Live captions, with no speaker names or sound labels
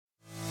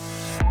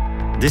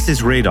This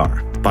is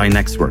Radar by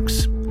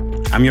Nexxworks.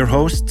 I'm your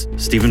host,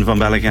 Steven van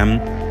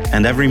Bellegem,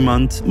 and every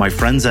month, my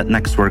friends at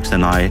Nexxworks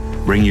and I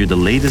bring you the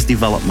latest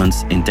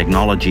developments in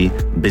technology,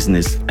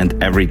 business,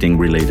 and everything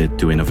related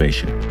to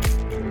innovation.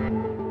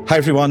 Hi,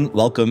 everyone.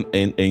 Welcome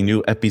in a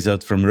new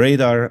episode from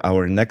Radar,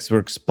 our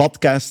Nexxworks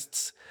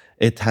podcasts.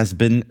 It has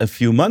been a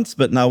few months,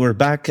 but now we're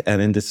back.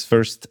 And in this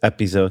first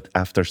episode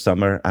after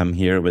summer, I'm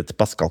here with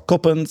Pascal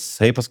Coppens.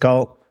 Hey,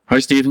 Pascal.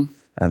 Hi, Steven.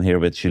 I'm here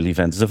with Julie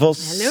Vens-De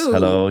Vos. Hello.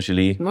 Hello,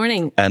 Julie. Good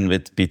morning. And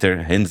with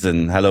Peter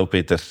Hinssen. Hello,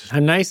 Peter.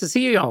 Nice to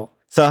see you all.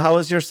 So how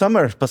was your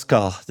summer,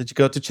 Pascal? Did you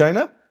go to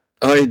China?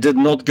 I did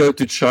not go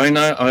to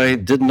China. I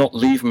did not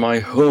leave my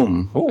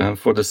home. And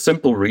for the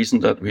simple reason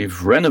that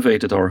we've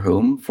renovated our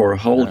home for a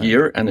whole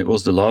year, and it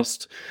was the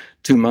last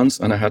 2 months,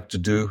 and I had to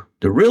do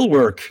the real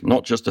work,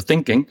 not just the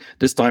thinking.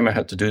 This time I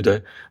had to do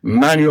the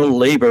manual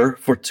labor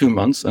for 2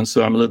 months, and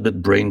so I'm a little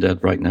bit brain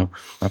dead right now.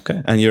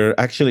 Okay. And you're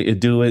actually a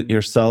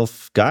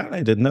do-it-yourself guy?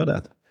 I didn't know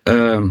that.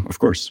 Of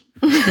course.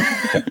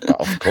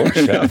 Of course.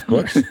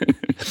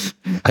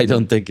 I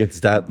don't think it's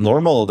that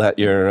normal that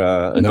you're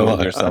a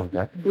do-it-yourself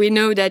guy. We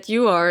know that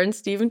you aren't,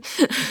 Steven.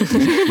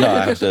 No,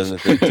 I have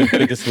the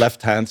biggest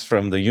left hands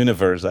from the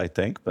universe, I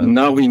think. But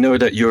Now we know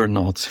that you're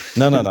not.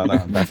 No,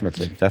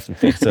 definitely.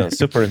 So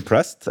super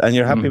impressed. And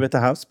you're happy with the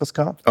house,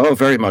 Pascal? Oh,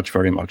 very much.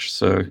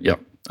 So, yeah.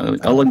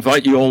 I'll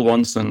invite you all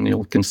once and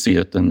you can see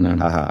it.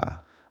 And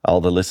all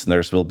the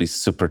listeners will be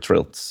super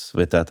thrilled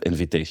with that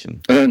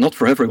invitation. Not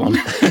for everyone.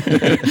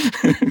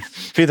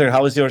 Peter,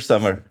 how was your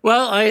summer?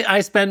 Well, I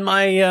spent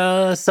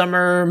my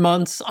summer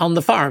months on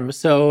the farm.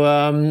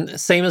 So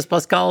same as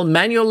Pascal,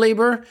 manual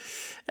labor.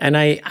 And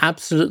I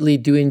absolutely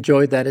do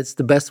enjoy that. It's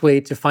the best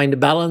way to find a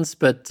balance.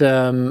 But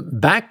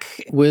back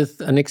with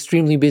an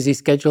extremely busy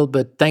schedule.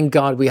 But thank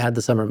God we had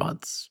the summer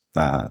months.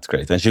 That's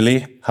great. And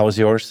Julie, how was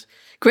yours?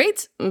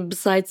 Great.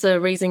 Besides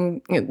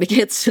raising the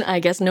kids, I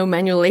guess no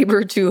manual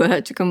labor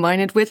to combine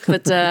it with.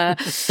 But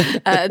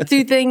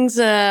two things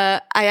I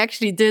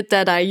actually did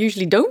that I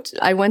usually don't.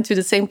 I went to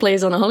the same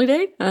place on a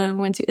holiday.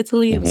 Went to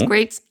Italy. It was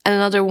great. And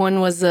another one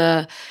was,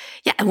 I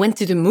went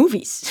to the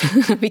movies.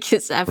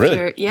 Because after...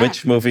 Really? Yeah.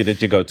 Which movie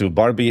did you go to,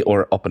 Barbie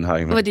or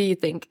Oppenheimer? What do you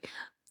think?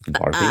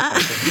 Barbie.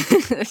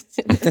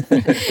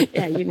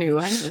 Yeah, you knew.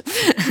 I know.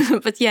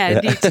 But yeah,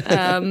 indeed.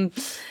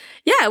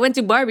 I went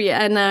to Barbie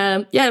and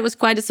it was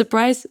quite a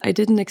surprise. I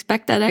didn't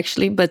expect that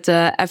actually. But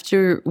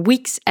after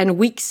weeks and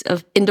weeks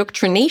of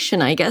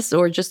indoctrination, I guess,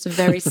 or just a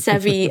very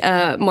savvy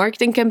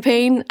marketing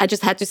campaign, I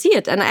just had to see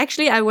it. And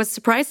actually, I was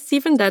surprised,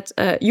 Stephen, that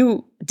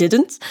you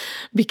didn't,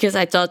 because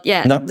I thought,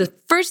 the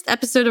first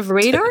episode of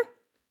Radar,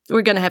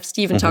 we're going to have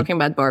Stephen talking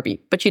about Barbie,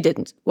 but you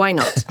didn't. Why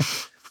not?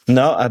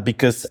 No,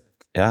 because,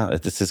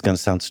 this is going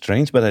to sound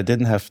strange, but I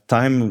didn't have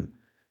time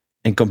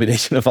in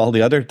combination of all the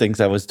other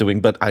things I was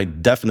doing. But I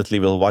definitely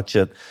will watch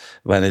it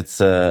when it's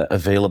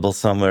available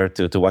somewhere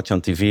to watch on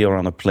TV or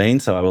on a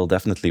plane. So I will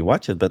definitely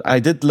watch it. But I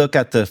did look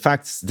at the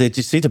facts. Did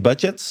you see the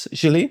budgets,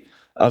 Julie,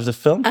 of the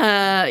film?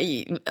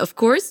 Of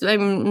course.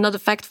 I'm not a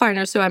fact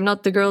finder, so I'm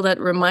not the girl that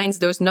reminds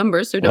those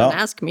numbers. So don't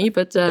ask me.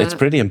 But it's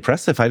pretty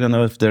impressive. I don't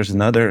know if there's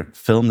another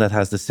film that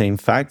has the same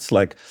facts.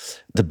 Like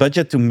the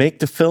budget to make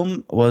the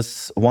film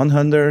was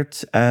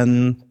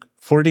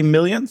 140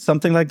 million,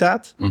 something like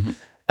that. Mm-hmm.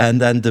 And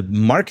then the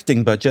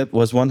marketing budget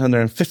was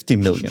 150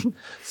 million.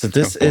 So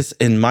this is,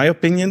 in my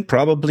opinion,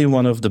 probably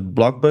one of the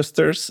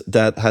blockbusters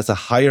that has a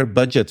higher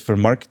budget for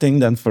marketing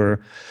than for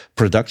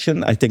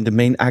production. I think the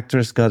main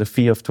actress got a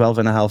fee of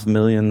 $12.5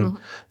 million.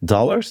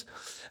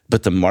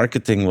 But the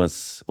marketing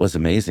was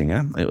amazing.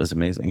 It was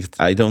amazing.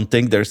 I don't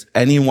think there's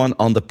anyone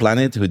on the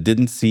planet who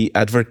didn't see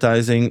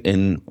advertising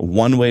in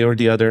one way or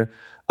the other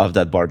of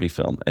that Barbie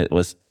film. It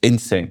was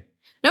insane.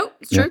 No,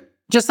 it's true.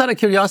 Just out of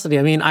curiosity,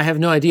 I mean, I have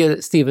no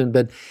idea, Stephen,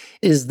 but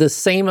is the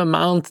same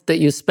amount that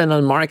you spend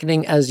on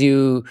marketing as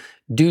you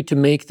do to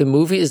make the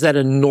movie, is that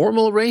a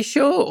normal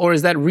ratio or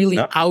is that really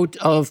out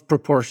of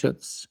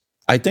proportions?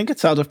 I think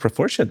it's out of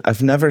proportion.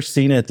 I've never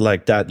seen it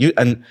like that.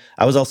 And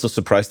I was also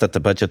surprised that the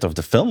budget of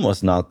the film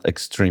was not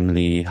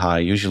extremely high.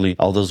 Usually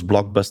all those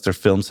blockbuster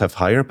films have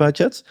higher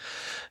budgets.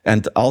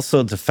 And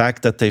also the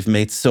fact that they've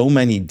made so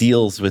many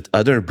deals with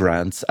other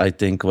brands, I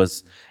think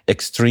was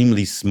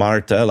extremely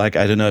smart. Like,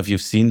 I don't know if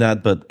you've seen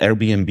that, but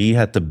Airbnb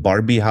had the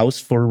Barbie house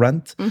for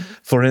rent,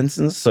 for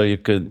instance. So you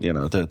could,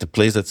 the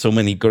place that so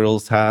many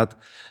girls had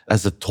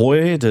as a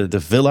toy, the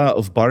villa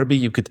of Barbie,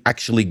 you could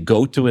actually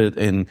go to it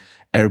in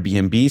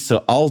Airbnb.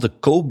 So all the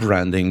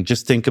co-branding,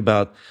 just think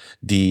about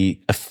the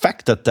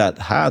effect that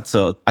had.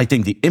 So I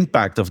think the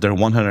impact of their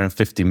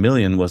 150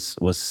 million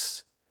was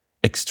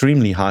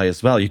extremely high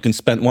as well. You can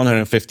spend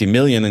 150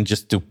 million and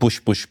just to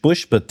push,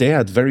 but they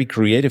had very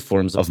creative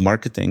forms of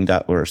marketing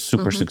that were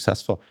super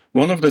successful.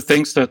 One of the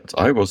things that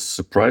I was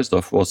surprised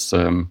of was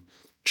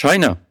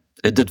China.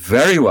 It did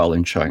very well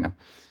in China.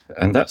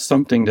 And that's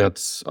something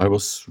that I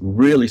was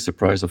really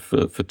surprised of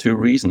for two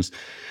reasons.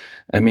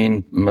 I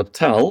mean,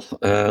 Mattel,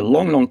 a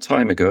long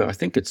time ago, I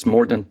think it's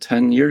more than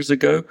 10 years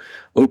ago,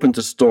 opened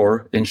a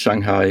store in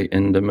Shanghai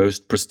in the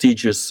most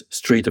prestigious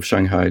street of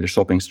Shanghai, the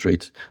shopping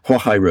street,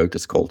 Huahai Road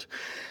it's called.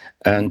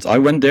 And I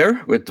went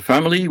there with the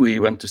family. We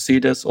went to see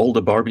this, all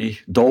the Barbie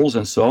dolls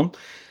and so on.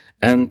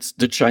 And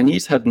the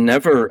Chinese had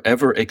never,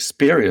 ever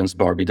experienced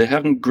Barbie. They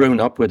haven't grown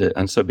up with it.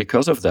 And so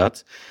because of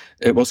that,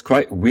 it was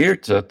quite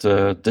weird that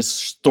this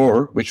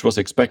store, which was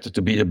expected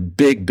to be a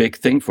big, big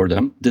thing for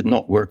them, did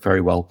not work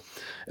very well.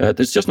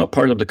 It's just not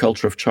part of the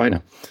culture of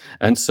China.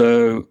 And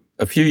so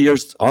a few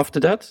years after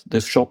that,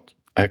 this shop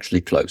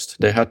actually closed.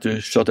 They had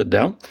to shut it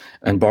down,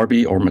 and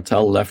Barbie or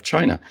Mattel left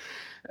China.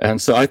 And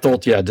so I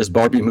thought, this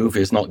Barbie movie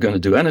is not going to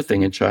do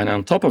anything in China.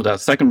 On top of that,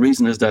 second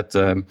reason is that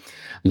a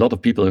lot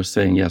of people are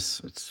saying,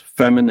 yes, it's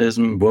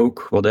feminism,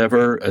 woke,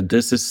 whatever.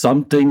 This is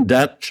something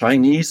that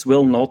Chinese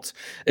will not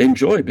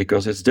enjoy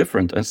because it's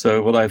different. And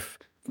so what I've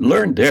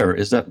learned there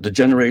is that the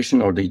generation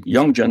or the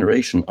young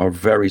generation are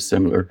very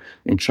similar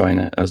in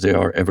China as they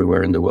are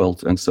everywhere in the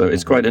world. And so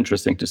it's quite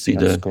interesting to see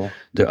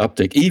the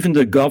uptake. Even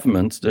the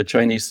government, the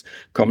Chinese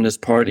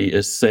Communist Party,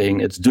 is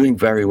saying it's doing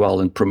very well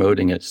in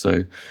promoting it.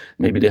 So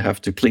maybe they have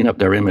to clean up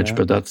their image,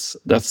 but that's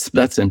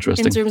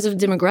interesting. In terms of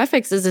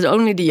demographics, is it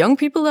only the young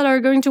people that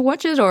are going to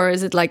watch it? Or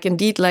is it like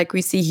indeed like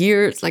we see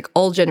here, it's like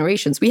all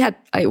generations?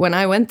 When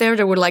I went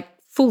there were like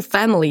full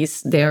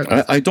families there.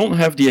 I don't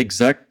have the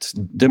exact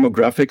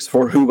demographics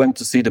for who went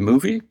to see the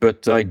movie,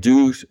 but I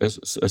do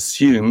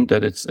assume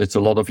that it's a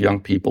lot of young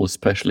people,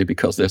 especially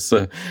because there's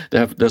a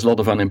lot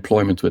of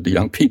unemployment with the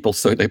young people,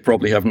 so they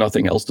probably have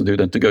nothing else to do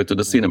than to go to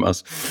the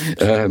cinemas.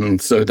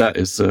 So that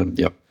is,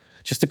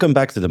 Just to come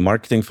back to the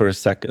marketing for a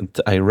second,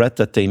 I read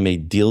that they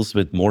made deals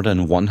with more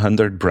than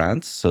 100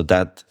 brands. So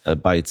that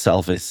by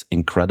itself is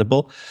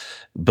incredible.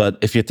 But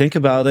if you think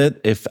about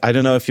it, I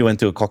don't know if you went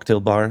to a cocktail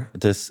bar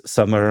this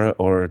summer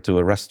or to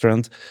a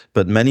restaurant,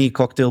 but many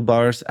cocktail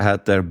bars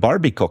had their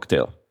Barbie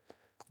cocktail.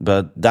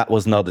 But that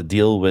was not a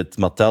deal with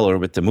Mattel or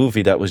with the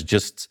movie. That was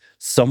just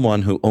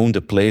someone who owned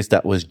a place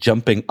that was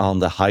jumping on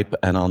the hype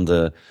and on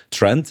the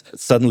trend.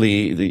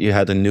 Suddenly you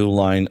had a new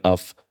line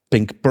of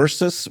pink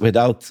purses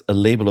without a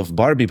label of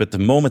Barbie. But the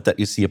moment that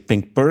you see a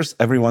pink purse,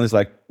 everyone is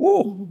like,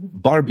 whoa,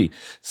 Barbie.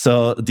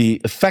 So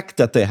the effect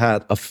that they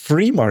had of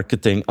free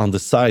marketing on the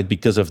side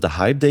because of the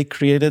hype they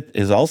created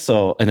is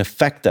also an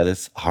effect that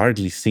is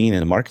hardly seen in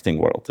the marketing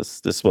world.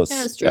 This was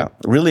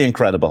really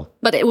incredible.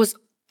 But it was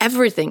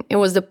everything. It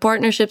was the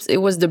partnerships. It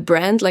was the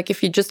brand. Like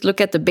if you just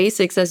look at the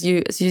basics, as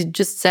you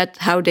just said,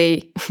 how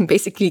they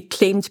basically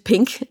claimed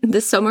pink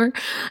this summer,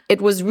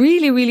 it was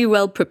really, really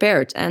well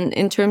prepared. And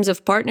in terms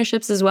of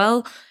partnerships as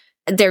well,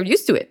 they're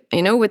used to it,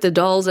 with the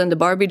dolls and the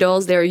Barbie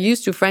dolls. They're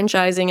used to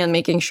franchising and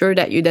making sure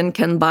that you then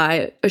can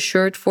buy a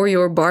shirt for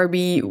your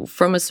Barbie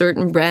from a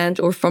certain brand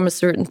or from a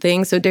certain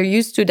thing. So they're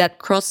used to that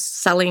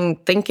cross-selling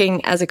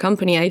thinking as a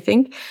company, I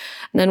think.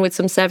 And then with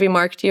some savvy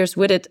marketeers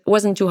with it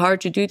wasn't too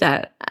hard to do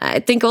that. I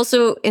think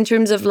also in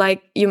terms of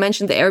like, you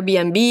mentioned the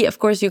Airbnb, of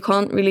course, you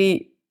can't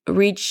really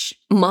reach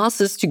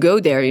masses to go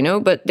there,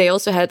 but they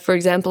also had, for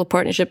example, a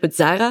partnership with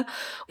Zara.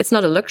 It's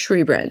not a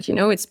luxury brand,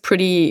 it's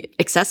pretty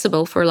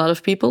accessible for a lot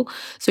of people.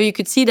 So you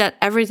could see that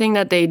everything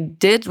that they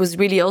did was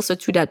really also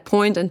to that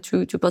point and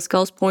to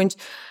Pascal's point,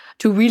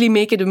 to really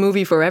make it a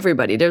movie for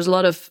everybody. There's a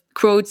lot of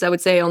quotes, I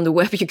would say, on the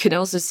web. You can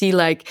also see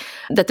like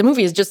that the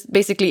movie is just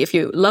basically, if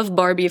you love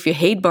Barbie, if you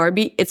hate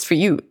Barbie, it's for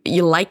you.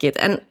 You like it.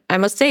 And I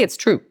must say it's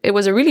true. It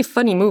was a really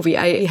funny movie.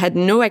 I had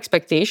no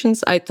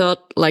expectations. I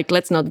thought like,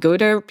 let's not go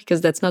there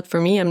because that's not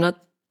for me. I'm not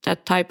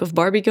that type of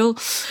Barbie girl.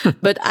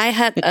 But I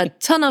had a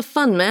ton of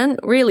fun, man,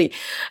 really.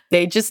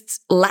 They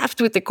just laughed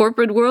with the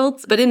corporate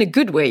world, but in a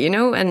good way,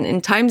 And in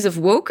times of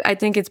woke, I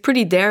think it's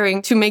pretty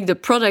daring to make the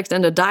product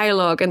and the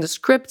dialogue and the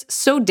script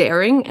so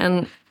daring.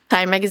 And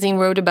Time Magazine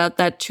wrote about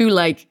that too,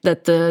 like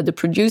that the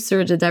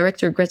producer, the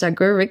director, Greta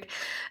Gerwig,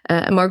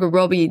 and Margot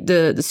Robbie,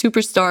 the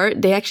superstar,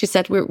 they actually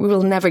said, we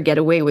will never get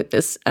away with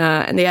this.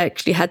 And they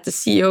actually had the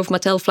CEO of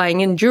Mattel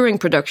flying in during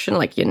production,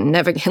 like you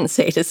never can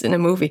say this in a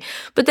movie.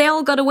 But they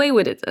all got away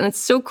with it. And it's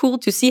so cool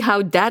to see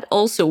how that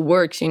also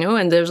works,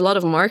 And there's a lot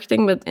of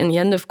marketing, but in the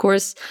end, of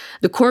course,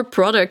 the core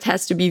product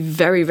has to be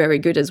very, very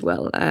good as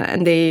well.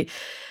 And the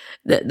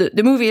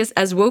movie is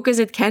as woke as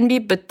it can be,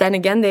 but then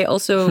again, they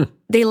also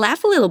they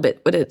laugh a little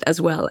bit with it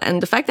as well.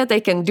 And the fact that they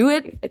can do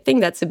it, I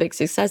think that's a big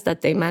success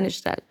that they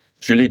managed that.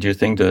 Julie, do you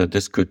think that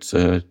this could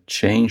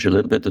change a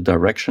little bit the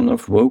direction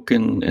of woke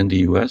in the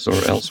US or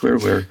elsewhere?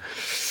 Where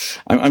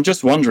I'm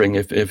just wondering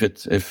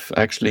if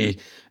actually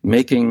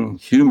making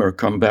humor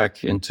come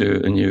back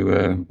into a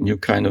new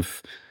kind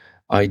of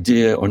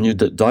idea or new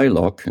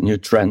dialogue, a new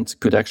trend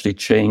could actually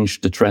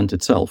change the trend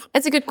itself?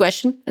 It's a good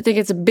question. I think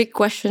it's a big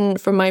question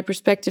from my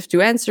perspective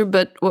to answer.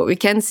 But what we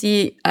can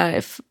see,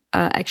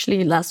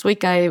 actually last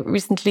week I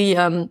recently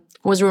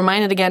was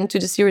reminded again to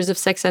the series of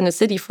Sex and the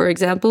City, for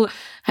example.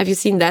 Have you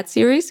seen that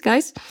series,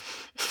 guys?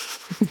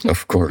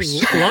 Of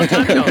course. Long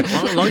time ago.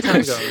 Long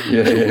time ago.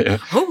 Yeah.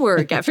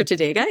 Homework after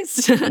today,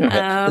 guys.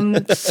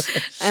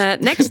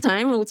 Next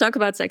time we'll talk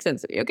about Sex and the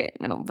City. Okay,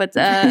 no, but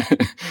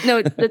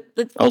no.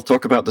 I'll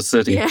talk about the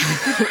city. Yeah,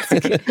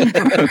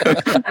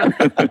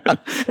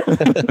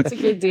 that's a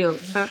good deal.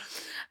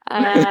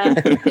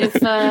 It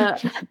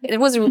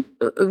was a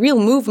real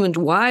movement.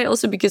 Why?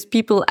 Also because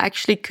people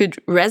actually could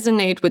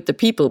resonate with the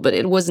people, but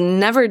it was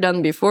never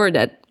done before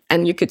that.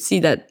 And you could see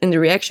that in the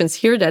reactions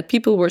here, that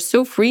people were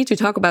so free to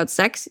talk about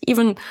sex,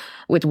 even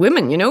with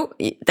women,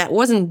 that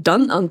wasn't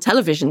done on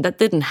television. That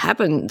didn't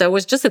happen. That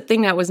was just a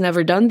thing that was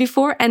never done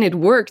before. And it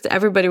worked.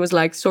 Everybody was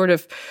like sort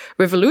of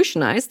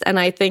revolutionized. And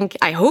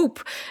I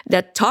hope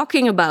that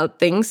talking about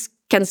things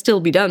can still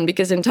be done,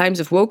 because in times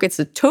of woke, it's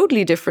a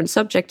totally different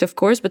subject, of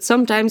course, but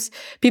sometimes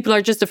people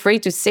are just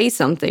afraid to say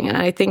something. And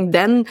I think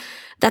then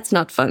that's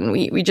not fun.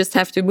 We just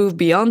have to move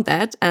beyond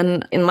that.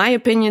 And in my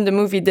opinion, the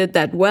movie did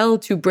that well,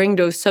 to bring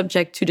those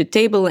subjects to the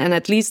table and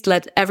at least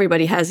let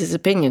everybody has his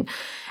opinion.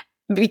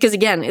 Because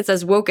again, it's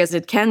as woke as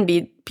it can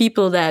be.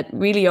 People that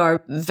really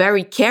are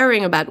very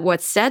caring about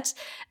what's said,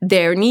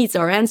 their needs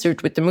are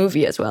answered with the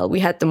movie as well. We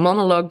had the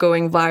monologue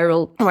going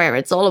viral where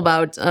it's all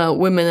about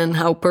women and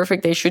how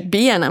perfect they should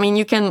be. And I mean,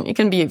 you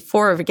can be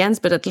for or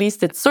against, but at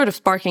least it's sort of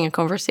sparking a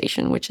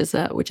conversation, which is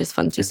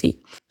fun to see.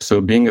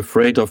 So being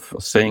afraid of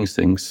saying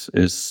things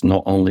is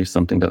not only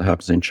something that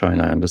happens in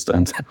China, I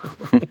understand.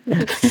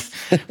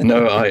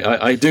 No,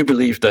 I do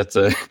believe that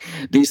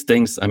these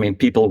things, I mean,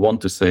 people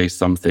want to say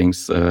some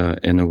things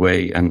in a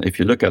way. And if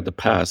you look at the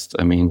past,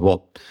 I mean,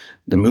 what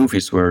the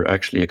movies were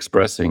actually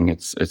expressing,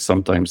 it's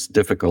sometimes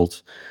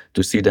difficult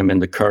to see them in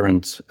the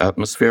current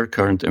atmosphere,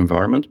 current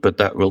environment, but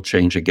that will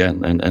change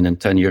again. And in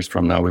 10 years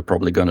from now, we're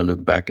probably going to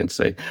look back and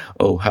say,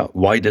 oh,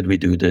 why did we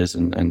do this?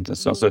 And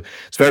so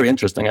it's very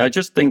interesting. I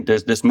just think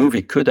this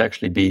movie could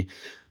actually be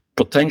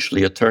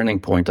potentially a turning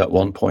point at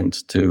one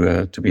point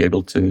to be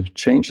able to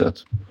change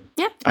that.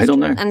 Yeah, I don't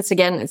know. And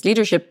it's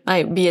leadership,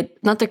 be it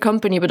not the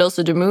company, but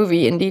also the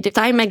movie. Indeed,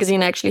 Time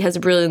magazine actually has a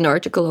brilliant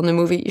article on the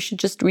movie. You should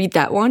just read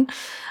that one,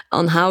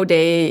 on how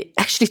they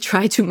actually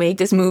try to make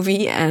this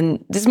movie.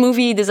 And this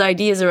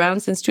idea is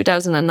around since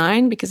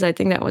 2009, because I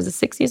think that was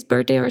the 60th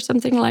birthday or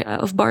something like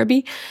of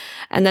Barbie.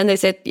 And then they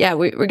said, yeah,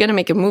 we're going to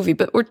make a movie,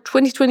 but we're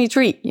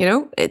 2023,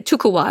 it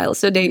took a while.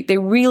 So they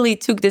really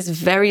took this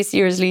very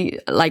seriously,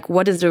 like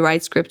what is the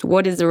right script?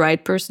 What is the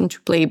right person to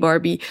play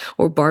Barbie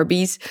or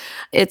Barbies?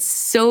 It's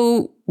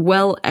so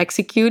well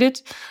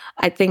executed.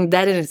 I think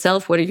that in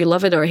itself, whether you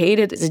love it or hate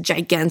it, is a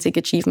gigantic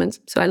achievement.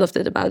 So I loved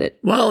it about it.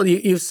 Well,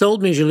 you've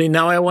sold me, Julie.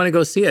 Now I want to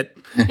go see it.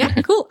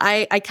 Yeah, cool.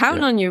 I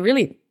count on you,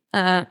 really.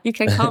 You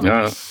can come.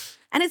 Yeah.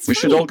 And it's we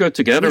should all go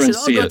together and see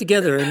it. We should all go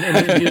together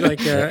and do like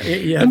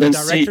you have a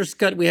director's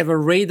cut. We have a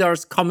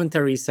Radar's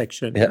commentary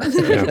section. Yeah.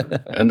 Yeah.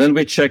 And then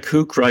we check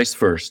who cries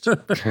first.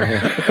 Won't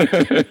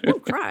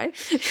cry.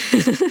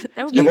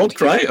 You won't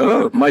cry?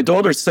 Oh, my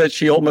daughter said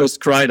she almost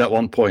cried at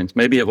one point.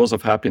 Maybe it was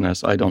of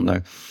happiness. I don't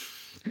know.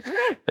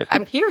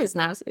 I'm curious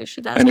now, so you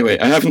should ask. Anyway,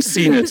 I haven't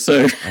seen it,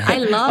 so I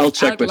laugh I'll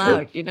check out with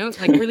loud, her.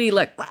 like really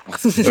like, wow.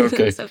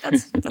 Okay. So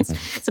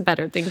that's a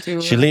better thing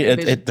to Julie,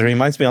 it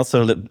reminds me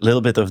also a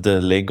little bit of the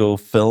Lego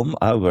film,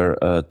 where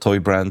a toy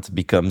brand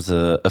becomes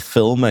a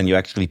film and you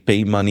actually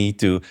pay money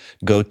to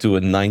go to a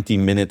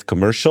 90-minute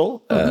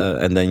commercial,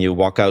 and then you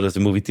walk out of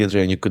the movie theater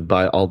and you could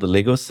buy all the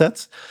Lego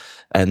sets.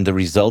 And the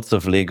results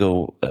of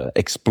Lego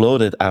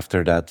exploded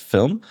after that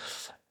film.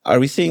 Are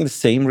we seeing the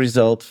same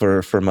result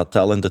for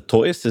Mattel and the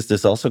toys? Is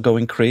this also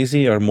going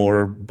crazy? Are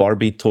more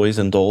Barbie toys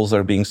and dolls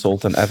are being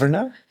sold than ever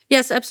now?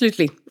 Yes,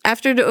 absolutely.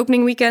 After the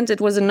opening weekend, it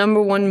was the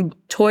 #1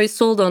 toy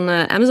sold on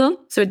Amazon.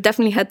 So it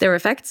definitely had their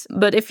effects.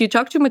 But if you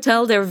talk to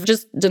Mattel, they're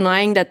just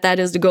denying that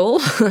is the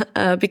goal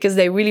because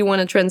they really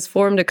want to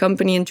transform the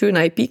company into an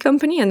IP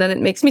company. And then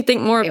it makes me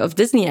think more of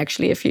Disney,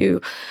 actually, if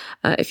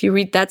you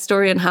read that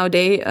story and how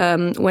they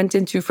went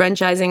into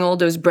franchising all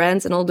those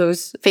brands and all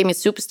those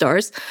famous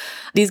superstars.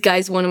 These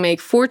guys want to make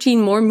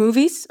 14 more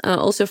movies,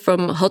 also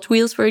from Hot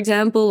Wheels, for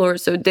example.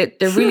 So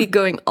they're really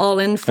going all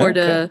in for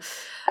the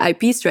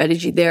IP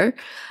strategy there.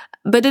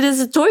 But it is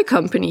a toy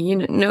company,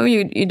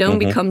 you don't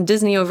become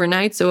Disney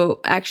overnight. So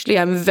actually,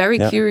 I'm very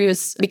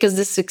curious, because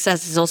this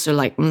success is also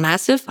like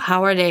massive.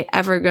 How are they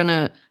ever going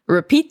to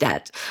repeat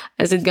that?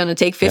 Is it going to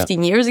take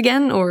 15 years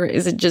again? Or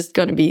is it just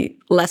going to be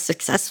less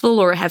successful?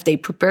 Or have they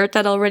prepared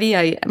that already?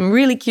 I'm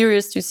really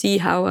curious to see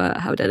how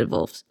that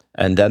evolves.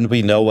 And then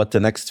we know what the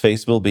next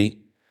phase will be.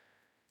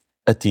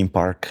 A theme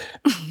park,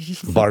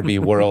 Barbie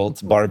World,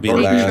 Barbie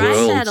Land. They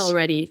tried that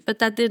already, but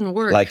that didn't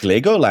work. Like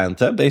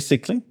Legoland,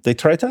 basically. They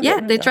tried that?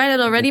 Yeah, they tried it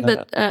already,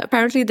 but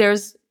apparently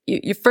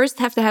you first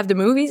have to have the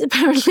movies,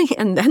 apparently,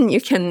 and then you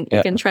can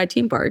try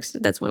theme parks.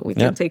 That's what we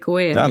can take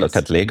away. Yeah, look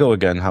at Lego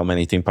again, how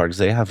many theme parks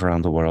they have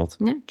around the world.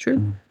 Yeah,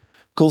 true.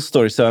 Cool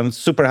story. So I'm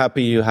super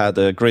happy you had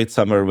a great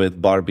summer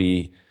with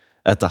Barbie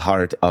at the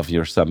heart of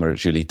your summer,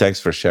 Julie. Thanks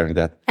for sharing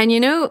that.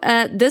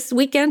 And this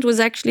weekend was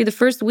actually the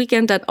first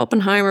weekend that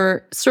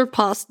Oppenheimer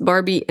surpassed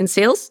Barbie in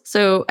sales.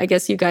 So I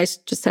guess you guys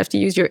just have to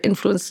use your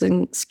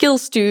influencing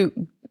skills to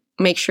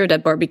make sure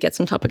that Barbie gets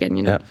on top again,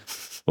 Yeah.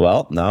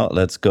 Well, now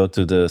let's go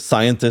to the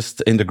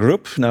scientist in the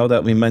group, now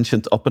that we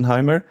mentioned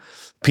Oppenheimer.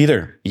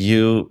 Peter,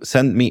 you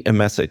sent me a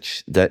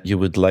message that you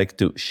would like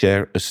to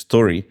share a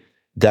story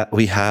that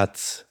we had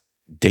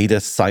data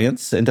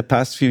science in the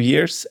past few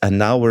years, and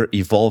now we're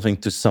evolving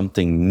to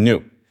something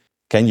new.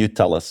 Can you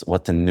tell us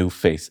what the new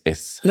phase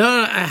is?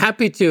 No,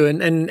 happy to.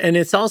 And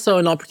it's also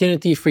an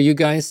opportunity for you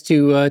guys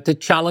to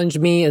challenge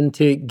me and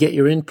to get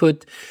your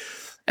input,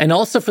 and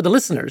also for the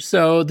listeners.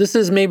 So this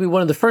is maybe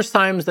one of the first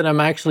times that I'm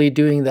actually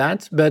doing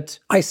that. But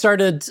I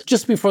started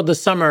just before the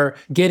summer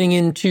getting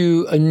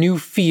into a new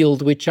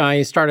field, which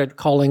I started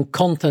calling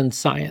content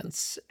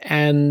science.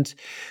 And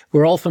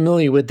we're all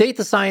familiar with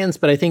data science,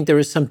 but I think there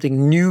is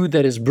something new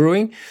that is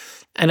brewing.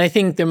 And I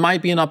think there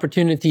might be an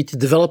opportunity to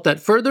develop that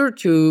further,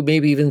 to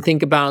maybe even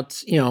think about,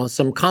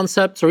 some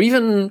concepts or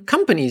even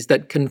companies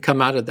that can come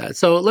out of that.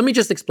 So let me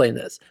just explain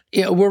this.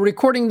 We're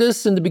recording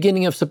this in the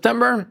beginning of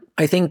September.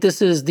 I think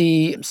this is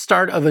the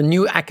start of a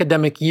new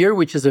academic year,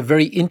 which is a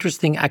very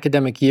interesting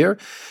academic year.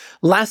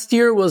 Last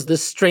year was the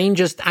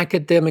strangest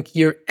academic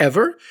year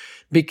ever,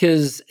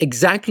 because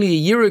exactly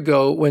a year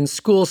ago when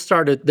school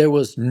started, there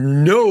was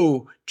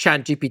no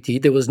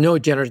ChatGPT, there was no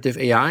generative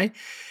AI.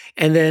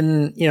 And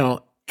then,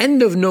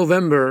 end of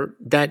November,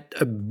 that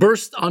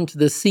burst onto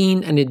the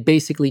scene, and it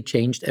basically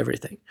changed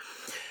everything.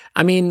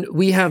 I mean,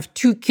 we have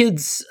 2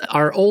 kids.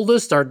 Our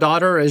oldest, our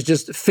daughter, has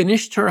just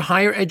finished her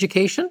higher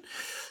education,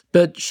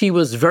 but she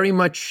was very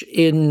much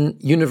in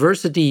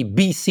university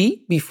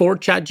BC, before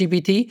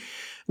ChatGPT.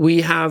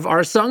 We have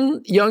our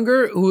son,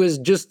 younger, who is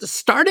just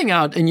starting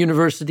out in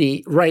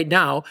university right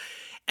now.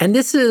 And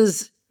this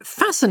is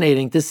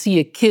fascinating to see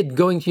a kid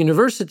going to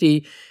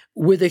university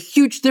with a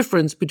huge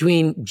difference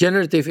between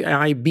generative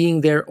AI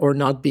being there or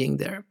not being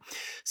there.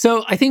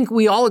 So I think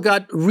we all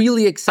got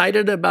really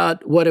excited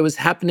about what was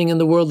happening in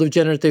the world of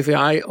generative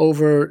AI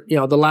over,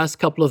 the last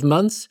couple of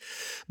months.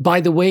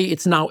 By the way,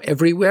 it's now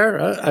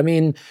everywhere.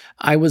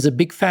 I was a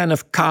big fan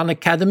of Khan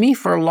Academy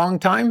for a long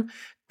time.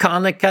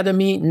 Khan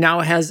Academy now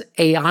has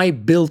AI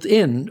built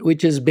in,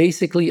 which is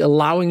basically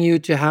allowing you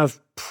to have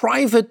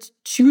private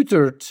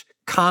tutored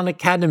Khan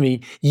Academy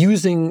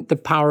using the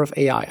power of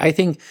AI. I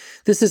think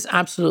this is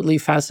absolutely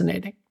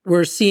fascinating.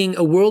 We're seeing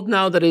a world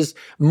now that is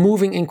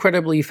moving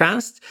incredibly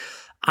fast.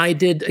 I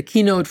did a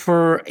keynote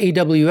for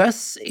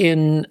AWS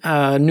in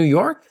New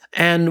York,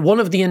 and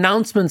one of the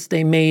announcements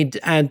they made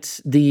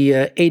at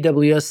the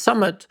AWS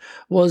Summit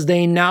was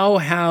they now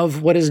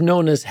have what is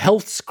known as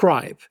Health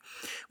Scribe,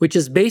 which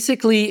is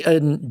basically a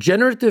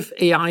generative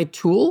AI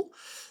tool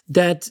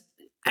that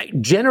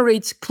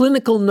generates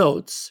clinical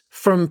notes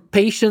from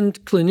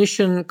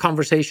patient-clinician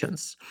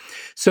conversations.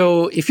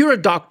 So if you're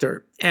a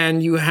doctor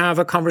and you have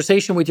a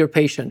conversation with your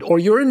patient, or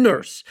you're a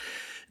nurse,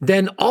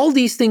 then all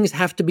these things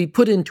have to be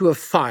put into a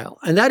file.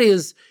 And that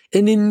is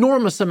an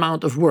enormous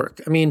amount of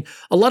work. A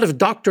lot of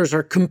doctors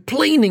are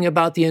complaining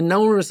about the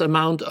enormous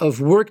amount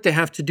of work they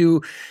have to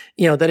do,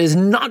 that is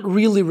not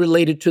really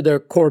related to their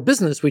core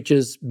business, which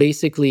is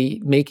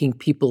basically making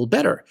people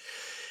better.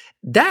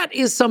 That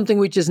is something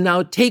which is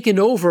now taken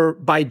over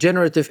by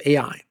generative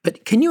AI.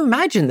 But can you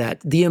imagine that?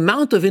 The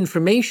amount of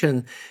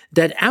information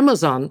that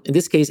Amazon, in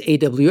this case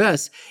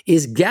AWS,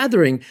 is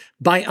gathering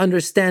by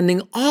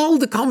understanding all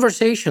the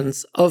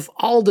conversations of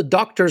all the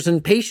doctors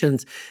and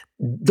patients.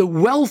 The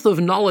wealth of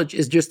knowledge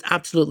is just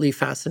absolutely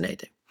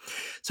fascinating.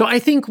 So I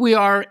think we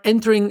are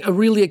entering a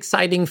really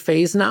exciting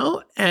phase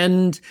now,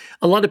 and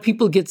a lot of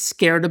people get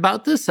scared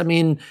about this.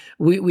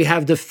 We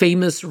have the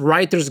famous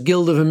Writers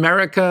Guild of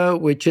America,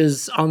 which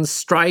is on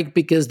strike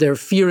because they're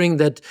fearing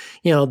that,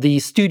 the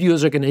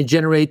studios are going to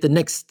generate the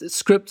next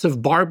scripts of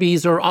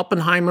Barbies or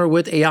Oppenheimer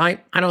with AI.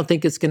 I don't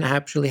think it's going to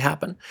actually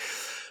happen.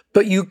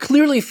 But you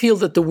clearly feel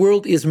that the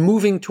world is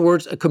moving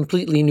towards a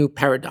completely new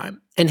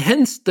paradigm, and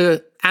hence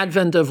the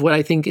advent of what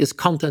I think is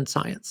content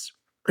science.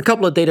 A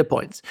couple of data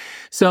points.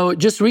 So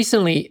just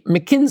recently,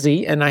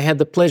 McKinsey, and I had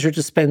the pleasure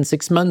to spend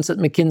 6 months at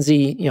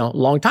McKinsey, a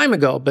long time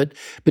ago, but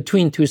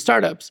between 2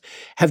 startups,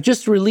 have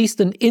just released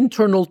an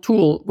internal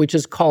tool, which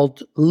is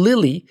called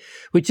Lily,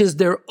 which is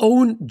their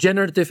own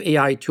generative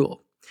AI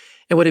tool.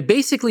 And what it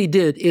basically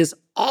did is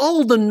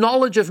all the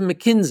knowledge of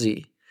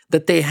McKinsey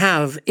that they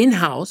have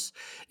in-house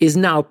is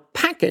now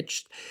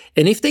packaged.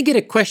 And if they get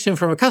a question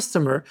from a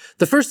customer,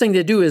 the first thing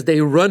they do is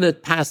they run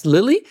it past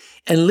Lily,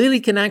 and Lily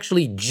can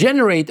actually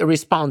generate a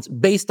response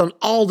based on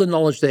all the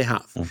knowledge they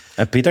have.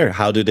 And Peter,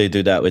 how do they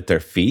do that with their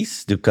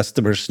fees? Do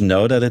customers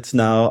know that it's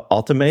now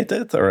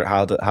automated, or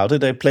how do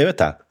they play with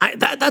that?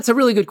 That's a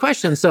really good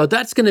question. So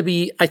that's going to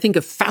be, I think,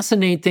 a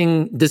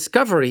fascinating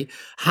discovery,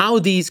 how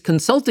these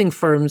consulting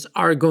firms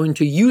are going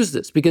to use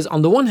this. Because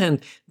on the one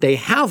hand, they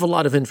have a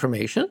lot of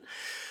information,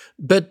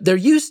 but they're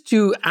used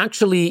to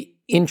actually,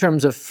 in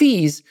terms of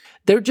fees,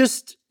 they're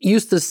just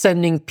used to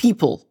sending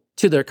people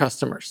to their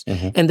customers.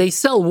 Mm-hmm. And they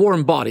sell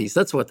warm bodies.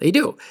 That's what they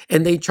do.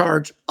 And they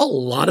charge a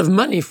lot of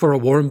money for a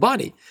warm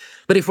body.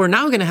 But if we're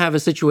now going to have a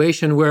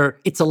situation where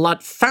it's a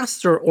lot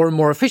faster or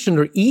more efficient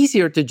or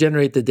easier to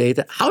generate the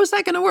data, how is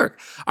that going to work?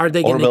 Are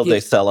they going to will they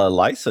sell a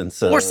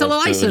license? Or sell a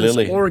license,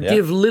 or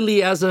give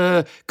Lily as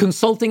a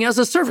consulting as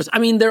a service.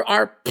 There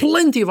are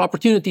plenty of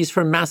opportunities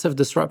for massive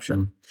disruption.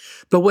 Mm.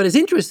 But what is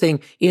interesting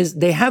is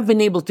they have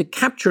been able to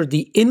capture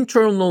the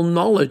internal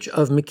knowledge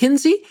of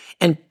McKinsey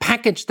and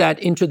package that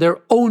into their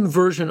own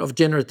version of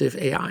generative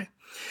AI.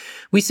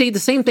 We see the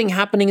same thing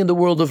happening in the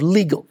world of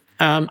legal.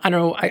 I don't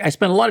know, I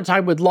spent a lot of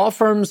time with law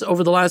firms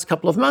over the last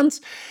couple of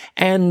months,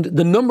 and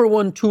the number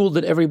one tool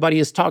that everybody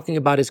is talking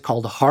about is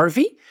called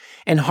Harvey.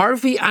 And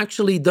Harvey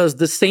actually does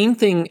the same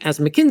thing as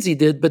McKinsey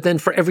did, but then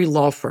for every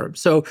law firm.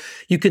 So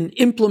you can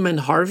implement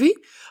Harvey.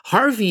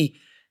 Harvey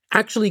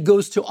actually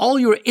goes to all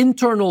your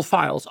internal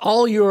files,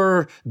 all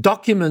your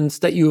documents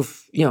that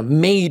you've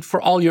made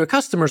for all your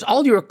customers,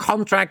 all your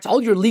contracts,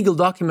 all your legal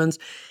documents,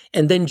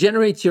 and then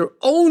generates your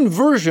own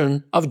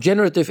version of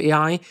generative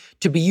AI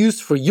to be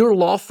used for your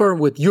law firm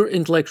with your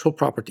intellectual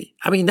property.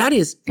 I mean, that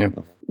is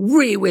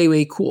way, way,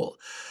 way cool.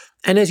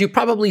 And as you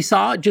probably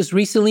saw, just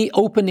recently,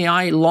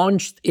 OpenAI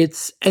launched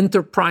its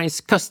enterprise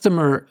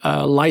customer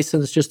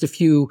license just a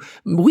few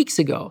weeks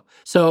ago.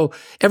 So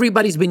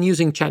everybody's been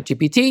using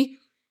ChatGPT.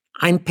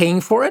 I'm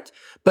paying for it.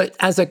 But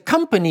as a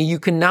company, you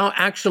can now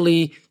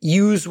actually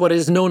use what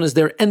is known as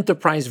their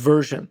enterprise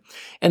version.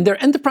 And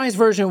their enterprise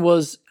version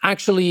was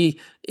actually,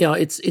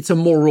 it's a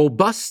more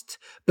robust.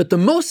 But the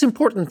most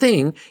important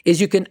thing is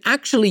you can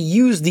actually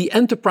use the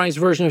enterprise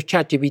version of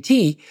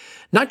ChatGPT,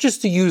 not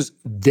just to use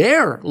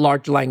their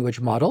large language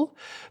model,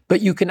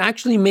 but you can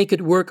actually make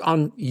it work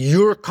on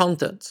your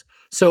content.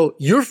 So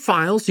your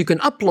files, you can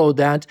upload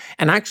that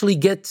and actually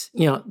get,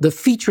 the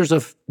features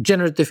of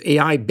generative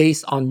AI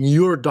based on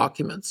your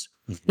documents.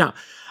 Now,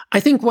 I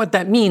think what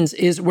that means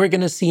is we're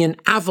going to see an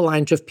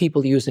avalanche of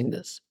people using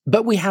this,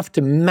 but we have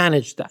to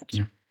manage that.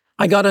 Yeah.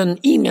 I got an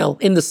email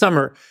in the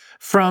summer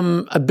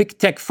from a big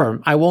tech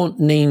firm. I won't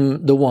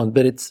name the one,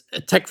 but it's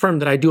a tech firm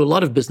that I do a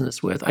lot of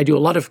business with. I do a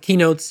lot of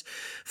keynotes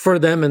for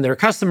them and their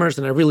customers,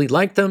 and I really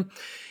like them.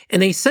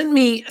 And they sent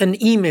me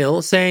an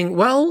email saying,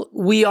 well,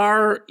 we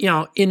are,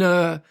 in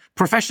a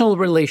professional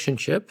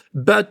relationship,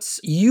 but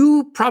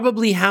you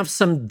probably have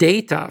some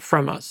data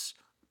from us,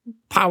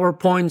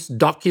 PowerPoints,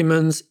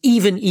 documents,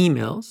 even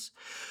emails.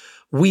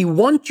 We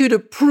want you to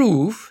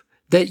prove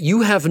that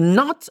you have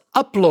not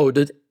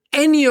uploaded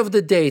any of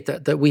the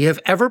data that we have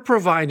ever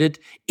provided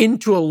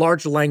into a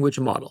large language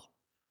model.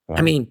 Wow.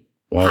 I mean,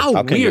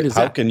 how weird is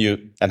that? How can you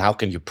prove that? How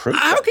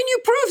can you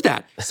prove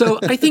that? So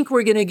I think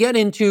we're going to get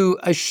into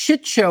a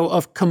shit show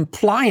of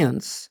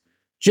compliance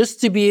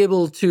just to be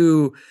able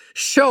to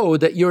show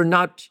that you're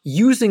not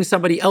using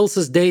somebody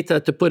else's data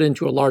to put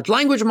into a large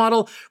language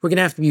model. We're going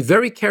to have to be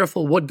very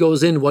careful what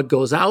goes in, what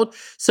goes out.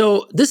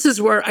 So this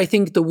is where I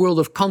think the world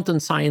of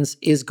content science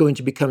is going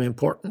to become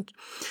important.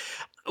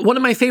 One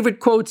of my favorite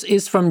quotes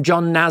is from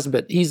John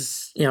Naisbitt.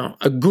 He's,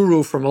 a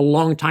guru from a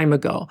long time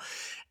ago.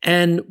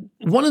 And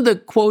one of the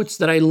quotes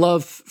that I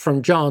love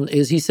from John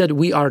is he said,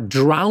 "We are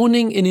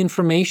drowning in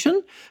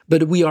information,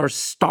 but we are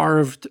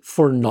starved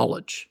for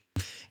knowledge."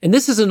 And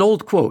this is an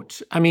old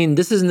quote. I mean,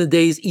 this is in the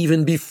days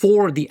even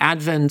before the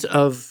advent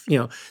of,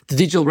 the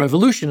digital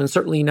revolution and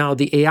certainly now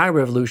the AI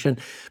revolution.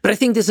 But I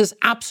think this is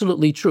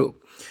absolutely true.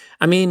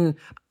 I mean,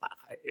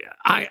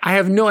 I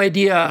have no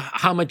idea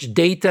how much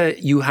data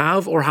you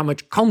have or how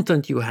much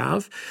content you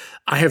have.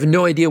 I have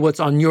no idea what's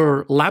on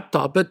your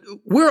laptop, but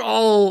we're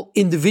all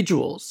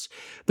individuals.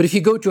 But if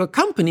you go to a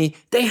company,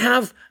 they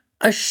have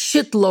a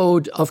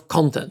shitload of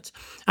content.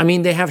 I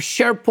mean, they have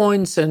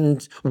SharePoints and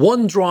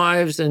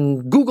OneDrives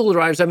and Google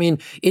Drives. I mean,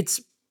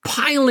 it's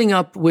piling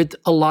up with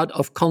a lot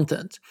of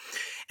content.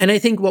 And I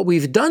think what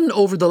we've done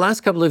over the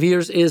last couple of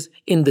years is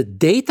in the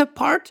data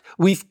part,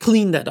 we've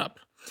cleaned that up.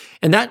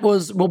 And that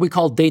was what we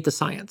call data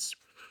science.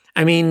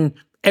 I mean,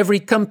 every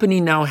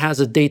company now has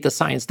a data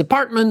science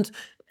department.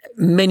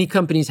 Many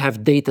companies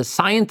have data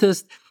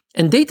scientists.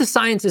 And data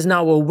science is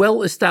now a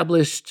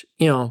well-established,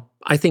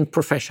 I think,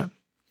 profession.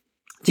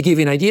 To give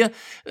you an idea,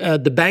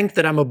 the bank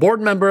that I'm a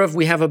board member of,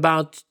 we have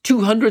about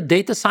 200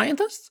 data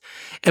scientists.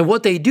 And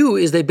what they do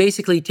is they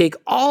basically take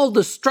all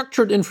the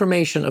structured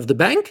information of the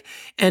bank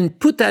and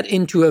put that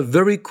into a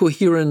very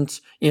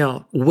coherent,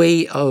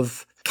 way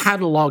of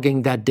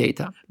cataloging that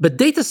data. But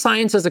data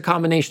science is a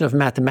combination of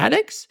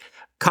mathematics,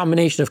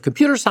 combination of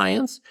computer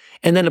science,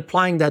 and then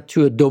applying that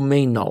to a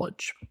domain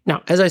knowledge.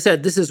 Now, as I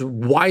said, this is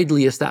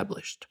widely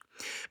established.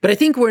 But I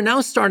think we're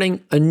now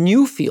starting a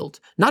new field,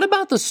 not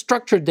about the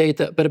structured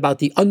data, but about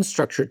the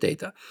unstructured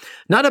data.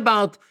 Not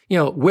about,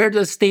 where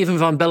does Steven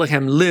van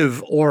Belleghem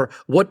live or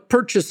what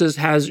purchases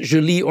has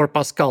Julie or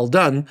Pascal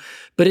done,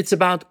 but it's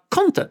about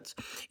content.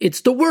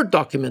 It's the Word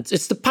documents,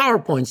 it's the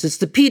PowerPoints, it's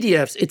the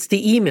PDFs, it's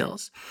the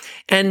emails.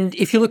 And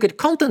if you look at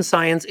content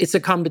science, it's a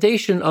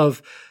combination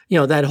of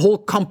that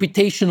whole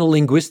computational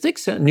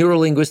linguistics,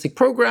 neuro-linguistic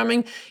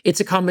programming. It's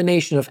a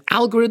combination of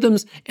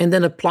algorithms and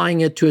then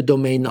applying it to a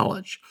domain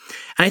knowledge.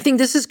 And I think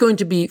this is going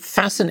to be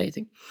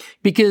fascinating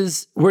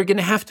because we're going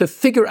to have to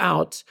figure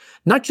out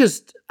not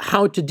just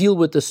how to deal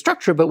with the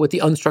structure, but with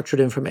the unstructured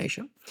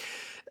information.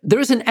 There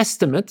is an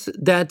estimate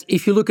that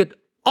if you look at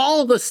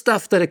all the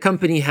stuff that a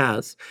company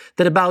has,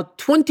 that about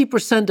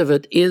 20% of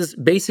it is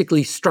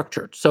basically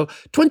structured. So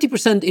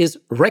 20% is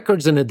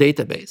records in a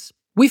database.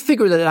 We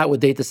figured that out with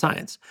data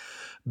science.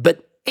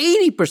 But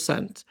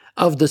 80%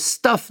 of the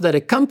stuff that a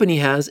company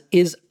has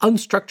is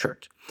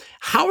unstructured.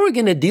 How are we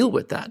going to deal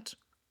with that?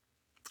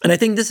 And I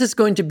think this is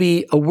going to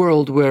be a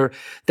world where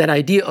that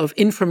idea of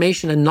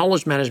information and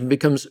knowledge management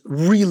becomes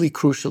really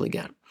crucial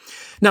again.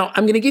 Now,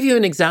 I'm going to give you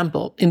an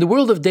example. In the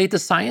world of data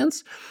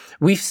science,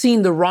 we've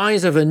seen the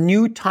rise of a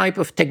new type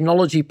of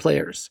technology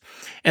players,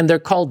 and they're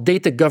called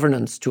data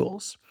governance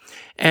tools.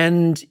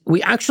 And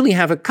we actually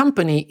have a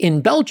company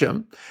in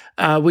Belgium,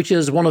 which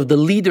is one of the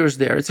leaders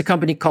there. It's a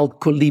company called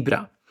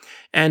Collibra.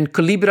 And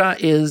Collibra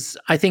is,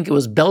 I think it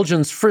was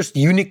Belgium's first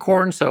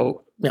unicorn,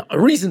 so a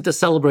reason to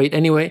celebrate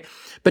anyway.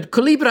 But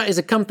Collibra is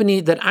a company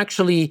that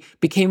actually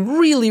became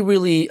really,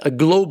 really a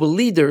global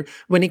leader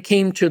when it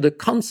came to the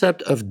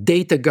concept of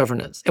data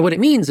governance. And what it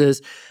means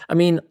is,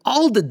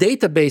 all the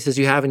databases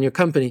you have in your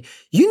company,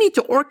 you need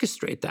to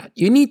orchestrate that.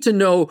 You need to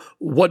know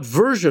what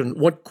version,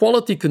 what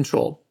quality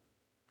control.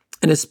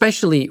 And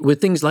especially with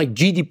things like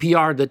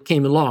GDPR that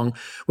came along,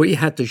 where you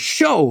had to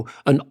show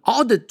an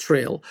audit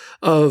trail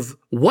of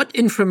what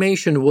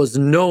information was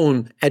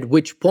known at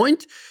which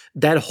point,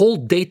 that whole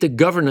data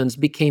governance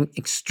became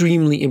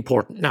extremely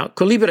important. Now,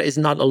 Collibra is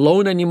not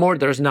alone anymore.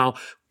 There's now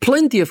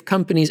plenty of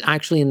companies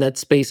actually in that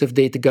space of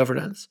data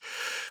governance.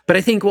 But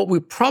I think what we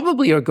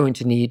probably are going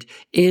to need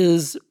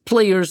is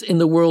players in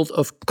the world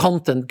of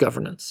content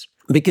governance.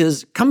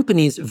 Because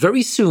companies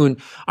very soon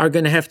are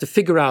going to have to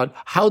figure out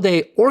how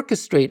they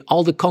orchestrate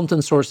all the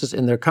content sources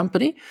in their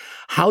company,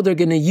 how they're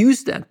going to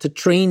use that to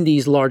train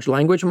these large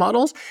language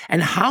models,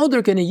 and how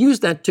they're going to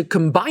use that to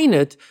combine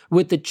it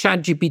with the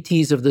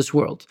ChatGPTs of this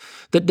world.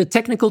 The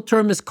technical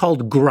term is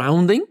called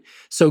grounding.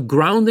 So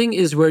grounding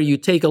is where you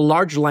take a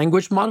large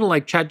language model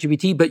like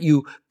ChatGPT, but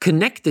you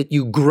connect it,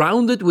 you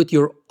ground it with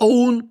your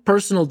own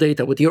personal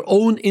data, with your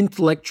own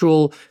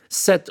intellectual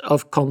set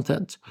of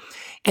content.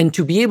 And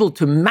to be able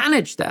to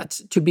manage that,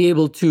 to be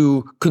able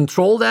to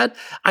control that,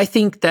 I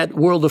think that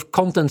world of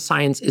content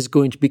science is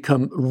going to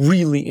become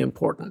really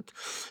important.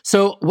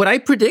 So what I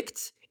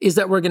predict is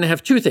that we're going to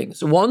have two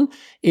things. One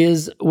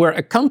is where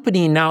a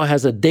company now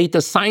has a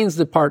data science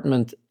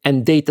department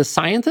and data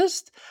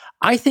scientist.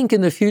 I think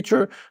in the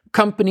future,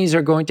 companies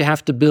are going to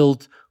have to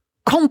build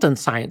content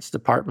science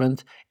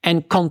department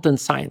and content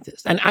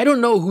scientists. And I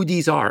don't know who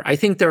these are. I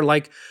think they're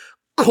like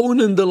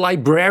Conan the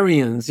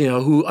librarians,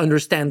 who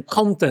understand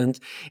content.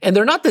 And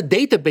they're not the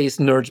database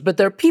nerds, but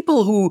they're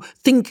people who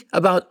think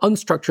about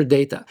unstructured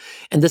data.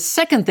 And the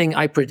second thing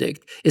I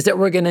predict is that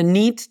we're going to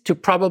need to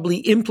probably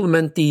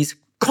implement these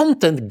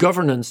content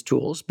governance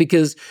tools,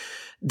 because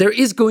there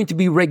is going to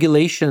be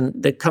regulation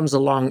that comes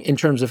along in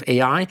terms of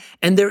AI,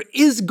 and there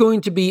is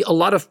going to be a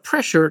lot of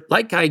pressure,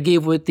 like I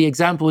gave with the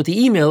example with the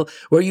email,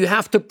 where you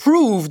have to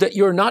prove that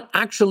you're not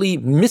actually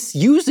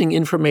misusing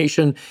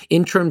information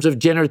in terms of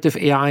generative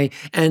AI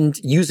and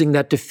using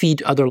that to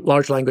feed other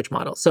large language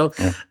models. So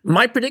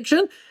my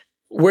prediction,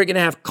 we're going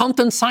to have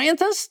content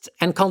scientists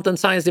and content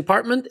science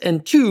department.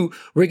 And two,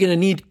 we're going to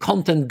need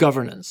content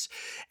governance.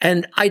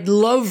 And I'd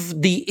love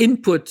the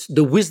input,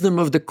 the wisdom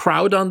of the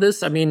crowd on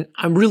this. I'm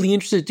really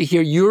interested to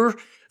hear your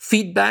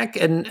feedback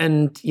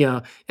and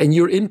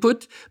your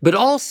input, but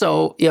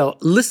also,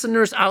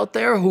 listeners out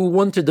there who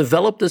want to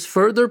develop this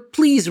further,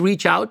 please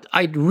reach out.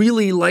 I'd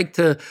really like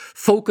to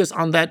focus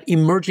on that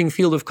emerging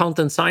field of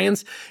content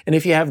science. And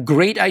if you have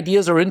great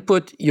ideas or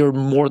input, you're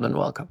more than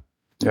welcome.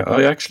 Yeah,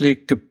 I actually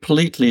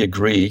completely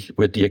agree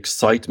with the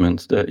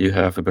excitement that you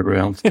have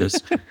around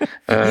this.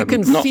 You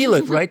can feel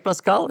it, right,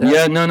 Pascal?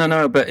 Yeah,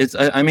 no. But it's,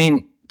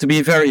 to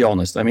be very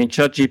honest,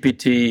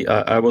 ChatGPT,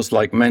 I was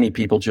like many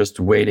people just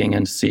waiting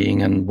and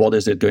seeing, and what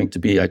is it going to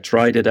be? I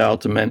tried it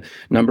out a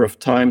number of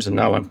times, and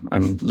now I'm a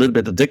little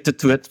bit addicted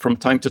to it from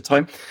time to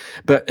time.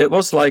 But it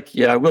was like,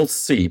 we'll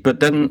see.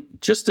 But then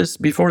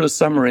just before the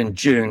summer in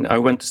June, I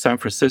went to San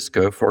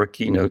Francisco for a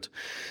keynote.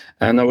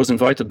 And I was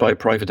invited by a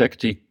private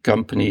equity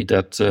company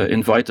that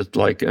invited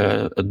like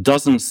a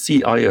dozen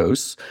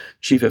CIOs,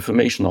 chief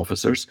information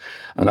officers.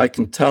 And I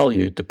can tell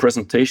you the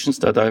presentations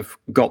that I've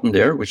gotten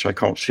there, which I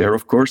can't share,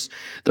 of course,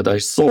 that I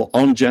saw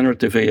on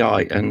generative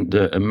AI and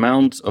the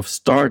amount of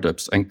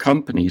startups and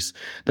companies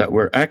that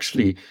were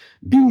actually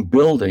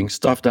building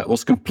stuff that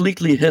was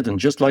completely hidden.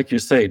 Just like you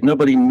say,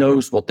 nobody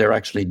knows what they're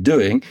actually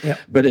doing,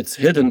 but it's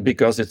hidden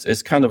because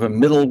it's kind of a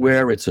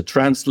middleware, it's a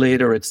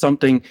translator, it's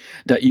something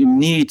that you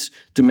need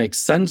to make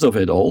sense of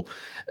it all.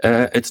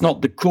 It's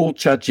not the cool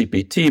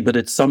ChatGPT, but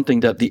it's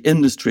something that the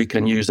industry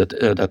can use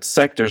at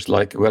sectors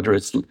like whether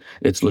it's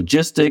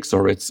logistics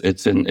or it's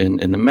in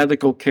the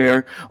medical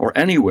care or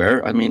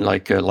anywhere.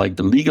 Like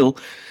the legal.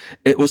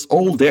 It was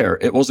all there.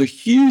 It was a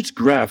huge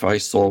graph I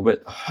saw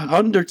with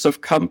hundreds of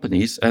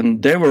companies,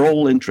 and they were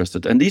all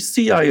interested. And these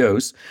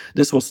CIOs,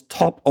 this was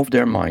top of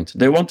their mind.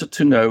 They wanted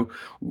to know,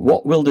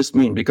 what will this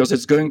mean? Because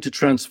it's going to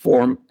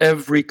transform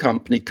every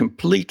company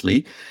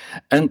completely.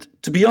 And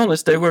to be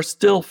honest, they were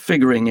still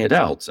figuring it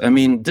out.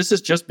 This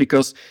is just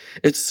because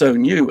it's so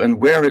new, and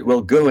where it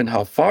will go and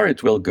how far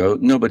it will go,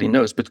 nobody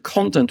knows. But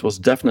content was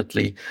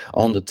definitely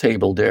on the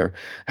table there.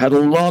 Had a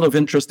lot of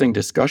interesting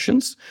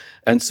discussions.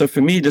 And so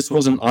for me, this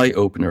was an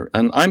eye-opener.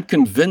 And I'm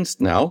convinced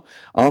now,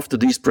 after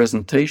these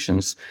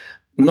presentations,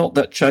 not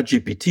that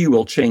ChatGPT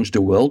will change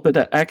the world, but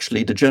that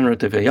actually the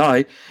generative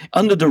AI,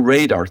 under the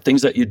radar,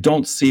 things that you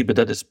don't see, but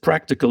that is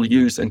practical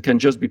use and can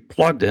just be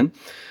plugged in.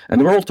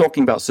 And we're all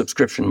talking about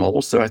subscription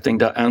models, so I think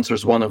that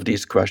answers one of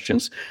these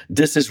questions.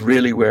 This is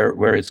really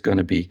where it's going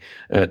to be.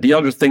 The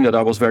other thing that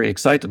I was very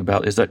excited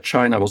about is that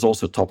China was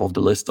also top of the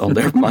list on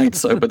their mind,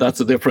 but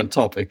that's a different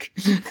topic.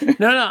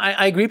 No,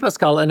 I agree,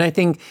 Pascal. And I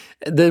think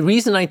the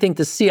reason I think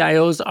the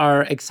CIOs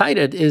are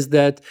excited is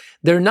that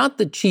they're not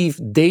the chief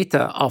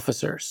data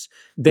officers.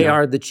 They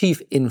are the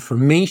chief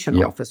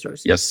information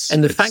officers. Yes.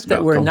 And the fact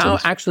that we're now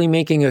actually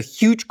making a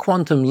huge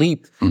quantum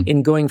leap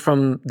in going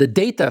from the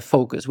data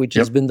focus, which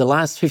has been the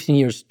last 15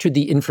 years, to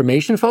the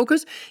information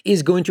focus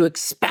is going to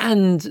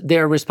expand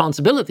their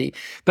responsibility.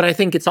 But I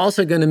think it's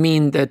also going to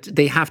mean that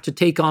they have to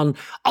take on,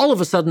 all of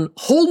a sudden,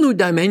 whole new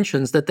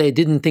dimensions that they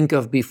didn't think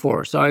of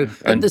before. So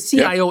the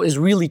CIO is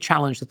really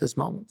challenged at this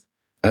moment.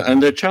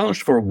 And they're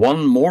challenged for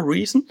one more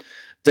reason.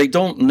 They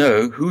don't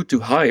know who to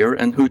hire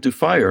and who to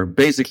fire.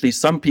 Basically,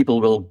 some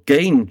people will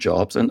gain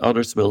jobs and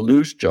others will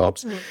lose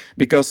jobs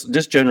because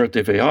this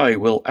generative AI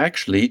will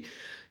actually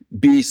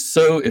be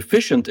so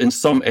efficient in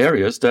some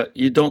areas that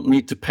you don't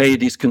need to pay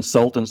these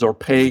consultants or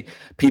pay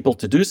people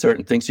to do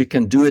certain things. You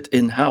can do it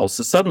in-house.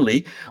 So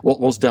suddenly, what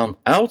was done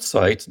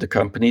outside the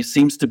company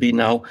seems to be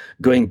now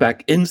going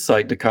back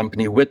inside the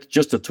company with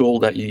just a tool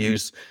that you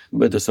use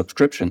with a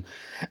subscription.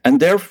 And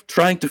they're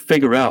trying to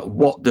figure out,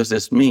 what does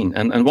this mean?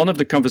 And one of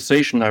the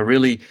conversation I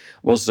really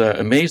was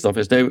amazed of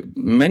is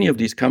many of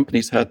these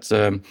companies had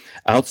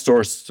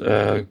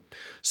outsourced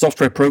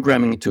software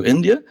programming to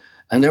India.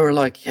 And they were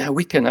like, yeah,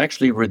 we can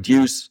actually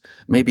reduce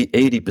maybe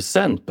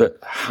 80%, but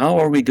how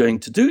are we going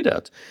to do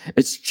that?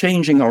 It's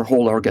changing our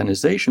whole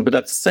organization. But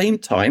at the same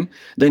time,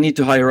 they need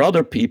to hire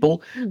other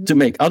people to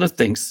make other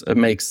things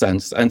make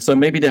sense. And so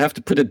maybe they have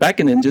to put it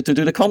back in India to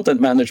do the content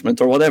management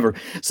or whatever.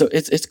 So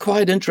it's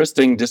quite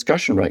interesting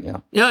discussion right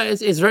now. Yeah,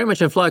 it's very much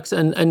in flux.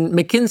 And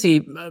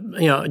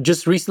McKinsey,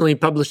 just recently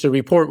published a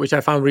report, which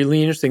I found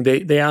really interesting.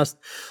 They asked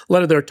a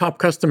lot of their top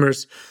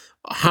customers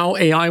how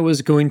AI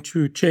was going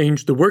to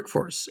change the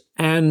workforce.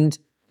 And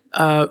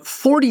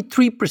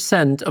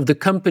 43% of the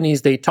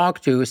companies they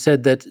talked to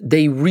said that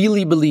they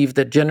really believe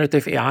that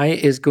generative AI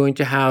is going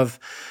to have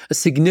a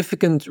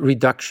significant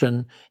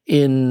reduction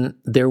in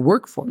their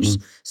workforce.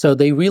 So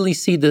they really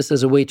see this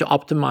as a way to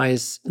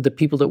optimize the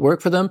people that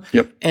work for them.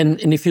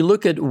 And if you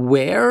look at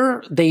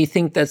where they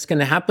think that's going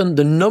to happen,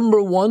 the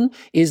number one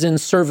is in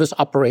service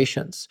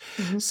operations.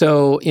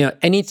 So,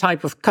 any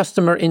type of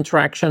customer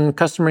interaction,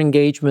 customer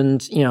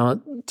engagement,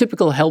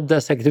 typical help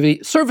desk activity,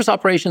 service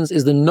operations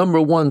is the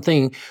number one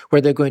thing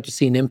where they're going to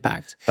see an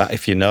impact.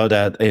 If you know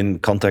that in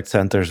contact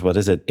centers,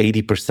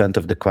 80%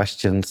 of the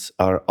questions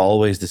are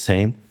always the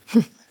same.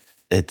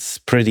 It's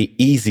pretty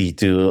easy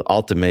to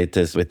automate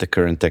this with the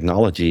current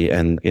technology.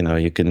 And,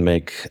 you can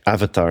make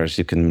avatars,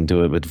 you can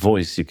do it with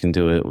voice, you can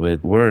do it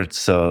with words.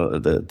 So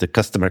the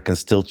customer can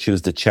still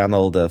choose the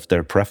channel of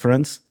their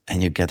preference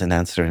and you get an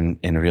answer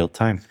in real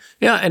time.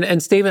 Yeah,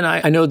 and Steven,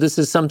 I know this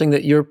is something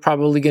that you're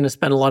probably going to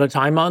spend a lot of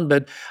time on,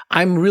 but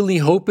I'm really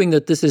hoping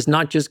that this is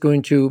not just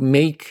going to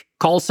make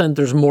call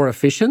centers more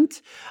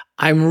efficient.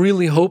 I'm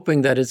really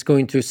hoping that it's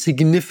going to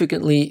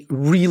significantly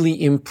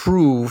really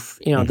improve,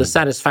 the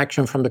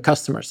satisfaction from the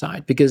customer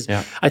side. Because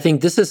I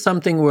think this is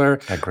something where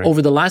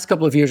over the last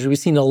couple of years, we've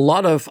seen a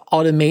lot of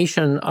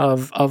automation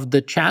of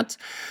the chat.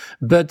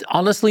 But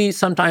honestly,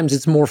 sometimes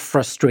it's more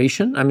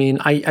frustration. I mean,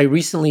 I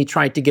recently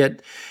tried to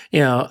get,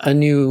 a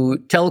new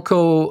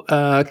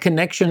telco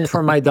connection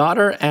for my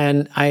daughter,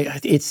 and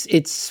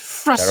it's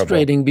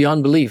frustrating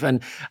beyond belief.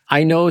 And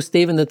I know,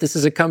 Steven, that this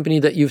is a company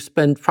that you've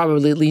spent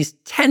probably at least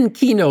 10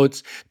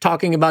 keynotes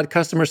talking about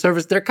customer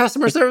service. Their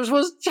customer service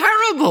was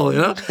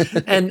terrible,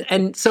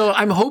 and so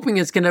I'm hoping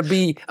it's going to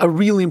be a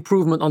real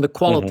improvement on the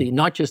quality,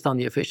 not just on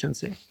the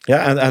efficiency.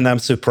 Yeah, and I'm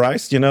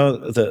surprised.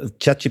 The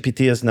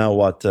ChatGPT is now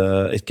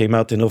it came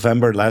out in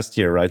November last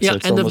year, right? Yeah, so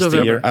it's almost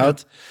a year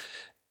out.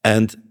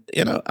 And,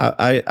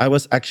 I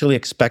was actually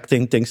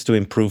expecting things to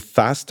improve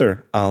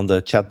faster on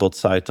the chatbot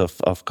side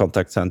of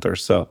contact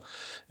centers. So,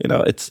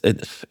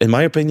 in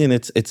my opinion,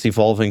 it's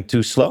evolving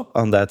too slow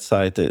on that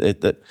side.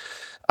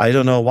 I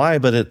don't know why,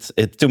 but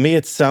to me,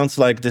 it sounds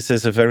like this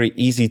is a very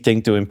easy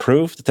thing to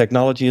improve. The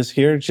technology is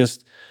here.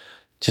 Just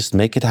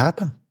make it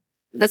happen.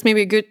 That's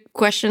maybe a good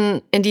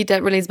question. Indeed,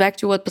 that relates back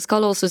to what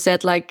Pascal also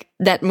said, like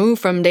that move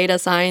from data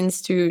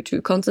science to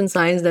content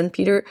science. Then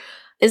Peter,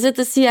 is it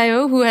the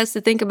CIO who has to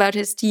think about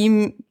his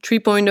team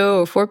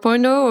 3.0 or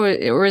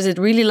 4.0? Or is it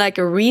really like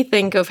a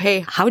rethink of,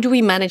 hey, how do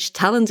we manage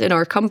talent in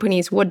our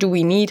companies? What do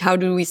we need? How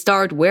do we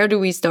start? Where do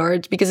we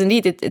start? Because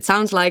indeed, it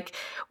sounds like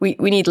we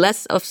need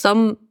less of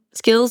some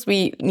skills,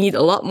 we need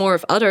a lot more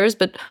of others,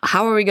 but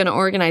how are we going to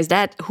organize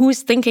that?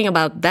 Who's thinking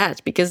about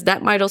that? Because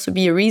that might also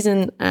be a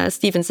reason,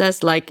 Steven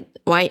says, like,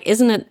 why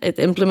isn't it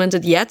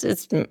implemented yet?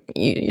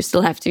 You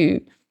still have to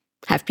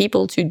have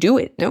people to do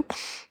it, no?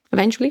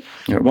 Eventually?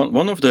 Yeah,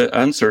 one of the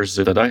answers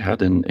that I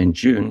had in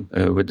June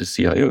with the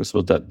CIOs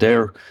was that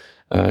their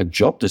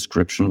job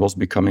description was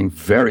becoming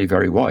very,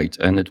 very wide.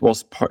 And it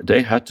was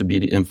they had to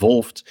be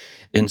involved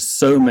in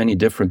so many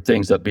different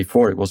things that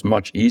before it was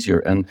much easier,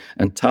 and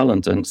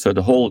talent. And so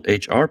the whole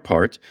HR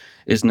part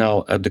is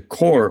now at the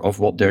core of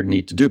what they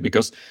need to do,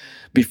 because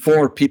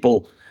before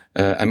people,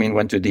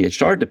 went to the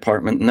HR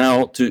department.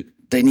 Now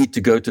they need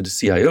to go to the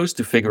CIOs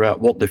to figure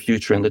out what the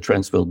future and the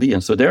trends will be.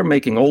 And so they're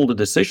making all the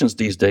decisions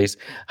these days,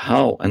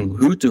 how and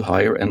who to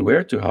hire and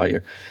where to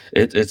hire.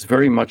 It's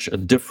very much a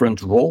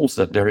different roles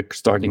that they're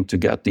starting to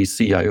get, these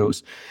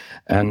CIOs.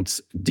 And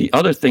the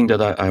other thing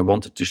that I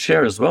wanted to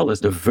share as well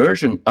is the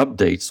version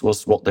updates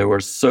was what they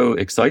were so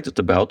excited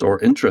about or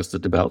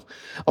interested about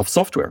of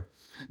software.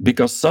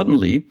 Because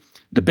suddenly,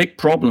 the big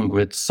problem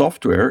with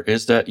software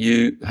is that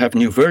you have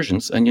new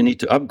versions and you need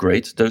to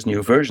upgrade those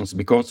new versions,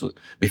 because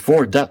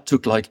before that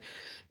took like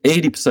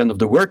 80% of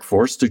the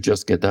workforce to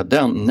just get that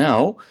down.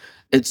 Now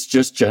it's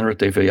just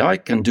generative AI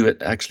can do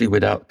it actually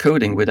without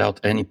coding, without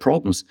any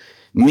problems.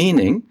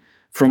 Meaning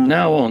from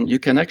now on, you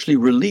can actually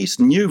release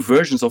new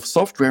versions of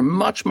software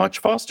much, much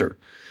faster.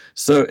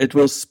 So it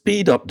will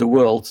speed up the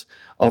world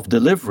of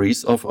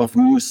deliveries of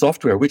new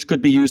software, which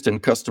could be used in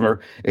customer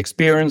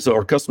experience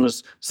or customer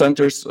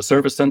centers,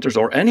 service centers,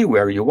 or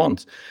anywhere you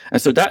want.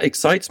 And so that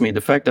excites me,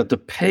 the fact that the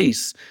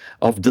pace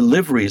of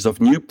deliveries of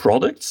new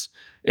products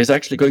is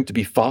actually going to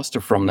be faster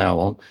from now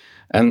on.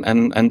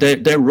 And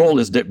their role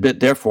is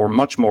therefore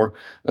much more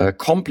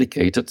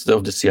complicated,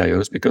 of the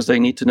CIOs, because they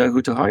need to know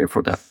who to hire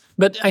for that.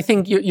 But I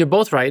think you're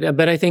both right.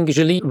 But I think,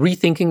 Julie,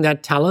 rethinking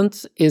that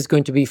talent is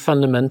going to be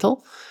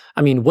fundamental.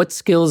 I mean, what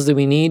skills do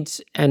we need,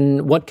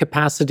 and what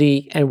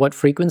capacity and what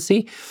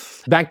frequency?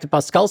 Back to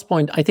Pascal's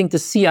point, I think the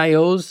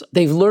CIOs,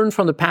 they've learned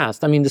from the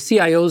past. I mean, the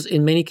CIOs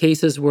in many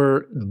cases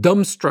were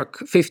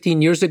dumbstruck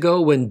 15 years ago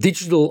when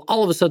digital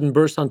all of a sudden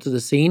burst onto the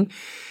scene.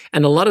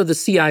 And a lot of the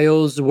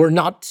CIOs were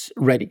not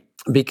ready,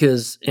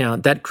 because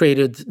that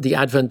created the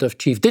advent of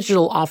chief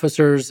digital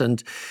officers,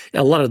 and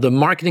a lot of the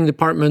marketing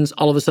departments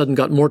all of a sudden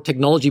got more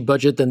technology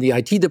budget than the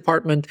IT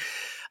department.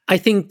 I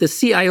think the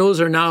CIOs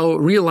are now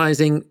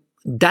realizing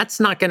that's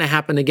not going to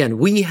happen again.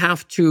 We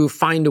have to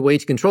find a way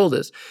to control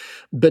this.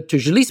 But to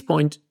Julie's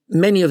point,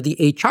 many of the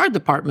HR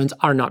departments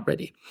are not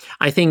ready.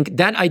 I think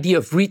that idea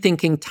of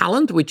rethinking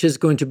talent, which is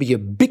going to be a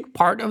big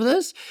part of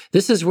this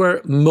is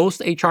where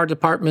most HR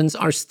departments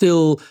are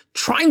still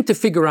trying to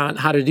figure out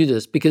how to do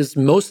this, because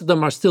most of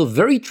them are still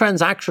very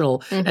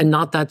transactional and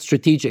not that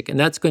strategic. And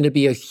that's going to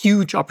be a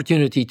huge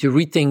opportunity to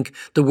rethink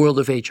the world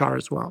of HR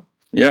as well.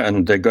 Yeah,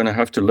 and they're going to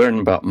have to learn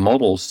about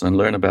models and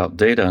learn about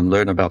data and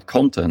learn about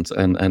content.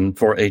 And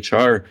for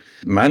HR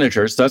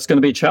managers, that's going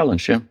to be a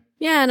challenge, yeah.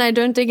 Yeah, and I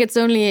don't think it's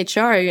only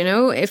HR,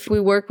 if we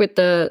work with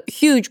the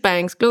huge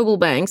banks, global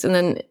banks, and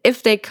then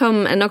if they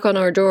come and knock on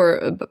our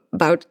door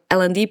about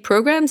L&D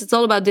programs, it's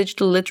all about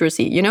digital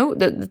literacy.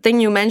 The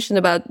thing you mentioned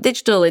about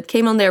digital, it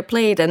came on their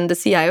plate, and the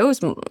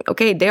CIOs,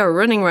 okay, they are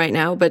running right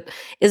now, but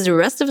is the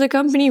rest of the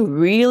company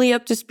really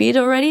up to speed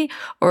already?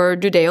 Or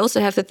do they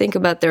also have to think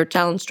about their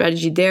talent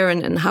strategy there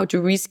and how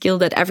to reskill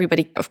that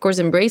everybody, of course,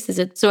 embraces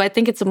it? So I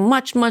think it's a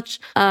much, much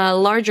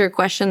larger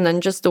question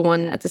than just the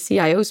one at the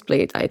CIO's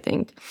plate, I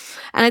think.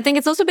 And I think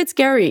it's also a bit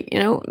scary,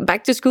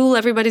 back to school,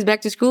 everybody's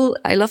back to school.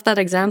 I love that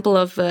example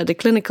of the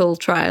clinical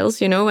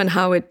trials, and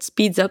how it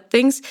speeds up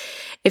things.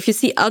 If you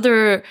see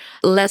other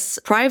less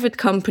private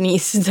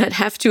companies that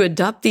have to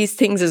adopt these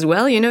things as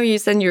well, you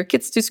send your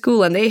kids to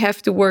school and they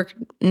have to work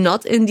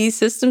not in these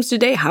systems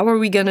today. How are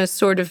we going to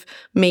sort of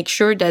make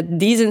sure that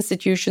these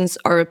institutions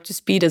are up to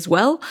speed as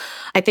well?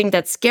 I think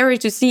that's scary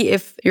to see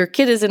if your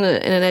kid is in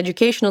an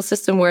educational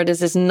system where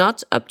this is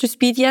not up to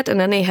speed yet, and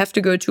then they have to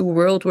go to a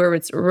world where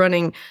it's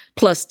running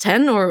plus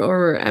 10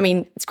 or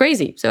it's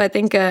crazy. So I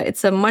think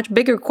it's a much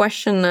bigger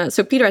question.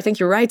 So Peter, I think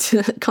you're right.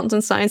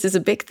 Content science is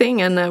a big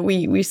thing, and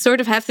we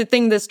sort of have to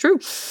think this through.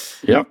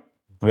 Yeah,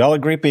 we all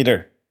agree,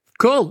 Peter.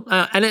 Cool.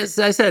 And as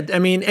I said,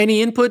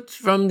 any input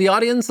from the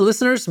audience,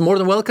 listeners, more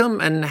than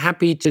welcome, and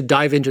happy to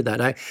dive into that.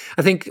 I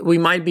think we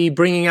might be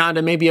bringing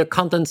out maybe a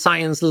content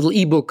science little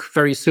ebook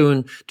very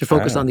soon to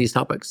focus on these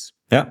topics.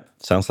 Yeah,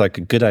 sounds like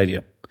a good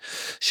idea.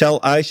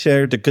 Shall I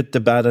share the good, the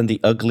bad, and the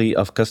ugly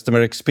of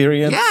customer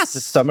experience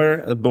this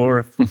summer? A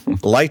more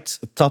light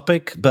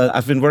topic, but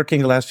I've been working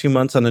the last few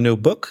months on a new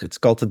book. It's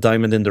called The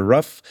Diamond in the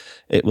Rough.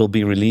 It will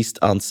be released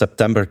on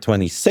September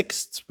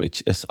 26th,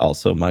 which is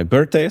also my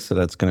birthday, so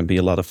that's going to be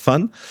a lot of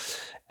fun.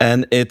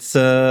 And it's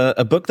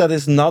a book that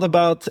is not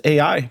about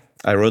AI.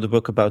 I wrote a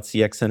book about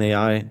CX and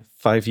AI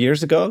 5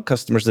 years ago,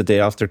 Customers the Day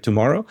After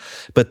Tomorrow.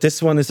 But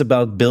this one is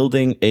about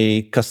building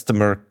a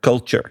customer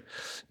culture,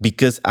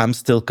 because I'm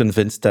still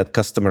convinced that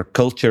customer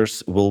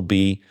cultures will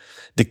be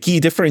the key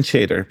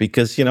differentiator.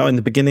 Because, in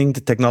the beginning, the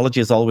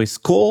technology is always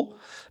cool,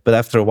 but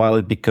after a while,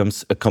 it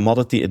becomes a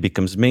commodity, it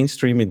becomes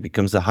mainstream, it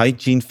becomes a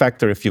hygiene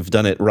factor. If you've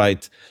done it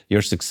right,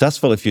 you're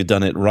successful. If you've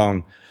done it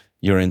wrong,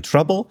 you're in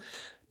trouble.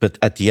 But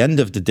at the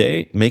end of the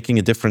day, making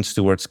a difference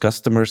towards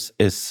customers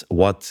is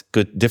what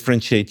could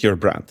differentiate your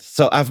brand.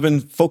 So I've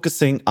been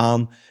focusing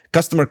on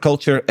customer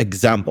culture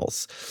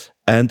examples.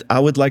 And I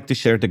would like to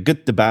share the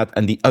good, the bad,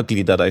 and the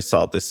ugly that I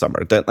saw this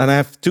summer. And I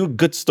have 2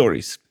 good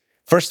stories.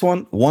 First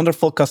one,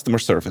 wonderful customer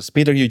service.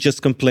 Peter, you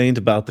just complained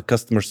about the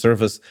customer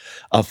service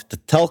of the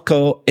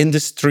telco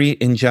industry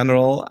in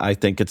general. I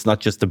think it's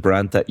not just the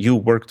brand that you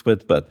worked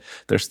with, but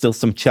there's still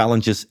some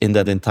challenges in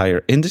that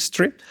entire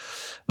industry.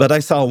 But I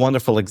saw a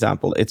wonderful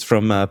example. It's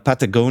from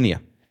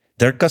Patagonia.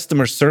 Their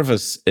customer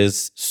service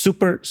is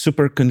super,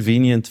 super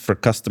convenient for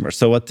customers.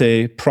 So what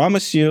they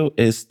promise you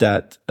is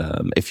that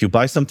if you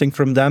buy something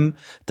from them,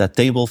 that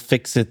they will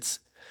fix it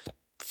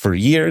for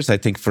years, I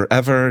think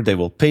forever. They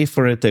will pay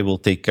for it. They will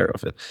take care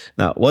of it.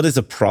 Now, what is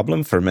a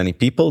problem for many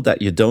people?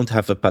 That you don't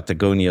have a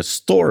Patagonia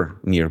store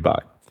nearby.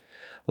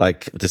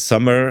 Like this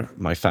summer,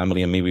 my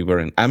family and me, we were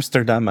in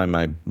Amsterdam,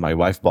 and my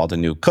wife bought a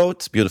new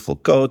coat, beautiful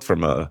coat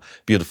from a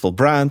beautiful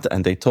brand.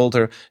 And they told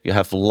her, you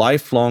have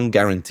lifelong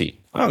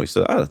guarantee. Oh, we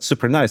said, oh, that's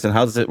super nice. And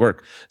how does it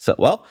work? So,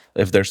 well,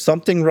 if there's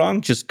something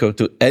wrong, just go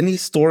to any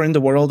store in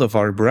the world of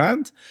our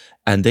brand,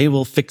 and they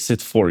will fix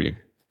it for you.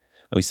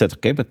 And we said,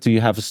 okay, but do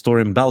you have a store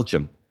in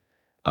Belgium?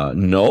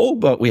 No,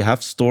 but we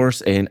have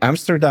stores in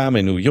Amsterdam,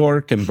 in New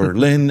York, in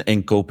Berlin,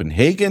 in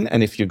Copenhagen.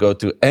 And if you go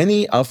to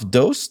any of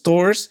those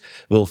stores,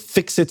 we'll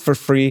fix it for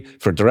free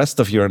for the rest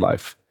of your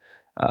life.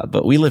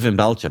 But we live in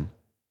Belgium.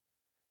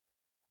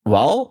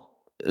 Well,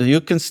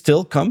 you can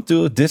still come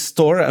to this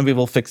store and we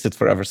will fix it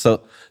forever.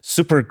 So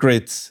super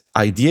great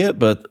idea,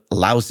 but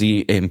lousy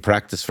in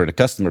practice for the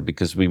customer,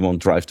 because we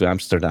won't drive to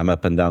Amsterdam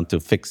up and down to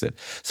fix it.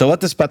 So what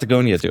does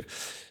Patagonia do?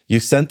 You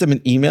send them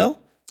an email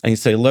and you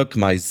say, look,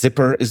 my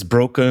zipper is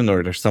broken,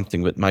 or there's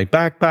something with my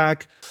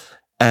backpack.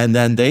 And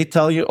then they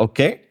tell you,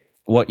 okay,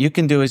 what you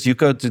can do is you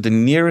go to the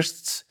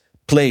nearest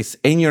place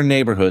in your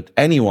neighborhood,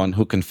 anyone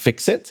who can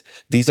fix it.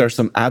 These are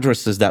some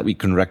addresses that we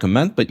can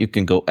recommend, but you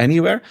can go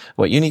anywhere.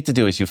 What you need to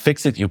do is you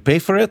fix it, you pay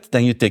for it,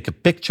 then you take a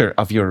picture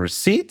of your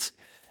receipt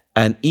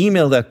and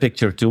email that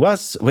picture to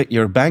us with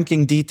your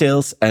banking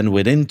details. And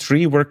within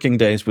 3 working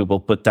days, we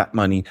will put that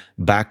money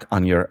back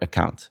on your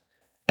account.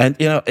 And,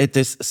 it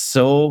is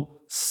so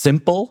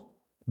simple,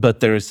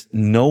 but there is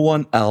no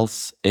one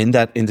else in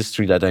that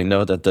industry that I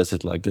know that does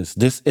it like this.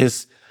 This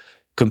is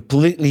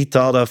completely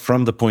thought of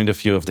from the point of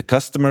view of the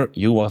customer.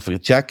 You have a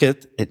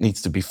jacket, it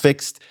needs to be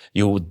fixed.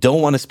 You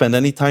don't want to spend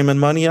any time and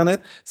money on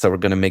it. So we're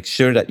going to make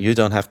sure that you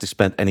don't have to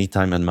spend any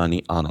time and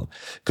money on it.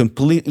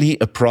 Completely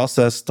a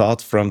process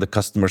thought from the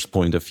customer's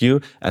point of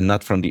view and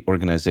not from the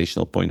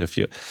organizational point of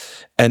view.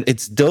 And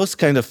it's those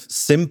kind of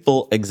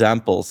simple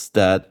examples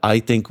that I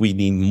think we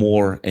need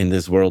more in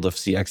this world of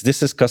CX.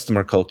 This is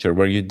customer culture,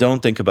 where you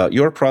don't think about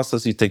your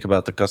process, you think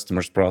about the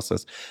customer's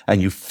process,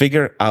 and you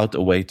figure out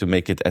a way to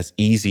make it as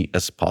easy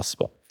as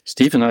possible.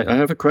 Stephen, I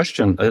have a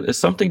question. It's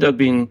something that's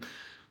been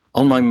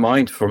on my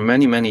mind for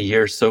many, many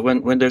years. So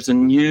when there's a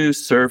new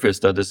service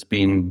that is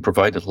being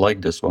provided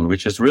like this one,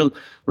 which is real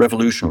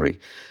revolutionary,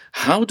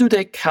 how do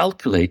they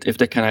calculate if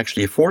they can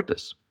actually afford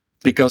this?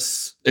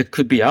 Because it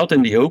could be out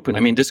in the open. I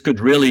mean, this could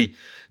really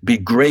be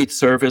great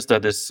service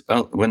that is,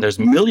 when there's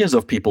millions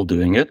of people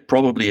doing it,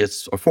 probably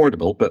it's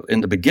affordable. But in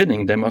the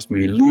beginning, they must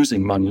be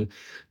losing money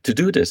to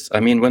do this.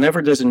 I mean,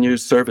 whenever there's a new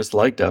service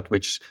like that,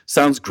 which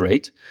sounds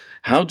great,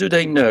 how do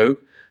they know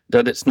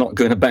that it's not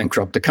going to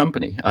bankrupt the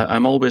company?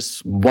 I'm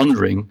always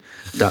wondering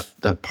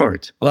that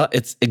part. Well,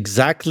 it's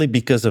exactly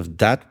because of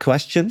that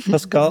question,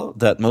 Pascal,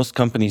 that most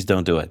companies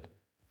don't do it.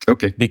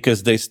 Okay.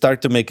 Because they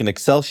start to make an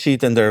Excel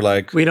sheet and they're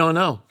like, we don't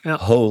know. Yeah.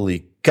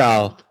 Holy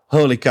cow,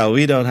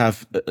 we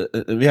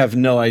have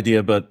no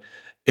idea. But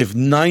if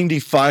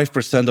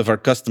 95% of our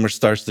customers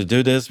starts to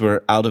do this,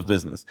 we're out of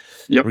business.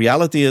 Yep.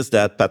 Reality is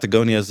that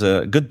Patagonia is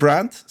a good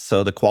brand,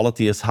 so the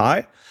quality is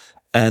high,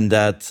 and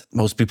that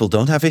most people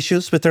don't have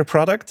issues with their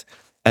product.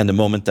 And the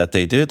moment that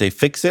they do, they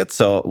fix it.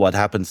 So what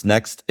happens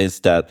next is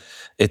that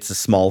it's a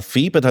small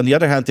fee. But on the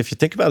other hand, if you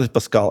think about it,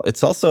 Pascal,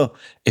 it's also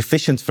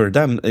efficient for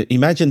them.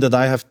 Imagine that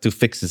I have to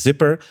fix a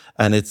zipper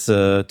and it's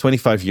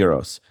 25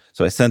 euros.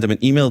 So I send them an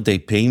email, they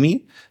pay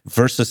me,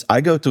 versus I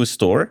go to a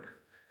store.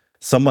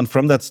 Someone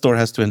from that store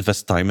has to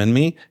invest time in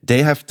me.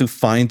 They have to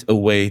find a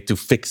way to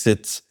fix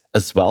it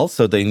as well.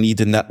 So they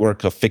need a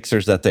network of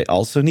fixers that they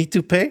also need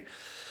to pay.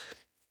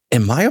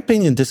 In my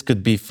opinion, this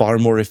could be far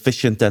more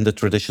efficient than the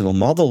traditional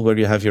model where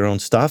you have your own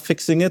staff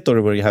fixing it,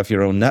 or where you have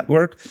your own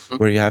network,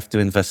 where you have to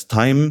invest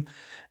time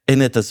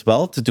in it as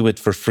well to do it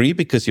for free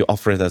because you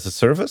offer it as a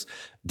service.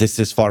 This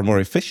is far more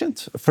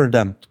efficient for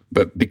them.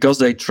 But because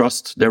they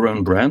trust their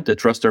own brand, they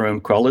trust their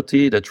own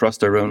quality, they trust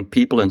their own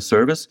people and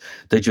service,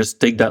 they just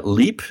take that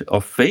leap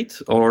of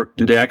faith, or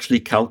do they actually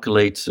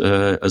calculate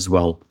as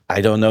well? I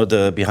don't know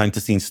the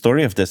behind-the-scenes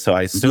story of this, so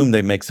I assume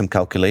they make some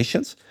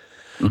calculations.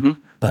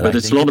 But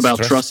it's a lot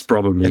about trust,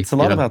 probably. It's a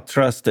lot about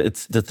trust.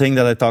 It's the thing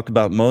that I talk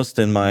about most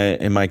in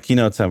my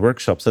keynotes and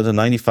workshops. So the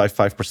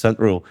 95%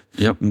 rule.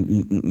 Yep.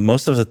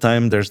 Most of the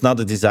time, there's not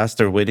a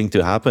disaster waiting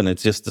to happen.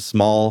 It's just a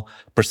small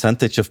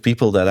percentage of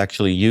people that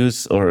actually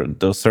use or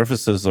those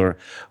services or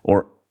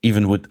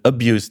even would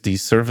abuse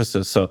these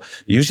services. So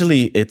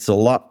usually it's a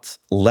lot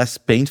less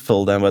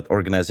painful than what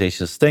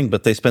organizations think.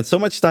 But they spend so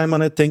much time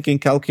on it, thinking,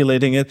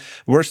 calculating it.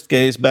 Worst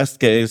case,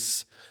 best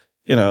case.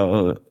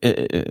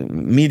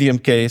 medium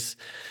case.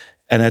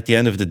 And at the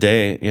end of the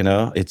day,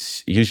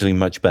 it's usually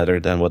much better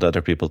than what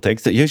other people take.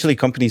 So usually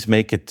companies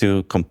make it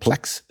too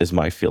complex, is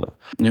my feeling.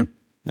 Yeah.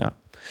 Yeah.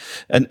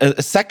 And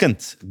a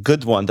second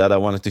good one that I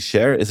wanted to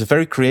share is a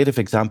very creative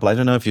example. I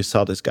don't know if you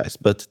saw this, guys,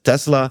 but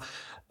Tesla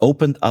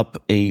opened up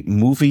a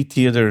movie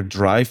theater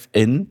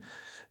drive-in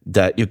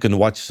that you can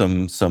watch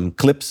some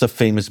clips of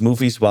famous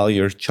movies while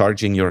you're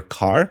charging your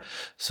car.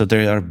 So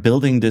they are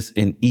building this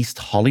in East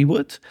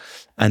Hollywood.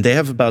 And they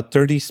have about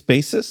 30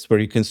 spaces where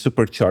you can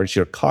supercharge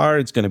your car.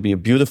 It's going to be a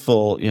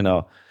beautiful,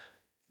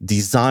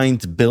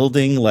 designed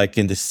building like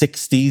in the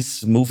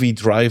 60s movie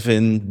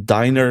drive-in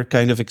diner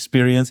kind of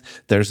experience.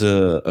 There's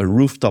a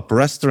rooftop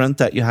restaurant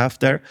that you have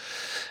there.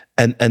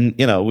 And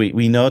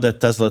we know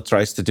that Tesla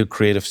tries to do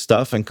creative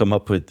stuff and come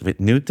up with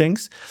new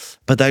things.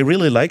 But I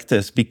really like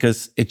this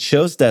because it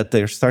shows that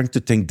they're starting to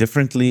think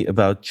differently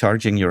about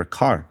charging your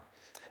car.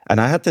 And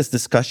I had this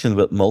discussion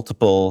with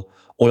multiple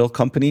oil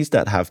companies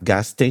that have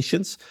gas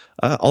stations.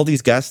 All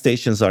these gas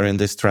stations are in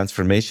this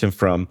transformation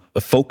from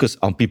a focus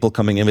on people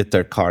coming in with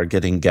their car,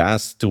 getting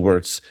gas,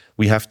 towards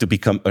we have to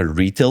become a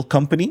retail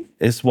company,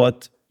 is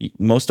what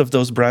most of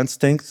those brands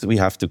think. We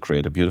have to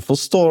create a beautiful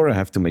store. I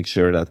have to make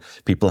sure that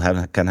people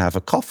can have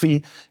a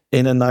coffee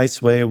in a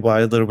nice way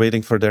while they're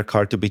waiting for their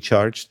car to be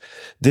charged.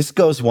 This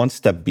goes one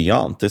step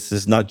beyond. This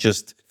is not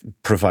just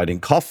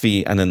providing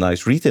coffee and a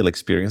nice retail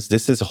experience.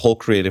 This is a whole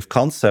creative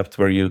concept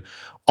where you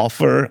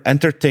offer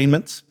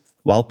entertainment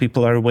while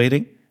people are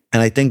waiting.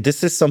 And I think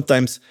this is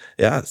sometimes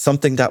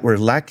something that we're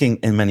lacking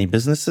in many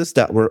businesses,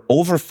 that we're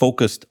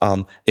over-focused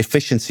on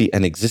efficiency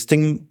and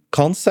existing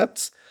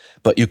concepts,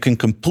 but you can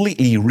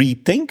completely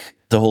rethink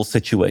the whole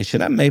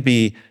situation. And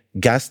maybe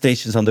gas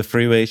stations on the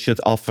freeway should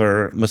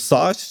offer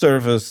massage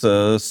service,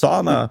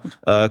 sauna,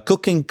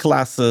 cooking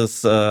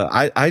classes.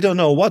 I don't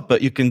know what,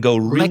 but you can go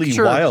really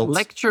wild.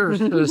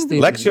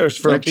 Lectures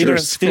from Peter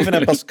and Stephen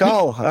and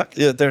Pascal.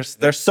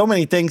 There's so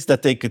many things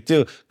that they could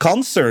do.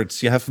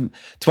 Concerts. You have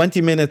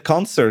 20-minute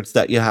concerts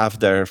that you have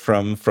there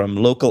from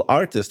local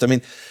artists. I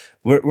mean,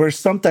 we're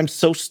sometimes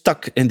so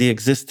stuck in the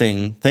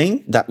existing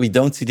thing that we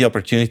don't see the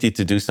opportunity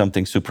to do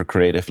something super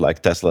creative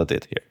like Tesla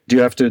did here. Do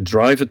you have to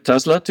drive a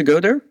Tesla to go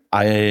there?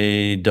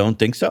 I don't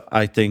think so.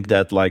 I think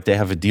that they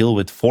have a deal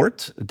with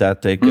Ford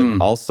that they can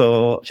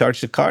also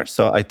charge the car.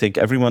 So I think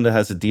everyone that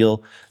has a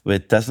deal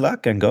with Tesla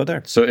can go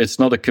there. So it's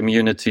not a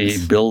community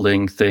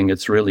building thing.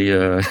 It's really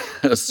a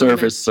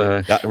service.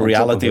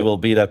 Reality will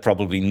be that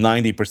probably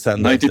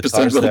 90% of the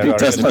cars will there be are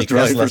Tesla going to be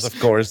drivers, Teslas, of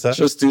course.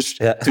 Just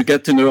to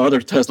get to know other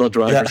Tesla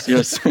drivers,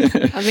 yes.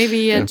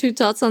 Maybe two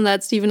thoughts on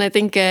that, Stephen. I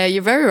think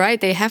you're very right.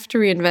 They have to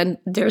reinvent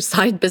their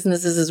side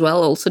businesses as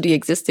well, also the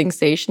existing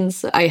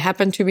stations. I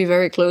happen to be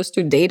very close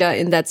to data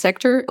in that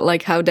sector,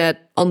 like how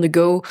that on the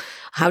go,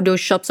 how those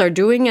shops are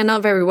doing, and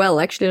not very well.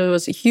 Actually, there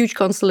was a huge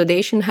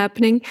consolidation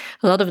happening,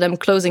 a lot of them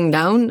closing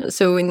down.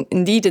 So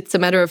indeed, it's a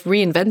matter of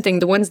reinventing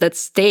the ones that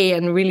stay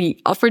and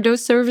really offer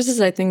those services.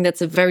 I think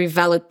that's a very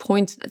valid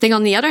point. I think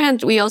on the other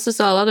hand, we also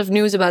saw a lot of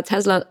news about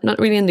Tesla, not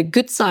really in the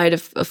good side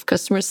of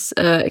customers'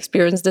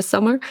 experience this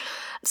summer.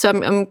 So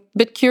I'm a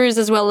bit curious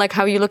as well, like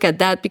how you look at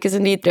that, because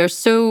indeed they're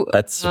so...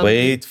 Let's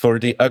wait for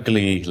the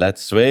ugly.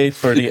 Let's wait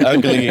for the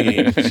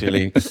ugly,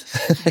 Julie.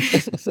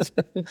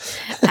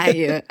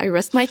 I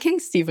rest my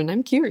case, Stephen.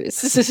 I'm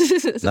curious.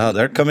 No,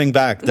 they're coming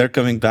back. They're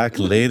coming back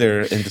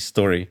later in the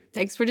story.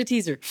 Thanks for the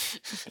teaser.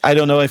 I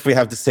don't know if we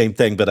have the same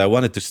thing, but I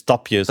wanted to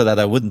stop you so that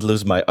I wouldn't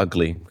lose my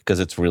ugly, because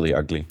it's really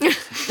ugly.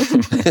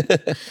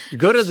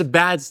 Go to the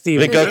bad,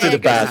 Stephen. We go to the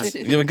bad.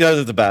 We go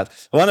to the bad.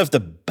 One of the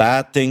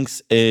bad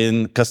things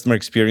in customer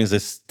experience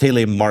is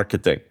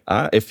telemarketing.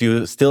 If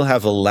you still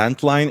have a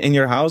landline in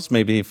your house,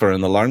 maybe for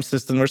an alarm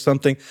system or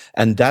something,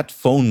 and that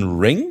phone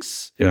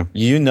rings,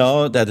 you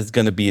know that it's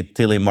going to be a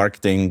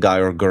telemarketing guy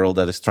or girl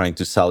that is trying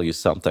to sell you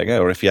something.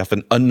 Or if you have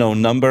an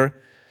unknown number,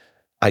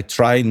 I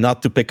try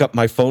not to pick up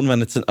my phone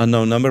when it's an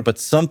unknown number, but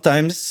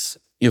sometimes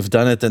you've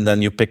done it and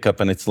then you pick up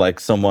and it's like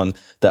someone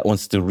that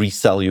wants to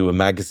resell you a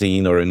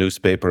magazine or a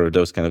newspaper or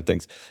those kind of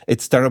things.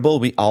 It's terrible.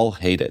 We all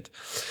hate it.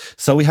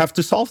 So we have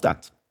to solve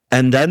that.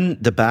 And then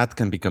the bad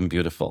can become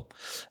beautiful.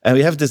 And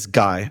we have this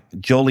guy,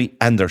 Jolie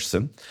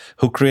Anderson,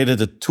 who created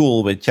a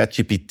tool with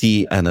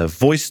ChatGPT and a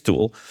voice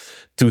tool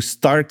to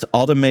start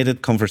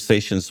automated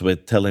conversations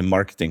with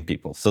telemarketing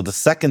people. So the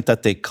second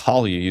that they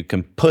call you, you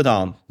can put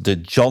on the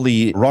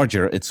Jolly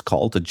Roger, it's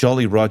called, the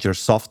Jolly Roger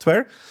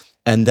software.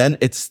 And then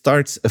it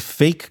starts a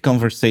fake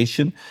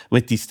conversation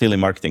with these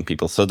telemarketing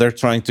people. So they're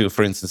trying to,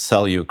 for instance,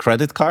 sell you a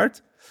credit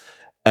card.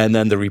 And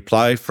then the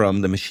reply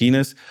from the machine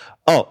is,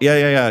 oh,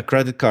 yeah,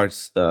 credit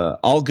cards,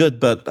 all good,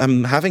 but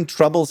I'm having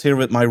troubles here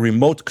with my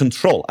remote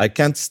control. I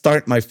can't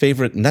start my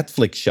favorite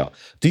Netflix show.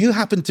 Do you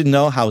happen to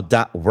know how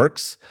that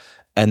works?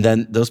 And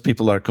then those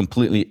people are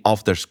completely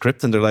off their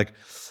script and they're like,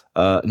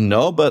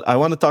 no, but I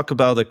want to talk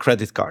about a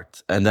credit card.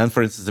 And then,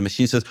 for instance, the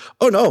machine says,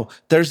 oh no,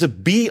 there's a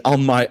bee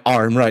on my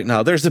arm right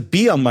now. There's a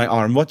bee on my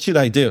arm. What should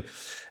I do?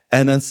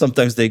 And then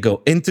sometimes they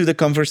go into the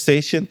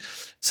conversation.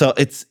 So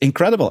it's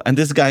incredible. And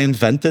this guy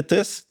invented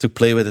this to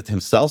play with it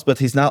himself, but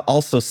he's now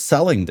also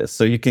selling this.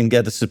 So you can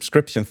get a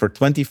subscription for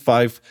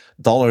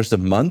 $25 a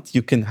month.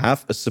 You can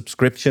have a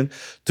subscription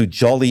to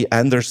Jolly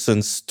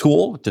Anderson's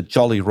tool, the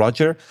Jolly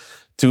Roger,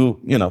 to,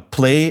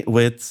 play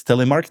with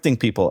telemarketing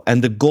people.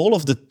 And the goal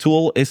of the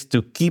tool is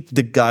to keep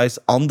the guys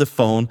on the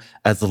phone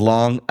as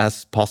long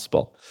as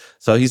possible.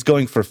 So he's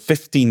going for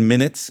 15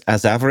 minutes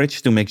as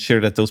average to make sure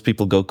that those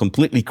people go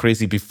completely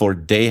crazy before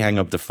they hang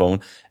up the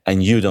phone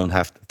and you don't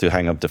have to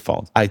hang up the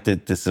phone. I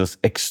did this. It was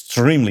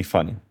extremely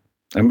funny.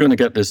 I'm going to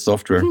get this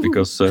software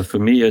because for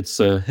me, it's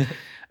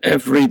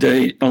every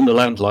day on the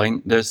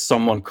landline, there's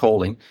someone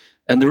calling.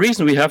 And the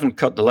reason we haven't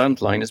cut the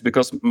landline is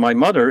because my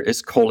mother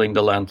is calling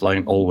the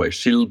landline always.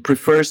 She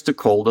prefers to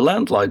call the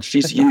landline.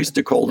 She's used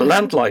to call the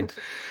landline.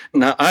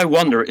 Now, I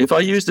wonder if I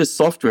use this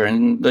software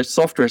and the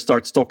software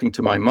starts talking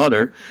to my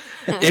mother,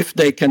 if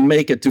they can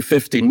make it to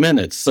 15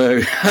 minutes.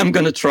 So I'm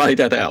going to try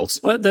that out.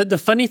 Well, the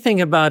funny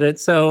thing about it,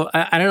 so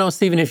I don't know,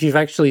 Stephen, if you've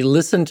actually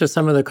listened to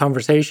some of the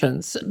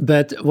conversations,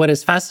 but what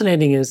is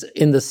fascinating is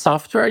in the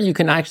software, you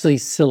can actually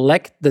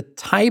select the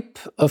type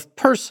of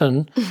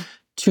person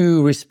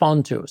to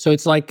respond to. So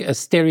it's like a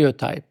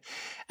stereotype.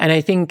 And I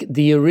think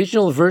the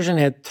original version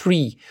had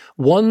 3.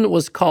 One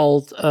was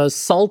called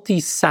Salty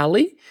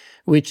Sally,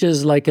 which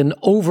is like an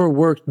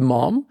overworked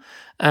mom.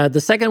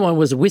 The second one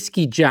was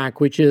Whiskey Jack,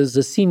 which is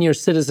a senior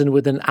citizen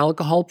with an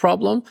alcohol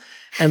problem.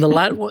 And the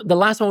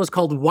last one was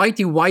called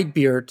Whitey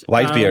Whitebeard.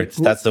 Whitebeard,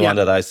 that's the one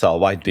that I saw,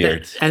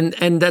 Whitebeard.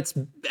 And that's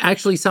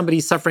actually somebody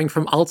suffering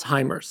from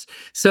Alzheimer's.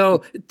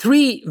 So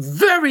 3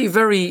 very,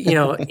 very,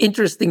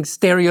 interesting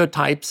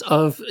stereotypes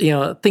of,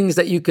 things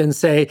that you can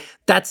say,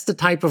 that's the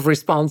type of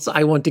response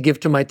I want to give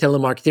to my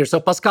telemarketer.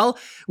 So Pascal,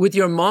 with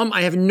your mom,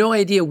 I have no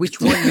idea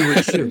which one you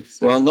would choose.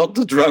 Well, not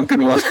the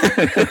drunken one.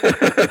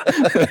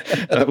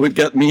 That would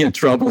get me in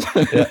trouble. To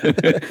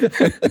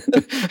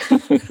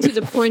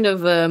the point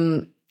of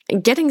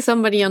getting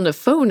somebody on the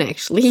phone,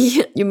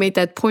 actually, you made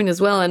that point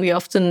as well. And we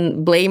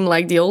often blame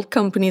like the old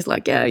companies,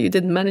 like, yeah, you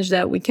didn't manage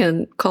that. We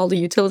can call the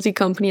utility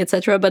company,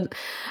 etc. But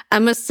I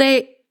must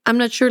say, I'm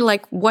not sure,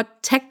 like,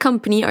 what tech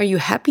company are you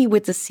happy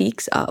with the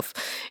seeks of?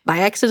 By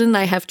accident,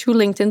 I have 2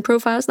 LinkedIn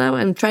profiles now.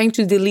 I'm trying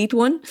to delete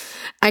one.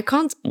 I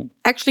can't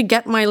actually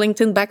get my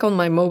LinkedIn back on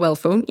my mobile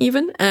phone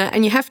even.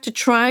 And you have to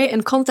try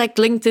and contact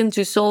LinkedIn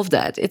to solve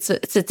that. It's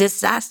a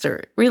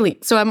disaster, really.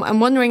 So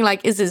I'm wondering,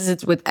 like, is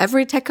it with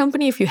every tech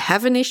company? If you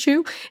have an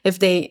issue, if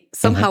they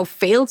somehow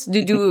failed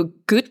to do a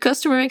good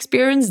customer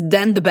experience,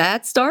 then the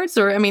bad starts?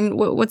 Or, I mean,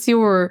 what's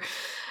your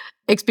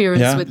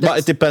experience with this? But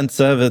it depends.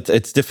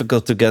 It's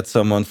difficult to get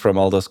someone from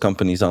all those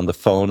companies on the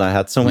phone. I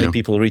had so many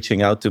people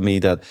reaching out to me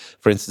that,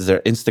 for instance,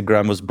 their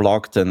Instagram was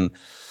blocked and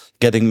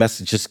getting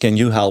messages, can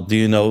you help? Do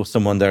you know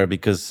someone there?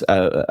 Because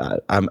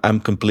I'm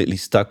completely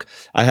stuck.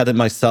 I had it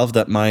myself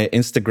that my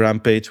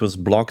Instagram page was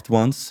blocked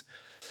once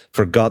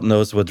for God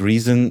knows what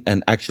reason.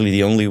 And actually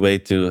the only way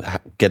to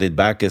get it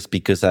back is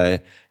because I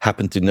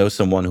happened to know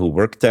someone who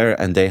worked there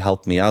and they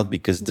helped me out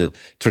because the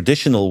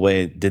traditional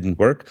way didn't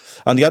work.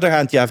 On the other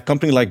hand, you have a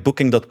company like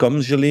Booking.com,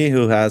 Julie,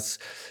 who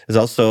is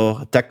also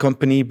a tech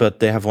company,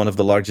 but they have one of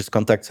the largest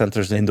contact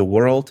centers in the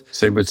world.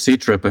 Same with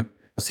Ctrip.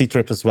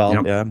 Ctrip as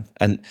well, yeah.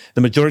 And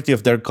the majority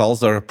of their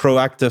calls are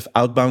proactive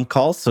outbound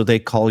calls. So they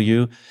call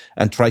you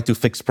and try to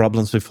fix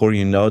problems before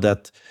you know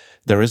that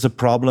there is a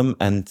problem.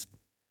 And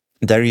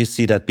there you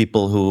see that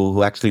people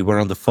who actually were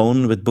on the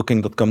phone with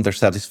Booking.com, their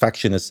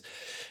satisfaction is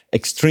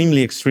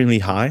extremely, extremely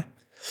high.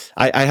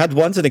 I had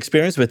once an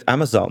experience with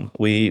Amazon.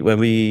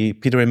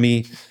 Peter and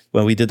me,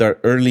 when we did our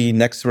early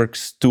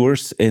nexxworks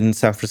tours in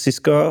San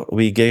Francisco,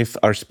 we gave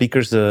our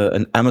speakers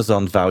an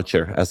Amazon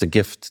voucher as a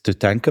gift to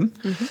thank them.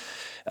 Mm-hmm.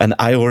 And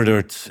I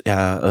ordered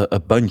a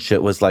bunch.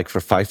 It was like for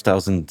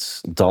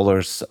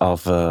 $5,000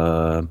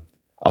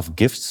 of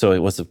gifts. So it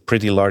was a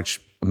pretty large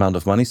amount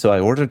of money. So I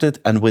ordered it.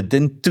 And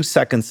within 2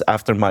 seconds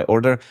after my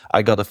order,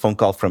 I got a phone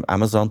call from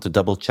Amazon to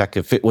double check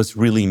if it was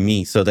really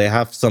me. So they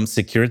have some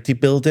security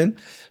built in.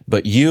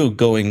 But you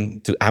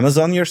going to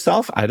Amazon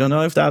yourself, I don't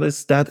know if that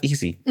is that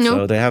easy.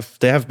 No. So they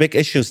have big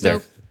issues there.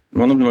 No.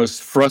 One of the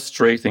most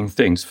frustrating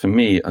things for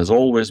me has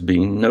always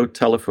been no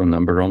telephone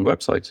number on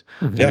websites.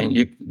 Mm-hmm. I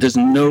mean, there's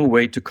no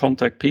way to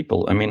contact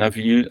people. I mean,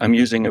 I'm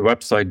using a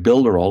website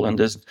Builderall, and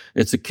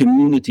it's a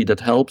community that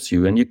helps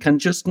you, and you can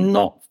just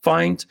not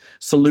find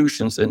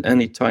solutions in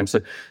any time. So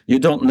you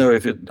don't know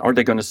are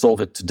they going to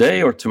solve it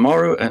today or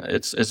tomorrow, and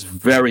it's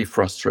very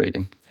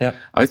frustrating. Yeah,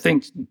 I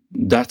think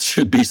that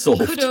should be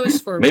solved.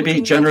 Kudos for maybe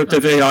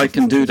generative AI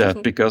can do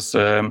that because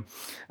I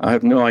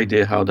have no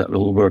idea how that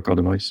will work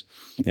otherwise.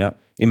 Yeah.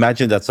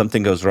 Imagine that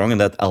something goes wrong and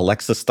that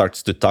Alexa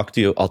starts to talk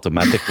to you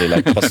automatically.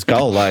 Like,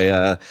 Pascal,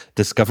 I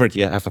discovered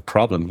you have a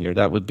problem here.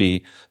 That would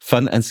be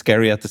fun and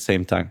scary at the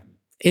same time.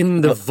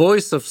 In the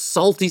voice of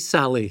Salty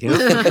Sally.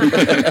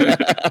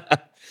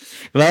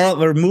 Well,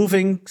 we're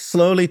moving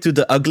slowly to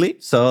the ugly.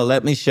 So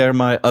let me share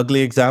my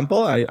ugly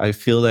example. I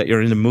feel that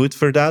you're in the mood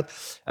for that.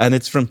 And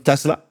it's from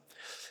Tesla.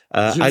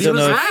 I don't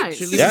know.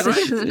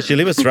 right.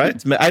 Julie was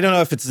right. I don't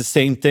know if it's the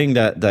same thing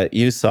that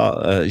you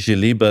saw,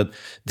 Julie, but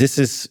this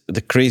is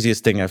the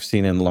craziest thing I've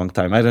seen in a long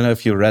time. I don't know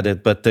if you read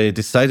it, but they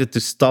decided to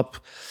stop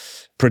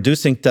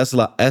producing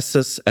Tesla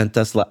S's and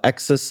Tesla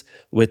X's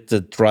with the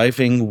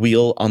driving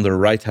wheel on the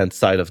right-hand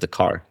side of the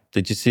car.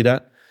 Did you see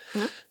that?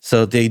 Mm-hmm.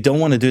 So they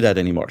don't want to do that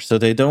anymore. So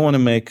they don't want to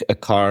make a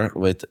car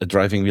with a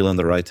driving wheel on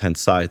the right-hand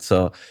side.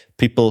 So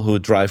people who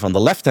drive on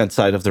the left-hand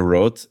side of the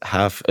road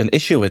have an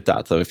issue with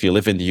that. So if you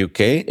live in the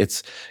UK,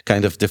 it's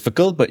kind of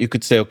difficult, but you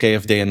could say, okay,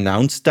 if they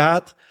announce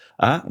that,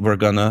 we're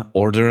going to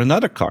order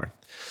another car.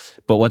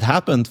 But what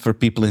happened for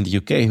people in the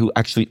UK who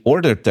actually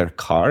ordered their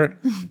car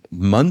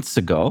months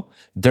ago,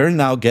 they're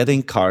now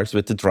getting cars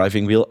with the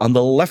driving wheel on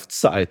the left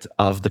side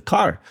of the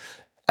car.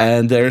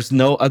 And there's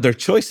no other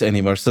choice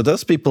anymore. So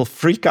those people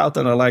freak out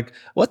and are like,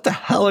 what the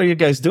hell are you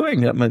guys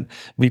doing? I mean,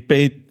 we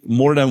paid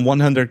more than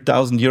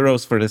 100,000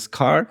 euros for this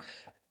car,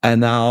 and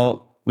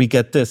now we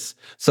get this.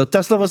 So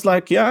Tesla was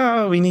like,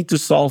 yeah, we need to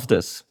solve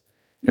this.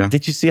 Yeah.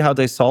 Did you see how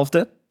they solved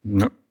it?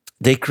 No.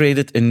 They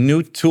created a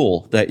new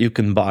tool that you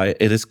can buy.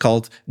 It is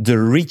called the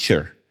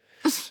Reacher.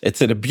 It's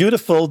in a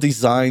beautiful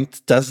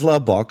designed Tesla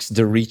box,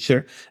 the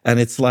Reacher, and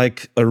it's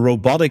like a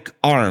robotic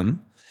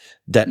arm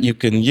that you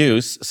can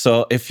use.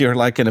 So if you're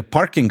like in a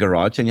parking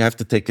garage and you have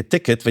to take a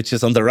ticket, which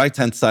is on the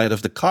right-hand side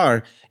of the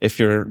car, if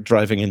you're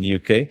driving in the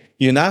UK,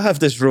 you now have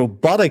this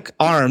robotic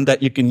arm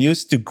that you can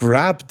use to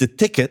grab the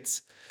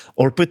tickets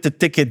or put the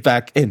ticket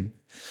back in.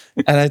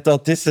 And I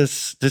thought this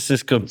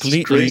is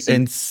completely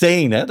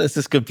insane. This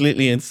is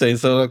completely insane.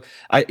 So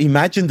I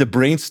imagine the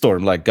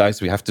brainstorm, like,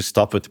 guys, we have to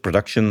stop with the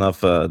production of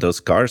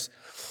those cars.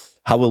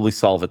 How will we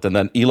solve it? And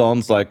then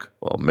Elon's like,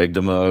 well, make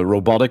them a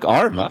robotic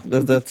arm. Huh?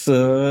 That's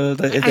I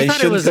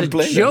thought it was a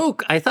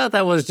joke. I thought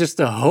that was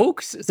just a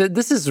hoax.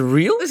 This is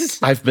real?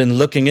 I've been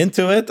looking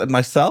into it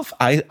myself.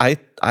 I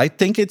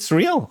think it's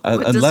real,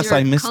 unless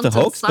I missed the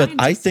hoax. But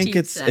I think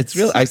it's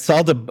real. I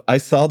saw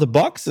the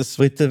boxes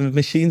with the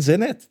machines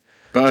in it.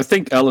 But I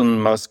think Elon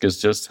Musk is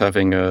just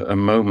having a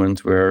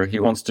moment where he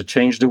wants to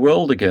change the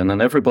world again,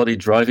 and everybody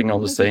driving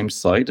on the same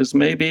side is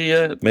maybe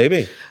what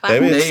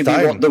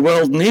the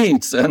world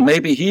needs, and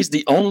maybe he's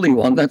the only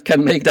one that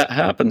can make that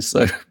happen.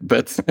 So,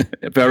 but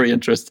very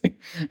interesting.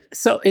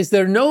 So, is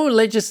there no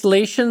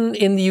legislation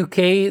in the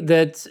UK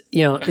that,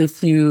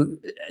 if you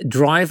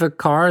drive a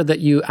car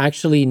that you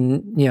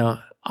actually,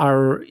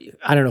 are,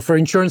 I don't know, for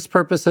insurance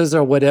purposes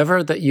or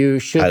whatever, that you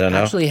should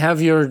actually have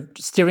your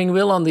steering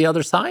wheel on the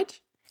other side?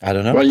 I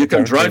don't know. Well, you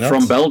can drive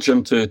from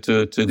Belgium to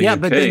the UK. Yeah,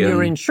 but then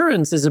your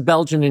insurance is a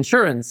Belgian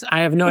insurance. I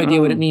have no idea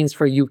what it means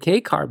for a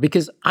UK car,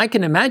 because I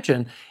can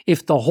imagine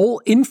if the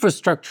whole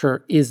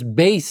infrastructure is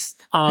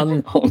based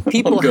on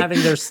people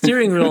having their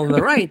steering wheel on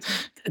the right,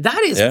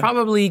 that is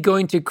probably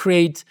going to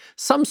create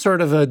some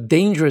sort of a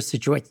dangerous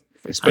situation.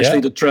 Especially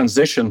the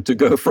transition to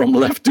go from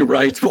left to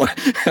right.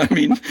 I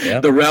mean,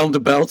 the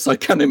roundabouts, I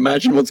can't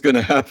imagine what's going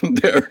to happen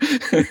there.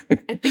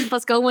 I think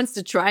Pascal wants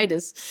to try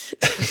this.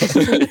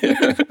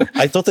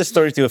 I told this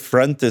story to a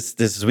friend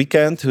this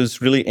weekend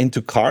who's really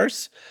into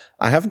cars.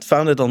 I haven't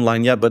found it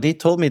online yet, but he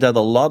told me that a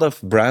lot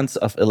of brands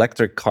of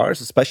electric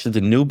cars, especially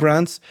the new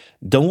brands,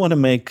 don't want to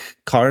make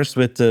cars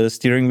with the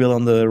steering wheel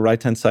on the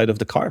right-hand side of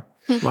the car.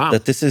 Wow.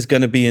 That this is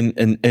going to be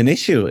an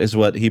issue, is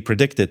what he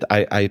predicted.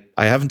 I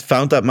haven't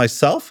found that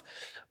myself,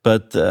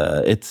 but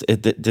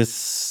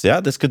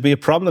this could be a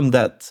problem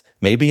that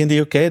maybe in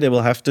the UK they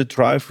will have to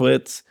drive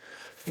with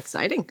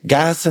exciting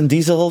gas and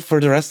diesel for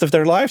the rest of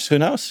their lives. Who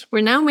knows? We're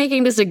now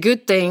making this a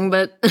good thing,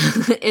 but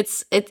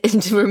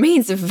it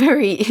remains a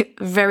very,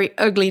 very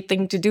ugly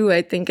thing to do,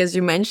 I think, as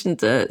you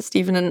mentioned,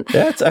 Stephen. And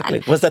yeah,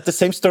 exactly. Was that the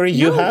same story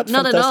you had?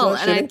 Not at Tesla, all.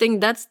 And I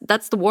think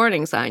that's the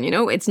warning sign.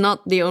 It's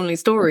not the only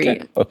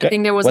story. Okay. I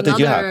think there was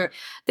another.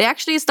 They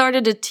actually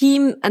started a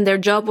team, and their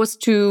job was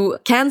to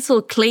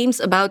cancel claims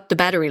about the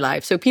battery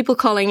life. So people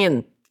calling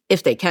in,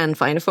 if they can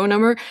find a phone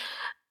number,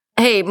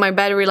 hey, my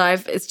battery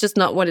life is just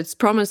not what it's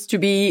promised to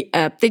be.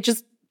 They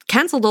just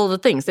canceled all the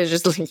things. They're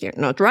just like, you're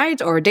not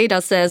right, or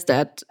data says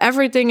that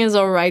everything is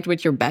all right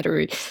with your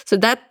battery. So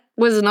that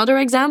was another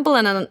example.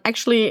 And then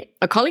actually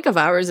a colleague of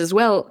ours as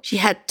well, she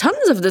had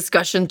tons of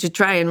discussion to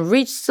try and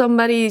reach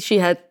somebody. She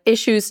had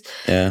issues.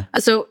 Yeah.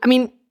 So, I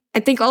mean, I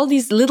think all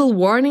these little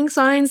warning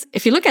signs,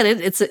 if you look at it,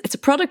 it's a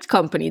product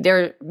company.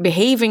 They're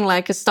behaving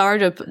like a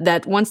startup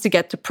that wants to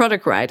get the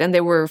product right. And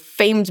they were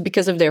famed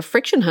because of their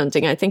friction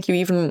hunting. I think you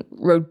even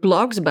wrote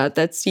blogs about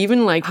that,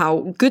 Stephen, like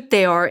how good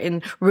they are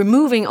in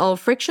removing all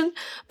friction.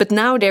 But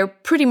now they're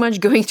pretty much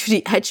going to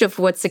the edge of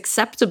what's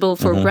acceptable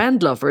for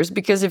brand lovers.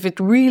 Because if it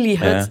really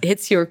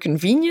hits your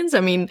convenience, I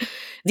mean,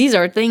 these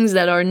are things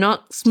that are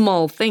not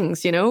small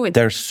things,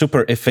 They're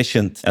super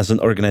efficient as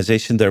an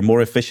organization. They're more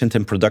efficient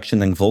in production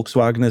than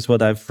Volkswagen is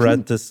what I've read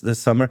this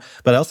summer.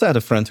 But I also had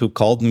a friend who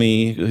called me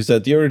who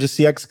said, "You're the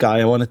CX guy.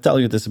 I want to tell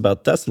you this about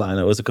Tesla." And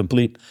it was a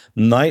complete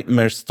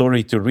nightmare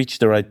story to reach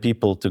the right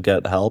people to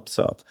get help.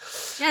 So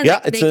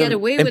it's an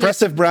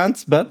impressive brand,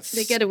 but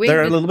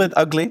they're a little bit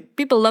ugly.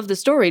 People love the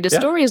story. The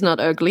story is not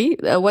ugly.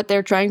 What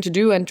they're trying to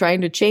do and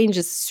trying to change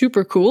is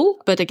super cool.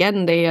 But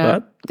again,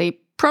 they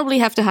probably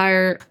have to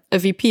hire a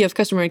VP of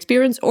customer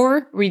experience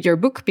or read your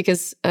book,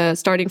 because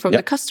starting from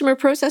the customer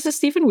processes,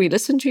 Stephen, we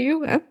listen to you.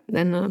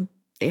 Then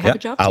they have a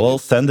job. I will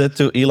send it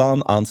to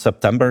Elon on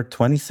September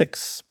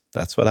 26th.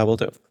 That's what I will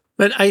do.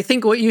 But I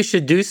think what you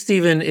should do,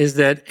 Stephen, is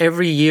that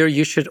every year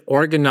you should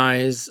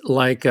organize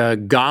like a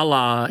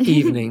gala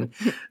evening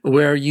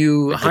where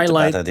you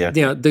highlight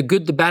the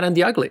good, the bad, and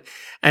the ugly.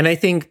 And I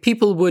think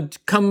people would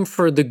come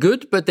for the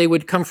good, but they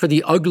would come for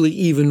the ugly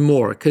even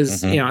more,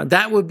 because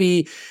that would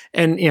be.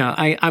 And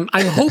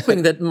I'm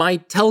hoping that my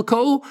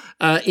telco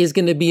is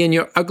going to be in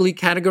your ugly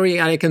category,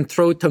 and I can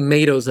throw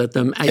tomatoes at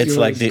them. It's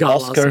like the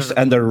Oscars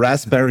and the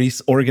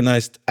raspberries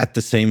organized at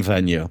the same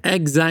venue.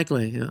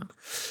 Exactly. Yeah.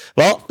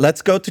 Well,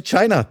 let's go to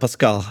China,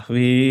 Pascal.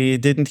 We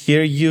didn't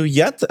hear you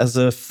yet as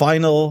a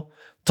final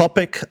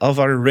topic of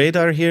our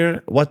radar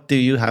here. What do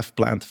you have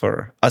planned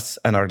for us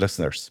and our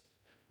listeners?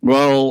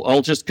 Well,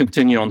 I'll just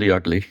continue on the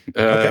ugly.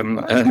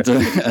 And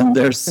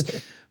there's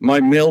my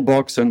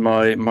mailbox and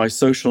my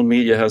social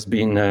media has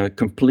been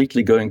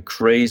completely going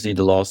crazy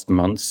the last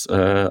months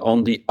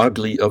on the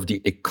ugly of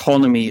the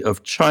economy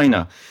of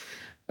China.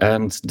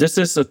 And this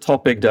is a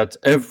topic that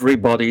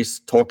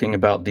everybody's talking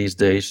about these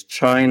days.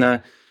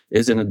 China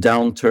is in a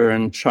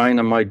downturn.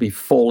 China might be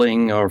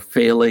falling or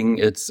failing.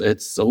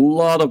 It's a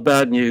lot of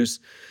bad news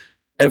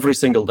every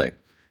single day.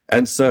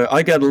 And so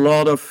I get a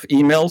lot of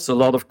emails, a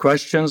lot of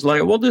questions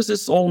like, what does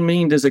this all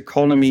mean, this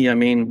economy? I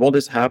mean, what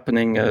is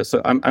happening?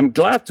 So I'm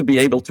glad to be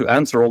able to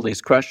answer all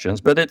these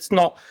questions, but it's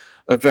not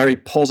a very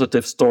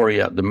positive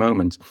story at the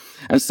moment.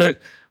 And so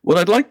what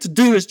I'd like to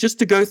do is just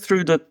to go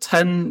through the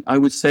 10, I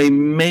would say,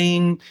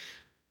 main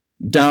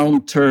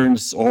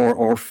downturns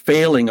or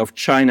failing of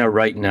China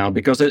right now,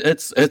 because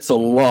it's a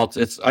lot.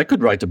 I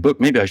could write a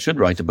book. Maybe I should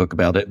write a book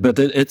about it. But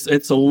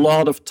it's a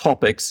lot of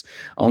topics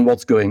on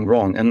what's going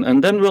wrong,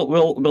 and then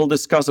we'll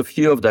discuss a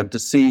few of them to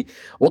see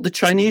what the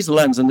Chinese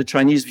lens and the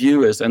Chinese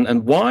view is,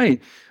 and why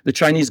the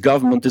Chinese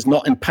government is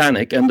not in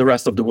panic and the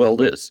rest of the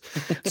world is.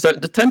 So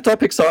the 10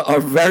 topics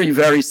are very,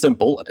 very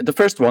simple. The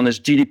first one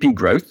is GDP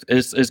growth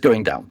is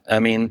going down.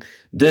 I mean,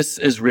 this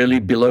is really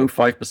below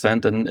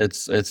 5%, and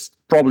it's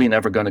probably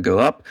never going to go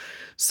up.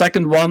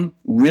 Second one,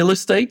 real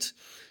estate.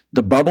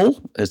 The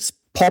bubble is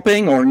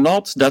popping or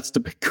not. That's the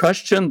big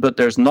question, but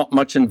there's not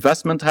much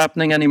investment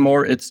happening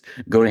anymore. It's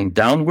going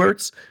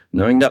downwards,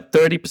 knowing that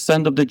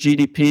 30% of the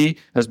GDP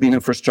has been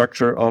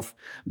infrastructure of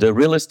the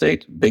real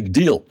estate. Big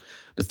deal.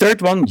 The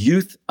third one,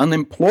 youth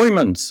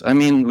unemployment. I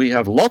mean, we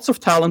have lots of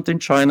talent in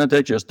China.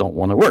 They just don't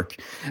want to work.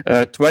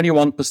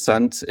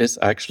 21% is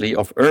actually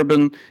of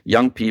urban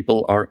young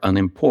people are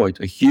unemployed.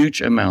 A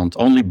huge amount.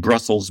 Only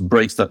Brussels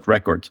breaks that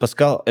record.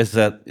 Pascal, is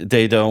that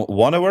they don't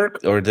want to work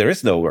or there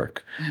is no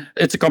work?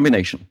 It's a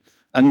combination.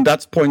 And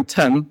that's point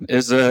 10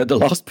 is the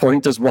last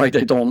point is why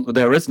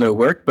there is no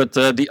work. But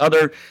the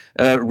other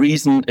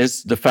reason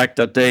is the fact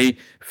that they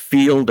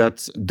feel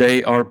that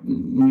they are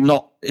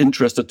not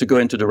interested to go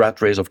into the rat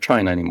race of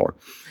China anymore.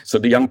 So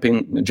the young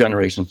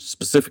generation,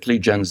 specifically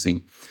Gen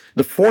Z.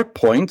 The fourth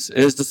point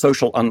is the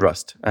social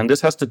unrest. And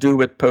this has to do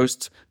with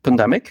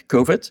post-pandemic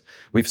COVID.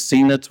 We've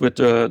seen it with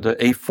the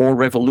A4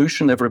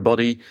 revolution,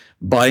 everybody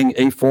buying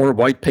A4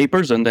 white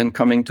papers and then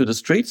coming to the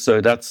streets. So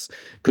that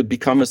could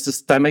become a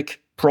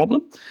systemic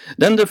problem.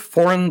 Then the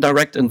foreign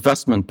direct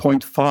investment,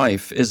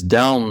 0.5, is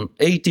down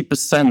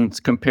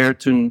 80% compared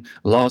to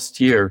last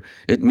year.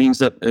 It means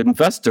that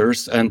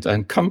investors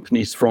and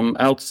companies from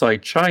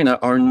outside China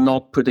are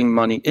not putting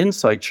money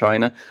inside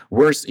China.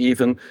 Worse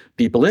even,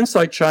 people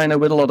inside China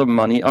with a lot of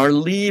money are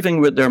leaving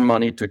with their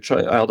money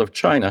out of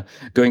China,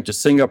 going to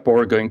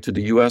Singapore, going to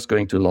the US,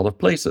 going to a lot of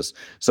places.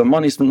 So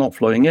money's not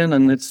flowing in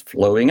and it's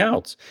flowing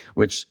out,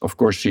 which of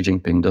course Xi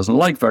Jinping doesn't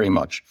like very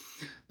much.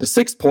 The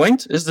sixth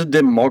point is the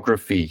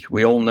demography.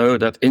 We all know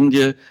that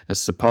India has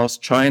surpassed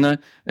China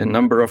in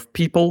number of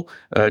people.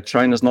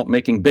 China's not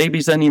making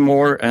babies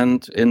anymore.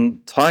 And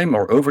in time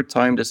or over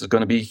time, this is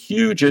going to be a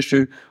huge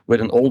issue with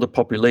an older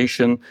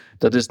population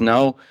that is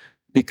now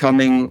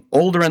becoming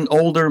older and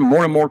older,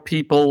 more and more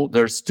people.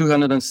 There's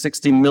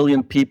 260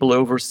 million people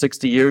over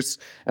 60 years,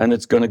 and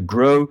it's going to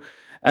grow.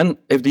 And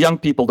if the young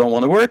people don't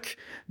want to work,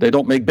 they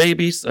don't make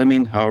babies, I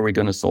mean, how are we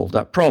going to solve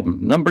that problem?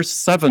 Number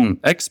 7,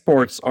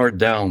 exports are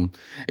down.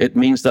 It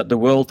means that the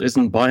world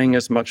isn't buying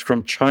as much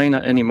from China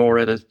anymore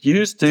as it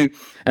used to,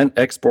 and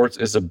exports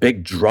is a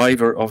big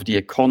driver of the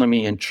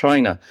economy in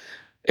China.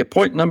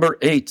 Point number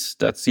 8,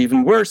 that's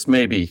even worse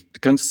maybe.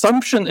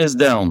 Consumption is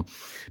down.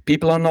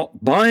 People are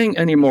not buying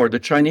anymore. The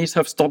Chinese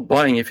have stopped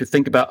buying. If you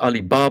think about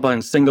Alibaba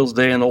and Singles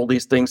Day and all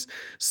these things,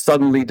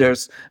 suddenly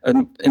there's a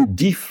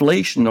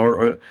deflation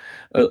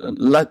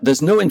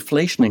there's no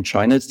inflation in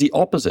China. It's the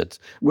opposite.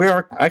 We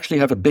actually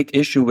have a big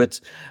issue with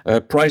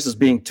prices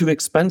being too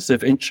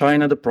expensive. In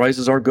China, the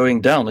prices are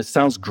going down. It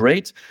sounds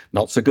great,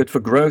 not so good for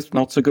growth,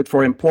 not so good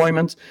for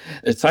employment.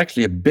 It's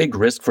actually a big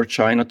risk for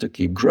China to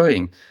keep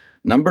growing.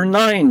 Number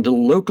 9, the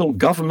local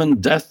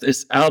government debt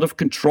is out of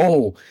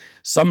control.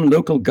 Some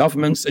local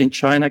governments in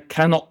China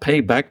cannot pay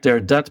back their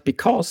debt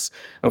because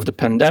of the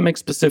pandemic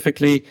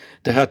specifically.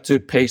 They had to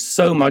pay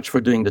so much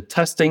for doing the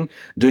testing,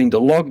 doing the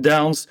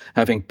lockdowns,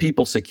 having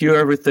people secure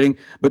everything,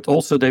 but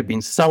also they've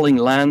been selling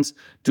land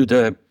to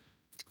the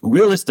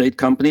real estate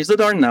companies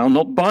that are now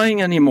not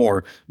buying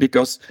anymore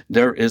because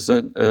there is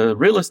a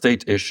real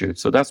estate issue.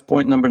 So that's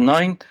point number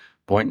 9.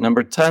 Point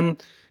number 10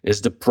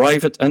 is the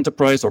private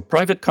enterprise or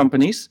private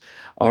companies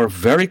are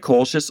very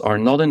cautious, are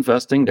not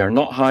investing, they're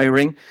not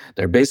hiring,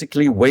 they're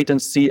basically wait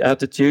and see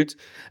attitude.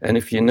 And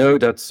if you know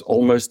that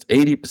almost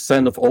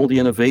 80% of all the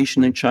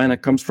innovation in China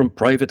comes from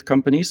private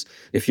companies,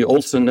 if you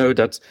also know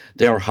that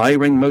they are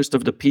hiring most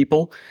of the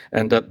people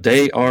and that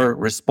they are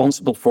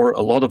responsible for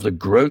a lot of the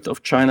growth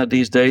of China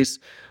these days,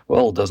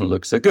 well, it doesn't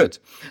look so good.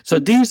 So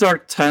these are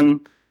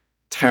 10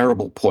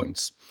 terrible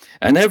points.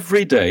 And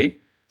every day,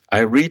 I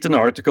read an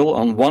article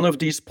on one of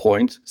these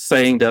points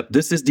saying that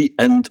this is the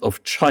end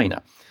of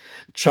China.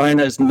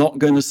 China is not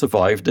going to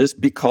survive this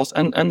because,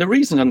 and the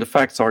reason and the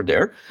facts are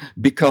there,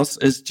 because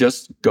it's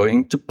just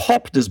going to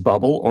pop this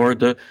bubble or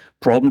the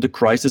problem, the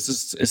crisis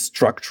is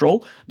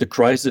structural. The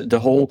crisis, the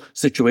whole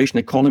situation,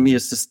 economy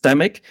is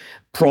systemic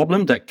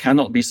problem that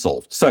cannot be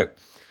solved. So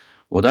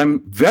what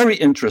I'm very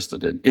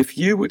interested in, if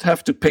you would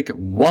have to pick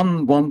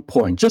one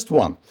point, just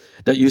one,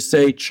 that you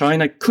say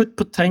China could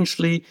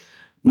potentially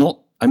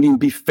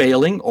be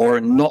failing or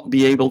not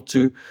be able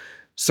to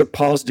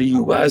surpass the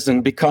US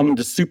and become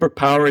the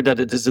superpower that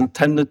it is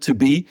intended to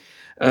be,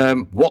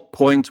 what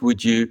point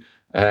would you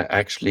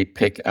actually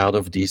pick out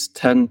of these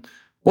 10?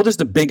 What is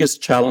the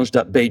biggest challenge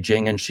that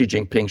Beijing and Xi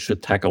Jinping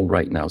should tackle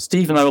right now?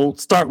 Stephen, I will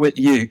start with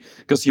you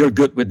because you're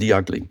good with the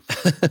ugly.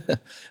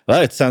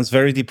 Well, it sounds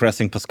very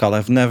depressing, Pascal.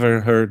 I've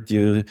never heard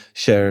you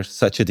share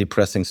such a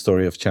depressing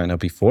story of China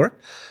before.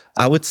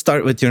 I would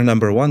start with your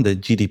number 1, the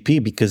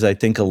GDP, because I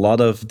think a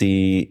lot of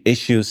the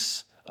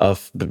issues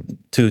of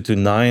 2 to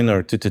 9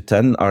 or 2 to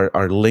 10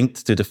 are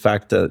linked to the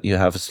fact that you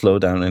have a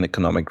slowdown in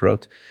economic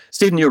growth.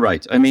 Stephen, you're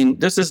right.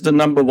 This is the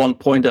number 1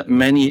 point that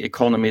many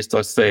economists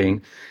are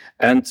saying.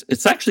 And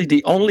it's actually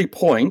the only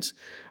point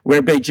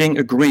where Beijing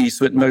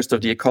agrees with most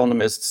of the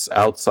economists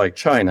outside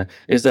China,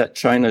 is that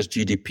China's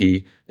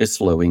GDP is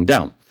slowing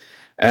down.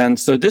 And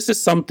so this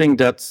is something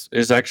that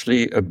is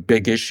actually a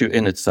big issue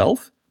in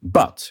itself.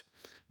 But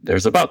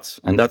there's a but,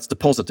 and that's the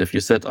positive. You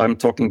said, I'm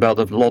talking about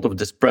a lot of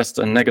depressed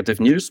and negative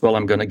news. Well,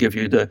 I'm going to give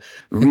you the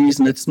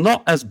reason it's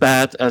not as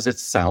bad as it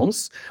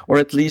sounds, or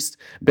at least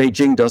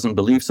Beijing doesn't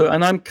believe so.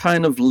 And I'm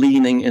kind of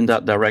leaning in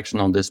that direction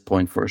on this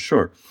point for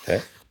sure.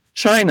 Okay.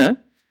 China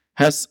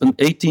has an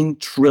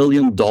 $18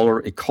 trillion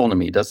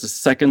economy. That's the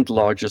second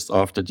largest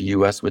after the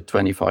US with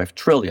 25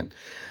 trillion.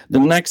 The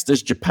next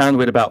is Japan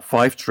with about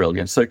 5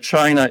 trillion. So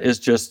China is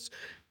just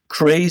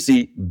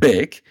crazy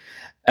big.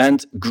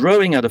 And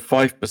growing at a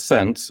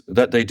 5%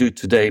 that they do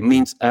today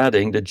means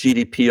adding the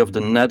GDP of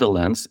the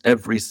Netherlands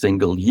every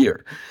single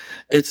year.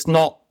 It's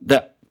not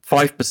that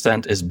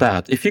 5% is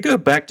bad. If you go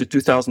back to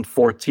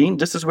 2014,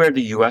 this is where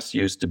the US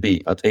used to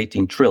be at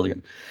 18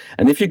 trillion.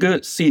 And if you go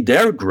see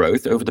their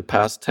growth over the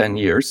past 10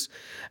 years,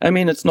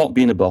 it's not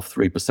been above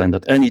 3%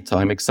 at any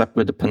time, except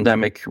with the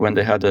pandemic when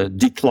they had a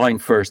decline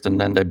first and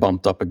then they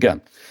bumped up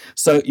again.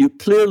 So you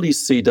clearly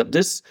see that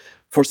this,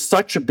 for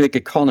such a big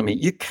economy,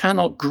 you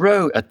cannot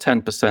grow at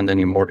 10%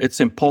 anymore.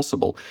 It's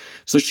impossible.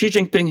 So Xi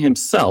Jinping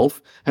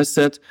himself has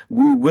said,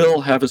 we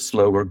will have a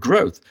slower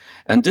growth.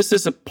 And this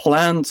is a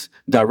planned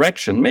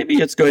direction.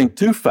 Maybe it's going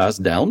too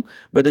fast down,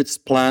 but it's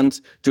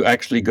planned to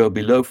actually go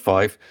below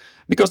 5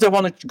 because they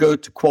want to go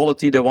to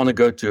quality. They want to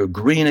go to a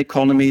green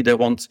economy. They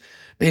want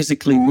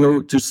basically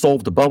to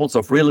solve the bubbles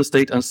of real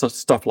estate and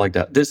stuff like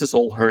that. This is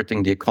all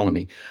hurting the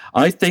economy.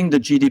 I think the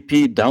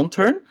GDP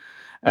downturn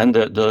and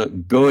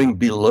the going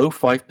below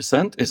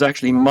 5% is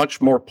actually much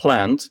more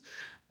planned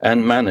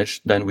and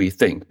managed than we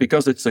think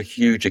because it's a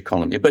huge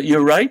economy. But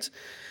you're right,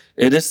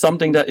 it is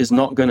something that is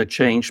not going to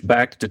change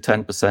back to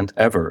 10%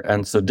 ever.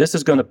 And so this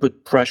is going to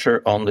put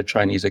pressure on the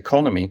Chinese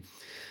economy.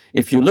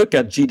 If you look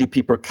at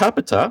GDP per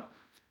capita,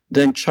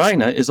 then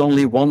China is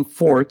only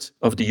 1/4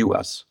 of the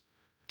US.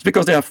 It's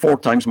because they have 4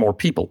 times more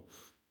people.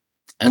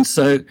 And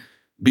so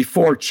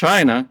before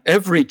China,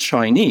 every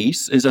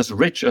Chinese is as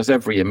rich as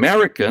every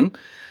American.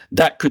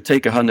 That could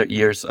take 100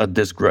 years at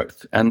this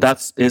growth. And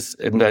that is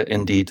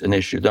indeed an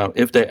issue. Now,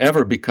 if they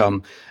ever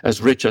become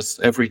as rich as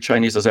every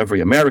Chinese as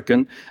every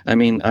American,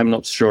 I'm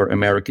not sure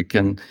America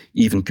can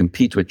even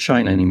compete with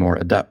China anymore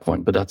at that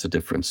point, but that's a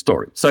different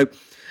story. So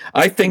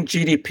I think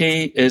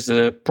GDP is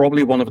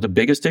probably one of the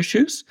biggest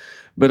issues,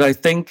 but I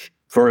think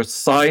for a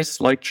size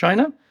like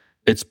China,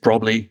 it's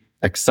probably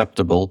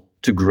acceptable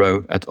to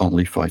grow at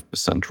only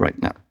 5%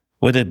 right now.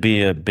 Would it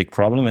be a big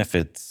problem if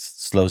it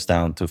slows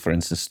down to, for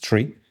instance,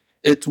 3?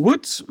 It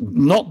would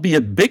not be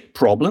a big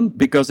problem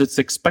because it's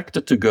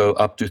expected to go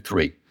up to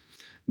 3.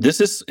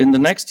 This is in the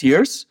next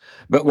years,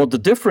 but what the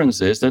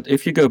difference is that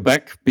if you go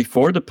back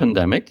before the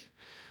pandemic,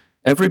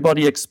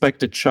 everybody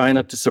expected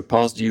China to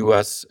surpass the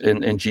US in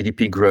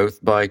GDP growth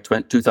by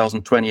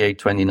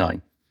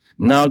 2028-29.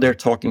 Now they're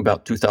talking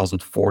about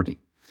 2040,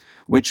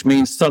 which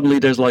means suddenly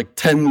there's like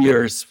 10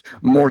 years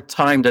more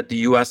time that the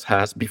US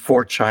has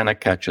before China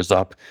catches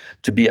up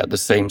to be at the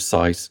same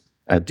size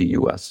as the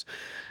US.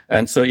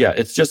 And so, yeah,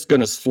 it's just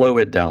going to slow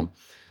it down.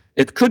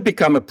 It could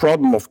become a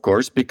problem, of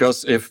course,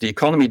 because if the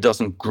economy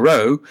doesn't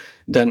grow,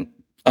 then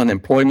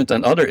unemployment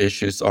and other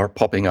issues are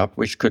popping up,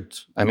 which could,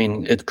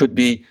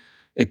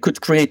 it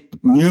could create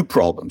new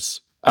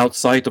problems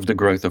outside of the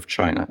growth of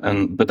China.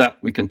 But that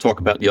we can talk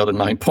about the other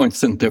 9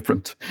 points in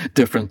different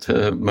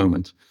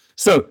moment.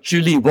 So,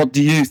 Julie, what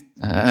do you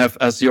have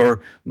as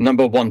your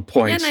number one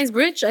point? Yeah, nice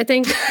bridge. I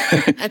think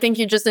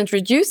you just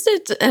introduced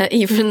it.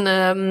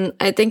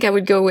 I think I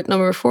would go with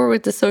number 4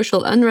 with the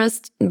social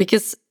unrest,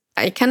 because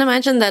I can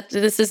imagine that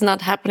this is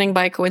not happening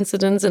by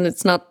coincidence, and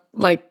it's not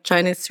like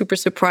China is super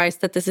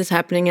surprised that this is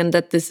happening and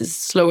that this is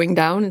slowing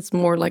down. It's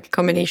more like a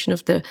combination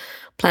of the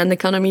planned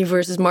economy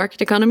versus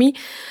market economy.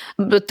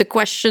 But the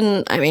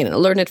question, I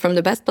learned it from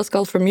the best,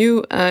 Pascal, from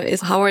you,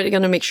 is how are they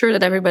going to make sure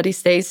that everybody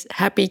stays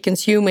happy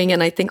consuming?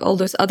 And I think all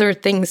those other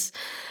things,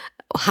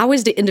 how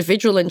is the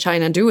individual in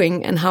China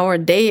doing and how are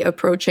they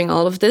approaching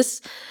all of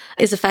this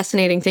is a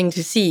fascinating thing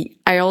to see.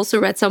 I also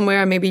read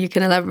somewhere, maybe you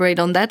can elaborate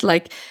on that,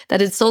 like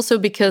that it's also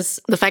because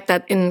the fact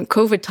that in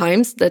COVID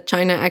times that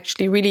China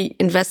actually really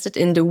invested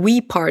in the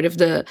we part of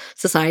the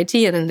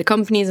society and in the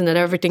companies, and that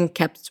everything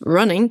kept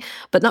running,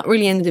 but not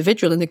really in the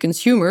individual and the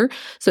consumer.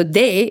 So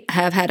they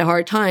have had a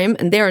hard time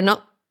and they are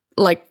not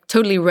like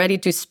totally ready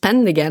to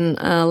spend again,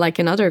 like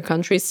in other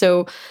countries.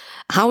 So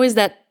how is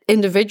that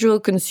individual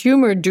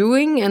consumer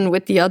doing? And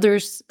with the other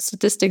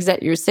statistics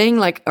that you're saying,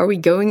 like, are we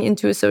going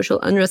into a social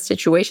unrest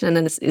situation? And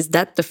then is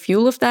that the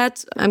fuel of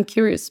that? I'm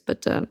curious,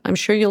 but I'm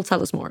sure you'll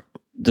tell us more.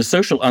 The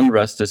social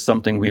unrest is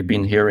something we've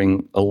been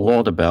hearing a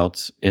lot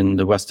about in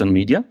the Western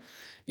media.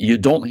 You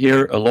don't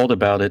hear a lot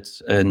about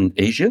it in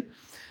Asia.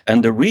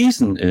 And the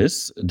reason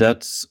is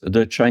that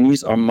the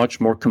Chinese are much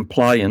more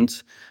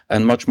compliant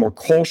and much more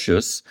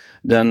cautious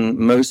than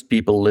most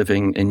people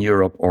living in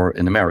Europe or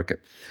in America.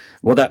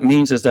 What that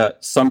means is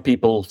that some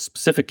people,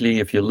 specifically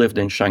if you lived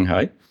in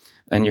Shanghai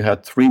and you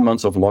had 3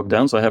 months of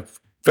lockdowns, I have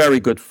very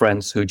good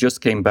friends who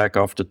just came back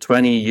after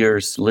 20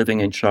 years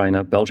living in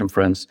China, Belgian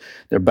friends.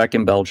 They're back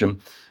in Belgium,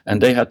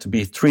 and they had to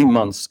be 3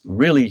 months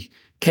really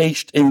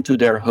caged into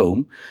their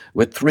home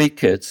with 3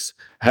 kids,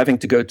 having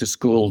to go to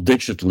school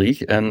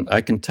digitally. And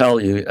I can tell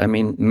you,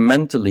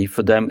 mentally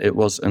for them, it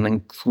was an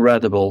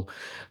incredible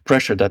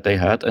pressure that they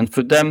had. And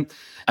for them,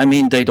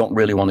 they don't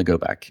really want to go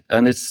back.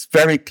 And it's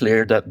very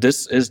clear that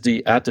this is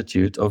the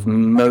attitude of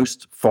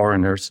most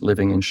foreigners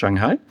living in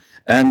Shanghai.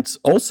 And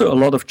also a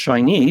lot of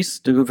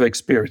Chinese who've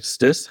experienced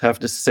this have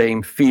the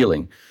same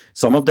feeling.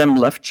 Some of them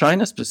left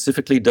China,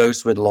 specifically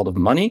those with a lot of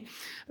money.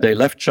 They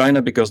left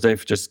China because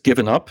they've just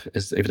given up.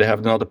 If they have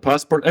another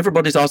passport,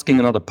 everybody's asking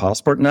another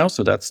passport now.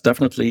 So that's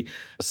definitely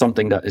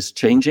something that is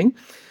changing.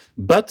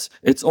 But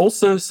it's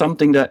also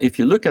something that if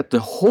you look at the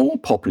whole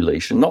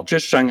population, not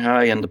just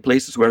Shanghai and the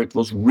places where it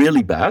was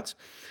really bad,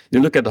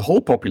 you look at the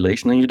whole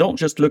population and you don't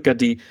just look at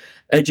the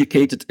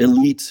educated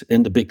elite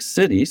in the big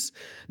cities,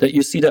 that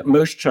you see that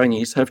most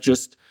Chinese have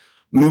just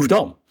moved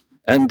on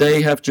and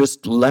they have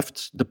just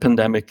left the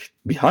pandemic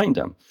behind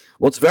them.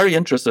 What's very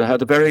interesting, I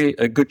had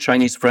a good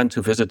Chinese friend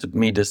who visited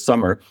me this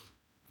summer,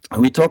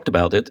 and we talked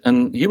about it,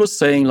 and he was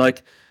saying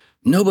like,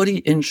 nobody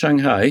in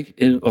Shanghai,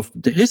 of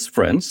his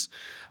friends,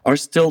 are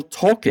still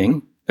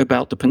talking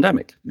about the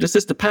pandemic. This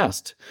is the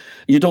past.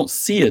 You don't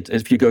see it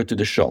if you go to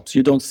the shops.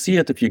 You don't see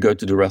it if you go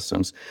to the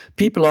restaurants.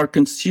 People are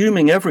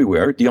consuming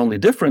everywhere. The only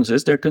difference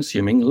is they're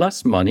consuming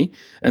less money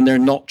and they're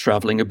not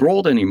traveling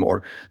abroad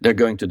anymore. They're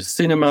going to the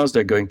cinemas,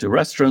 they're going to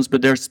restaurants,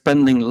 but they're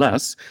spending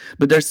less,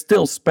 but they're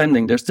still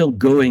spending, they're still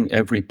going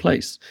every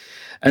place.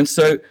 And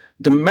so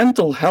the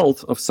mental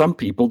health of some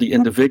people, the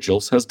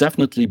individuals, has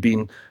definitely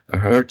been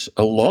hurt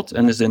a lot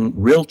and is in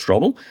real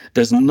trouble.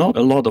 There's not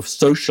a lot of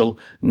social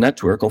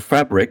network or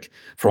fabric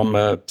from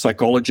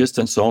psychologists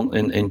and so on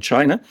in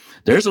China.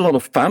 There's a lot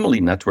of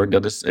family network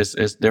that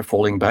is they're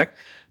falling back.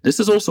 This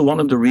is also one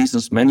of the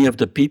reasons many of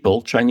the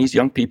people, Chinese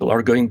young people,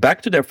 are going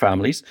back to their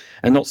families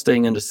and not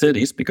staying in the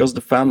cities because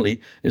the family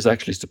is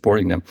actually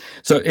supporting them.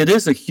 So it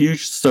is a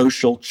huge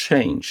social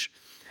change.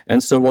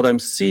 And so what I'm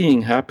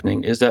seeing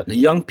happening is that the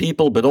young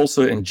people, but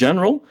also in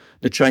general,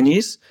 the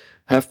Chinese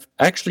have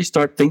actually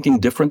start thinking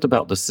different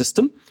about the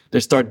system. They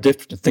start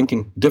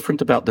thinking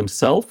different about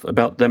themselves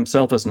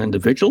as an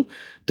individual.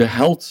 The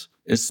health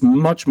is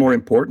much more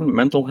important,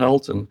 mental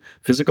health and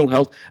physical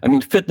health.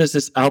 Fitness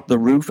is out the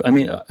roof.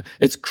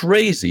 It's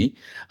crazy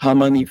how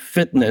many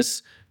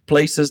fitness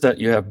places that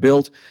you have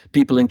built.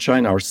 People in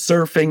China are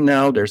surfing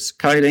now, they're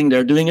kiting,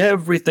 they're doing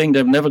everything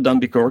they've never done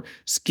before.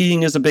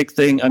 Skiing is a big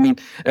thing. I mean,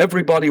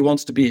 everybody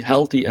wants to be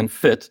healthy and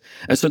fit.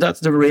 And so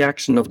that's the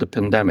reaction of the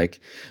pandemic.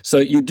 So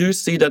you do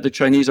see that the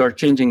Chinese are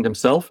changing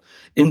themselves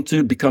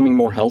into becoming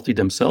more healthy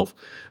themselves.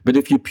 But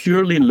if you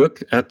purely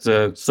look at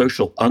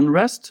social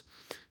unrest,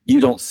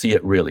 you don't see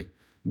it really.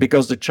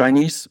 Because the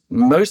Chinese,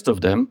 most of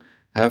them,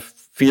 have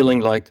feeling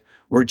like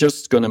we're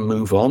just going to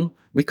move on.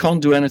 We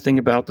can't do anything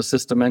about the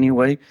system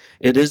anyway.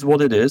 It is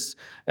what it is,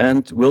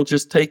 and we'll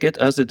just take it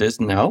as it is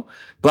now.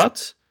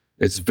 But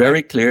it's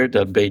very clear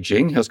that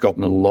Beijing has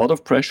gotten a lot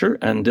of pressure,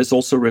 and this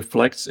also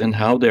reflects in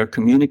how they're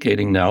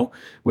communicating now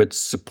with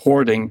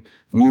supporting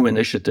new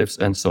initiatives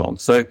and so on.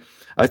 So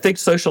I think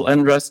social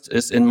unrest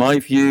is, in my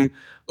view,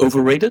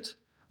 overrated.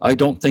 I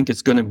don't think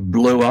it's going to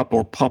blow up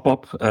or pop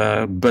up,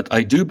 but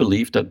I do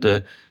believe that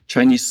the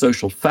Chinese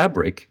social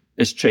fabric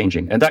is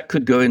changing, and that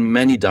could go in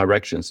many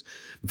directions.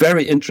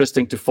 Very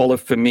interesting to follow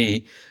for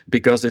me,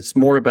 because it's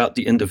more about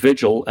the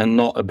individual and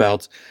not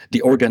about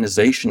the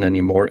organization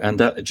anymore. And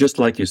that, just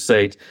like you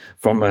said,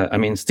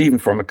 Stephen,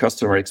 from a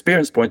customer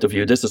experience point of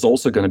view, this is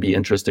also going to be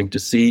interesting to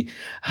see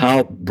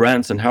how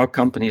brands and how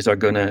companies are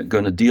going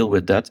to deal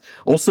with that.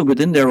 Also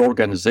within their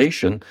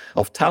organization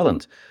of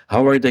talent,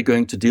 how are they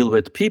going to deal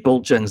with people,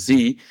 Gen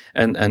Z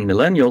and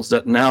millennials,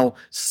 that now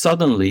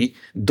suddenly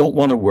don't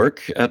want to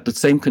work at the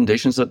same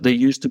conditions that they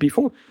used to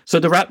before? So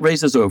the rat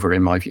race is over,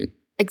 in my view.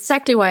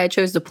 Exactly why I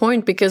chose the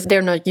point, because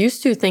they're not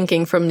used to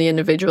thinking from the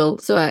individual.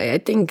 So I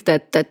think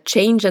that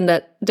change and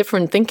that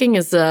different thinking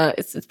is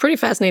it's pretty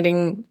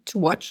fascinating to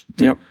watch.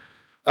 Yeah.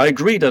 I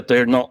agree that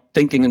they're not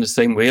thinking in the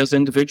same way as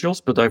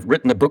individuals, but I've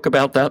written a book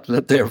about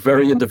that they're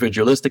very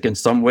individualistic in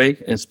some way,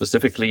 and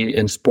specifically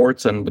in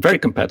sports, and very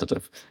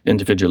competitive,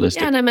 individualistic.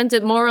 Yeah, and I meant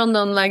it more on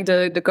like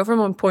the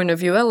government point of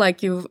view.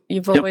 Like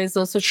you've always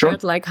also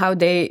shared like how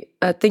they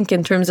think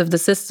in terms of the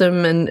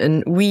system,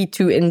 and we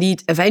to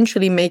indeed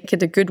eventually make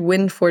it a good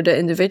win for the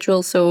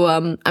individual. So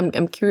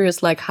I'm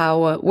curious, like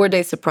how were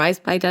they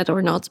surprised by that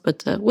or not?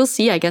 But we'll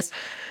see, I guess.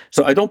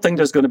 So I don't think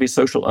there's going to be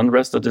social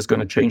unrest that is going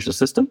to change the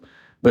system,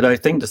 but I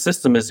think the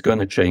system is going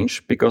to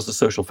change because the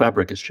social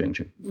fabric is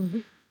changing. Mm-hmm.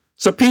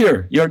 So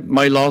Peter, you're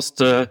my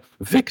last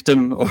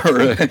victim,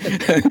 or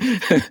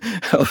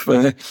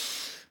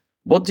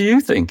what do you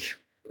think?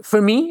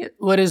 For me,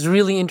 what is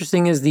really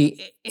interesting is the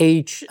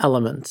age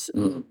element,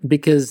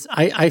 because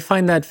I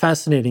find that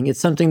fascinating.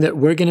 It's something that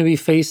we're going to be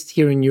faced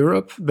here in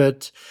Europe,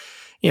 but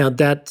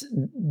that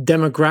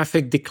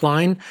demographic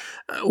decline.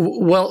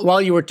 Well,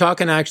 while you were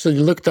talking, I actually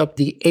looked up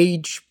the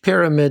age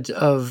pyramid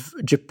of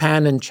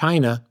Japan and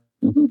China.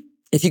 Mm-hmm.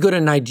 If you go to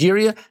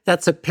Nigeria,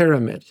 that's a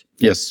pyramid.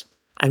 Yes.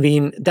 I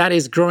mean, that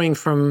is growing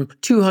from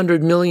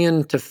 200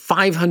 million to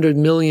 500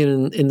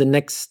 million in the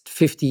next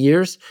 50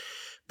 years.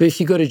 But if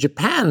you go to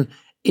Japan,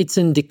 it's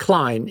in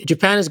decline.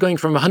 Japan is going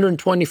from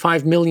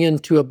 125 million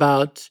to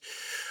about,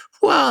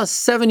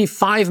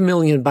 75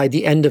 million by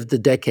the end of the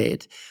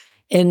decade.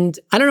 And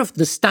I don't know if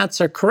the stats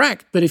are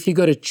correct, but if you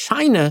go to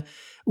China,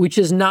 which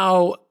is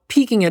now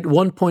peaking at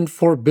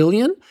 1.4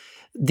 billion,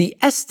 the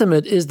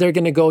estimate is they're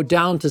going to go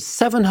down to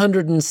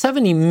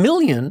 770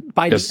 million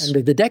by the end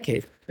of the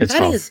decade.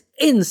 That is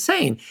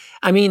insane.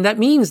 I mean, that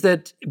means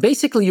that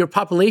basically your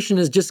population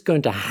is just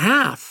going to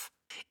halve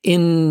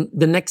in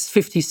the next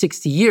 50,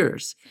 60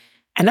 years.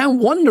 And I'm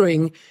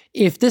wondering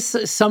if this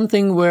is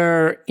something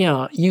where,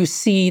 you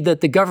see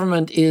that the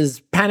government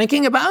is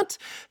panicking about,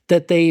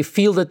 that they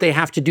feel that they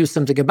have to do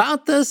something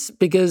about this,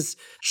 because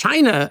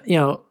China,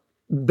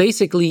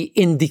 basically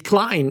in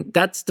decline.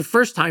 That's the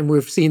first time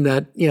we've seen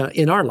that,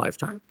 in our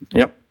lifetime.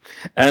 Yep.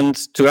 And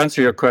to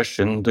answer your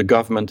question, the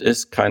government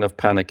is kind of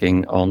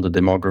panicking on the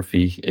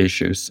demography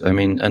issues. I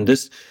mean,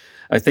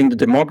 I think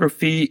the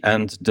demography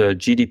and the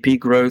GDP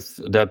growth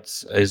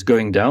that is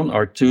going down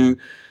are two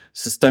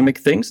systemic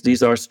things.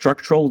 These are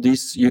structural.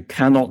 These you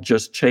cannot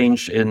just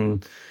change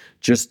in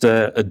just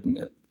a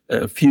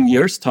few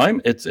years'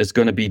 time. It's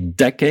going to be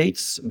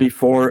decades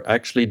before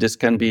actually this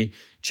can be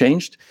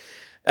changed.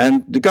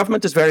 And the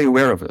government is very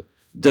aware of it.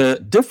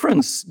 The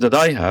difference that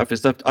I have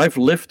is that I've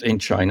lived in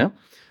China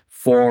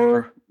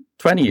for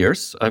 20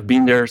 years. I've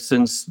been there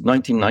since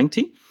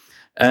 1990.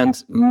 And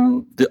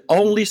the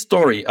only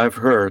story I've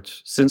heard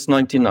since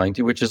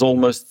 1990, which is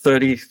almost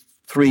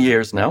 33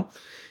 years now,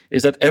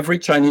 is that every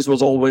Chinese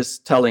was always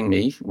telling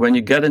me, when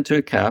you get into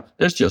a cab,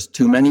 there's just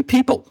too many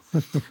people.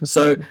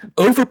 So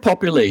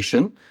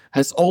overpopulation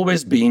has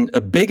always been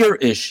a bigger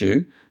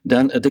issue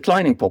than a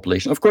declining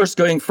population. Of course,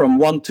 going from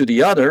one to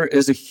the other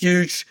is a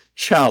huge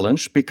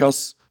challenge,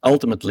 because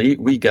ultimately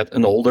we get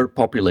an older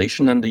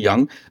population and the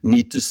young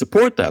need to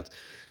support that.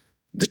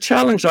 The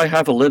challenge I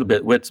have a little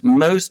bit with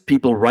most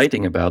people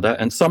writing about that,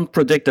 and some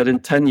predict that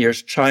in 10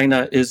 years,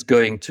 China is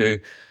going to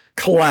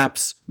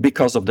collapse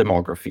because of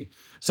demography.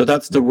 So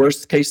that's the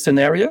worst case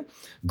scenario.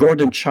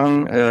 Gordon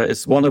Chang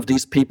is one of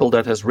these people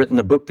that has written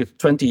a book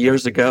 20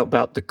 years ago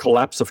about the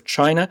collapse of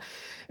China.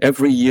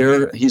 Every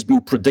year he's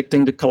been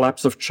predicting the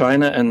collapse of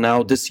China, and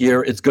now this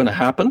year it's going to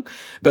happen.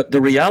 But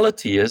the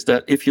reality is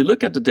that if you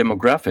look at the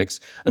demographics,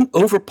 an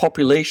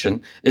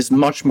overpopulation is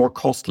much more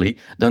costly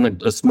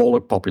than a smaller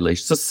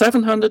population. So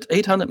 700,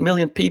 800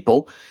 million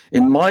people,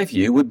 in my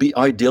view, would be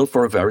ideal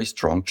for a very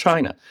strong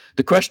China.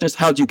 The question is,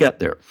 how do you get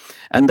there?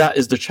 And that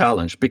is the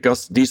challenge,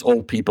 because these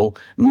old people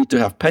need to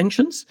have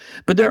pensions.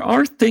 But there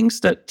are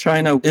things that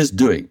China is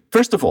doing.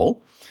 First of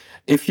all,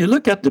 if you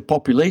look at the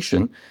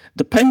population,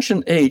 the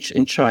pension age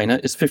in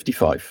China is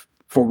 55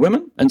 for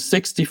women and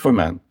 60 for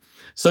men.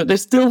 So they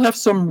still have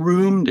some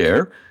room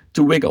there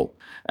to wiggle.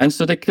 And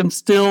so they can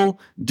still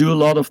do a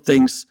lot of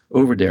things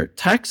over there.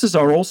 Taxes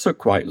are also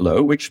quite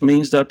low, which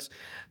means that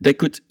they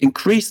could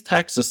increase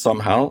taxes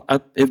somehow.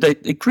 If they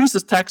increase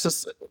the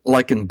taxes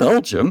like in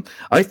Belgium,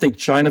 I think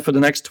China for the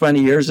next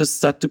 20 years is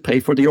set to pay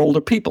for the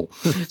older people.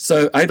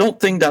 So I don't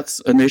think that's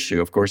an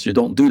issue. Of course, you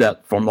don't do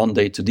that from one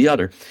day to the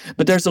other.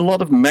 But there's a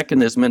lot of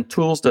mechanism and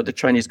tools that the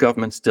Chinese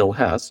government still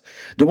has.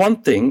 The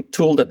one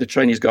tool that the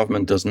Chinese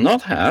government does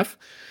not have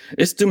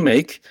is to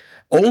make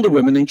older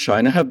women in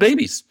China have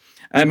babies.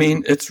 I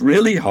mean, it's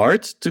really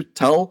hard to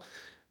tell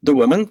the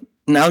women,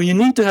 now you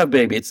need to have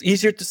baby. It's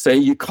easier to say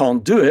you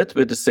can't do it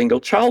with a single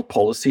child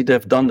policy.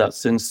 They've done that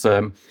since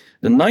the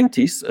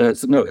 90s.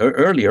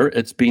 Earlier,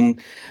 it's been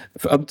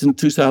up to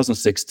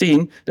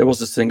 2016, there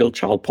was a single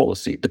child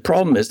policy. The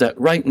problem is that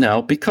right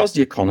now, because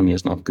the economy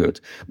is not good,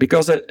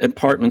 because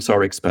apartments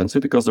are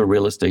expensive, because of the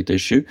real estate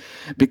issue,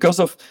 because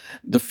of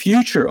the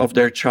future of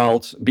their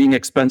child being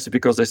expensive,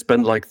 because they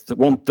spend like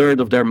 1/3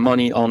 of their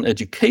money on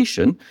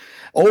education,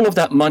 all of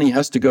that money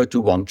has to go to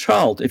one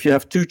child. If you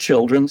have 2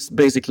 children,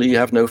 basically you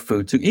have no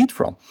food to eat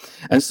from.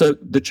 And so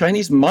the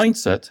Chinese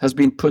mindset has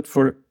been put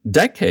for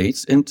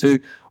decades into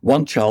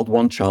one child,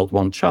 one child,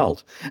 one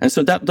child. And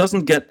so that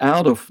doesn't get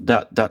out of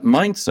that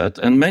mindset.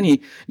 And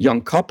many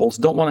young couples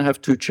don't want to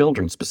have 2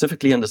 children,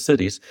 specifically in the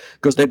cities,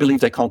 because they believe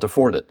they can't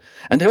afford it.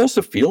 And they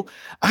also feel,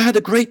 I had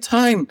a great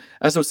time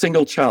as a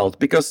single child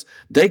because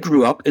they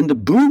grew up in the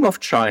boom of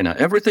China.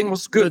 Everything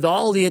was good. With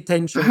all the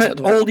attention. I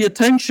had all the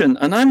attention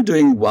and I'm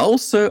doing well.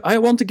 So I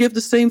want to give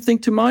the same thing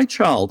to my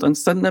child and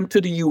send them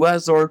to the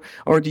US or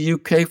the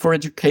UK for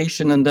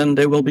education. And then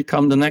they will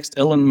become the next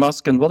Elon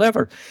Musk and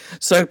whatever.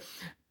 So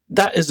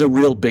that is a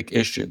real big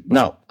issue.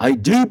 Now, I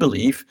do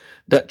believe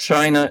that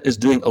China is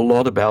doing a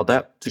lot about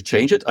that to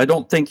change it. I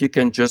don't think you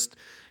can just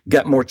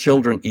get more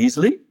children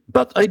easily,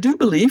 but I do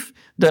believe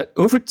that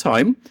over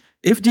time,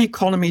 if the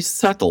economy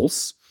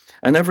settles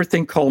and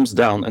everything calms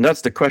down, and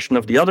that's the question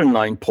of the other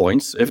 9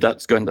 points, if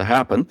that's going to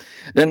happen,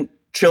 then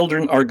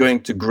children are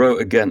going to grow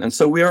again. And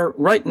so we are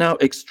right now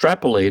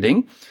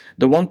extrapolating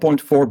the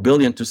 1.4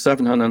 billion to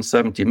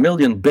 770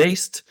 million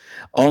based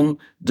on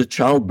the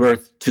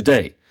childbirth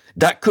today.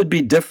 That could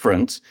be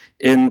different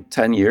in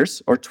 10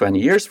 years or 20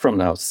 years from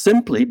now,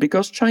 simply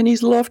because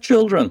Chinese love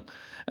children.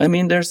 I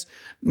mean, there's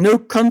no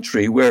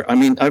country where, I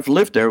mean, I've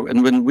lived there,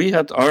 and when we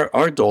had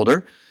our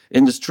daughter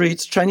in the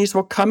streets, Chinese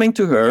were coming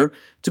to her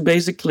to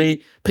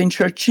basically pinch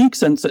her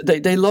cheeks, and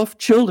they love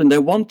children. They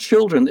want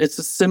children. It's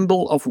a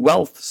symbol of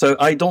wealth. So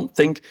I don't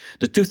think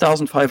the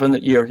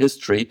 2,500-year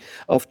history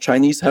of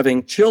Chinese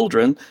having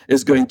children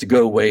is going to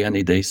go away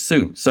any day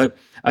soon. So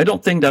I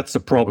don't think that's a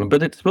problem,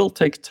 but it will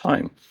take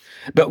time.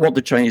 But what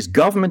the Chinese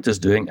government is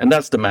doing, and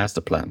that's the master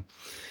plan,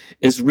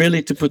 is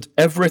really to put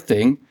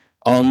everything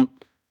on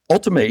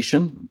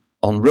automation,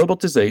 on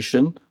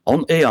robotization,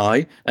 on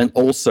AI, and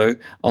also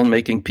on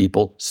making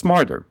people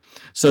smarter.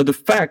 So the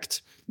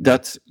fact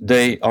that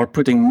they are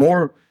putting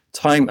more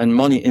time and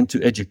money into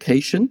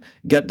education,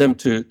 get them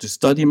to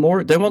study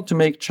more, they want to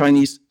make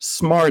Chinese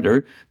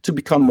smarter to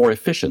become more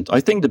efficient.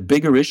 I think the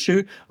bigger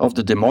issue of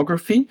the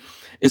demography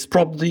is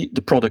probably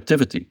the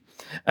productivity.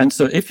 And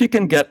so if you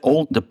can get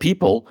all the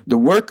people, the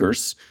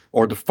workers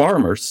or the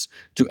farmers,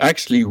 to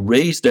actually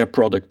raise their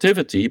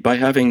productivity by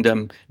having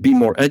them be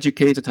more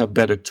educated, have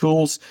better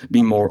tools,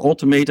 be more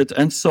automated,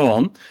 and so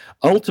on,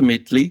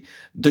 ultimately,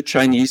 the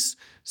Chinese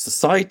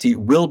society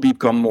will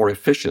become more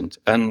efficient.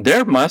 And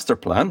their master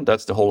plan,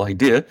 that's the whole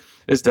idea,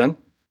 is then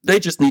they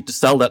just need to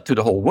sell that to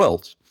the whole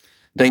world.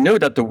 They know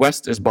that the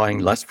West is buying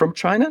less from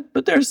China,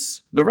 but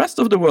there's the rest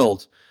of the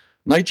world.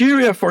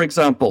 Nigeria, for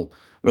example,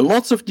 with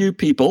lots of new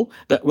people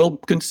that will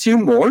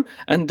consume more,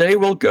 and they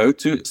will go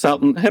to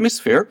Southern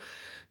Hemisphere,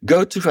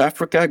 go to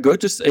Africa, go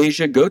to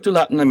Asia, go to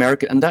Latin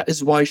America. And that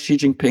is why Xi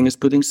Jinping is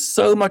putting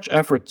so much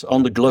effort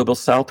on the global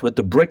South with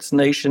the BRICS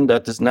nation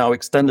that is now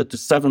extended to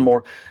 7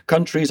 more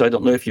countries. I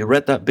don't know if you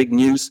read that big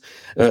news,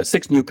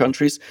 6 new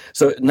countries.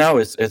 So now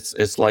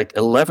it's like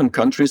 11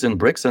 countries in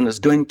BRICS, and it's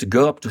going to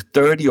go up to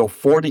 30 or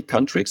 40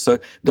 countries. So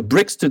the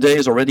BRICS today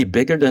is already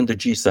bigger than the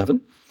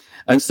G7.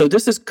 And so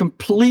this is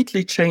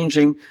completely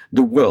changing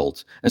the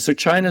world. And so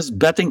China's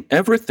betting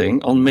everything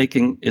on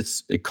making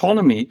its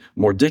economy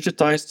more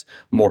digitized,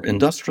 more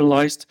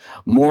industrialized,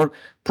 more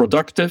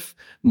productive,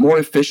 more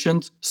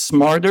efficient,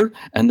 smarter,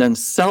 and then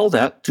sell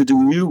that to the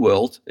new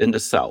world in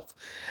the South.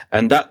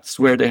 And that's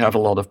where they have a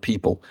lot of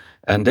people.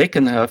 And they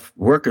can have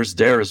workers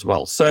there as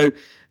well. So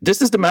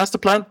this is the master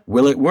plan.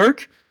 Will it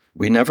work?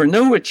 we never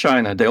know with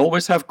China. They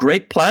always have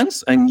great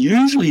plans, and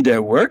usually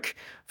their work,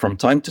 from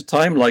time to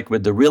time, like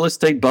with the real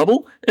estate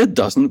bubble, it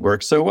doesn't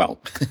work so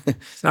well.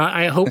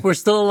 I hope we're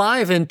still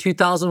alive in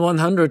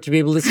 2100 to be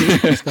able to see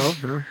it,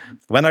 Pascal.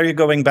 When are you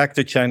going back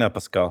to China,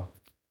 Pascal?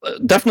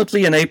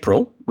 Definitely in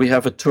April. We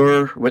have a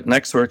tour with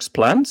nexxworks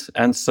planned.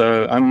 And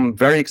so I'm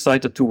very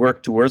excited to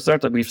work towards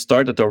that we've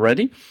started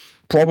already.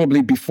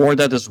 Probably before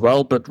that as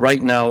well, but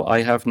right now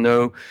I have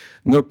no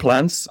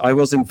plans. I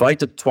was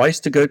invited twice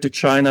to go to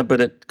China,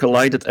 but it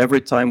collided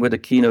every time with a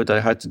keynote I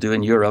had to do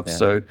in Europe. Yeah.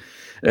 So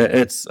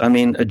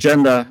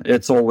agenda,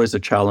 it's always a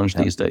challenge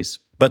these days.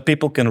 But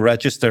people can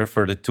register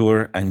for the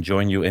tour and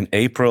join you in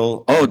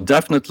April. Oh,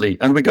 definitely.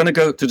 And we're going to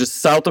go to the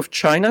south of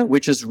China,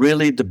 which is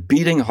really the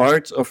beating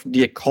heart of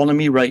the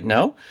economy right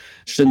now.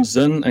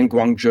 Shenzhen and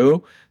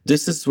Guangzhou.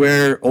 This is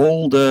where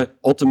all the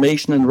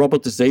automation and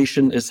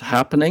robotization is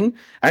happening.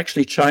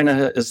 Actually,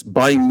 China is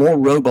buying more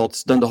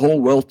robots than the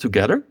whole world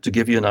together, to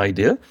give you an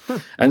idea.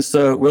 And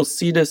so we'll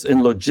see this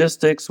in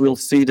logistics. We'll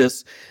see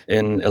this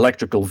in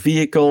electrical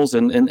vehicles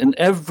and in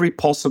every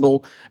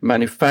possible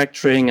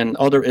manufacturing and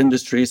other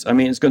industries. I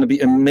mean, it's going to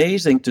be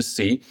amazing to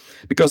see,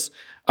 because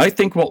I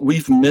think what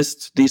we've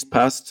missed these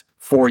past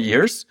 4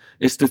 years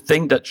is to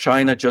think that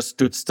China just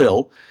stood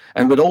still.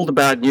 And with all the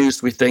bad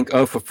news, we think,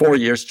 for 4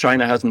 years,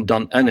 China hasn't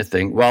done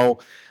anything.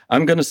 Well,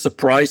 I'm going to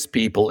surprise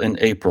people in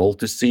April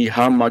to see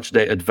how much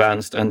they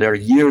advanced, and they're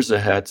years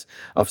ahead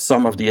of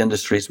some of the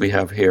industries we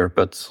have here.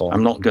 But cool.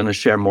 I'm not going to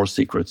share more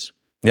secrets.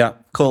 Yeah,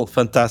 cool.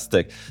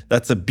 Fantastic.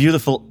 That's a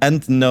beautiful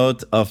end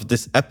note of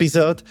this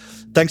episode.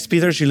 Thanks,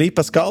 Peter, Julie,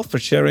 Pascal, for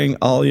sharing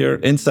all your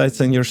insights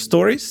and your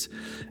stories.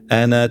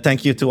 And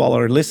thank you to all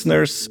our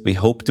listeners. We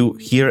hope to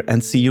hear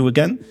and see you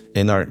again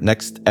in our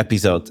next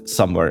episode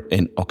somewhere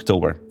in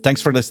October.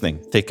 Thanks for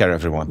listening. Take care,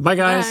 everyone. Bye,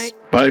 guys. Bye.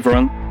 Bye,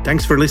 everyone.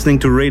 Thanks for listening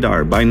to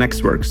Radar by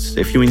nexxworks.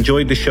 If you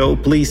enjoyed the show,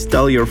 please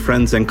tell your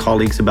friends and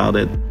colleagues about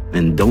it.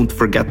 And don't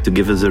forget to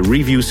give us a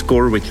review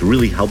score, which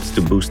really helps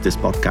to boost this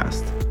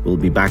podcast. We'll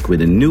be back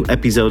with a new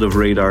episode of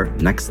Radar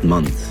next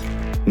month.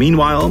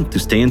 Meanwhile, to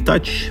stay in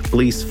touch,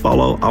 please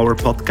follow our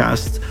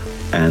podcast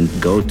and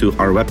go to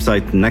our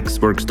website,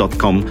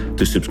 nexxworks.com,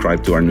 to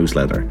subscribe to our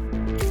newsletter.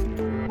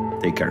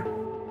 Take care.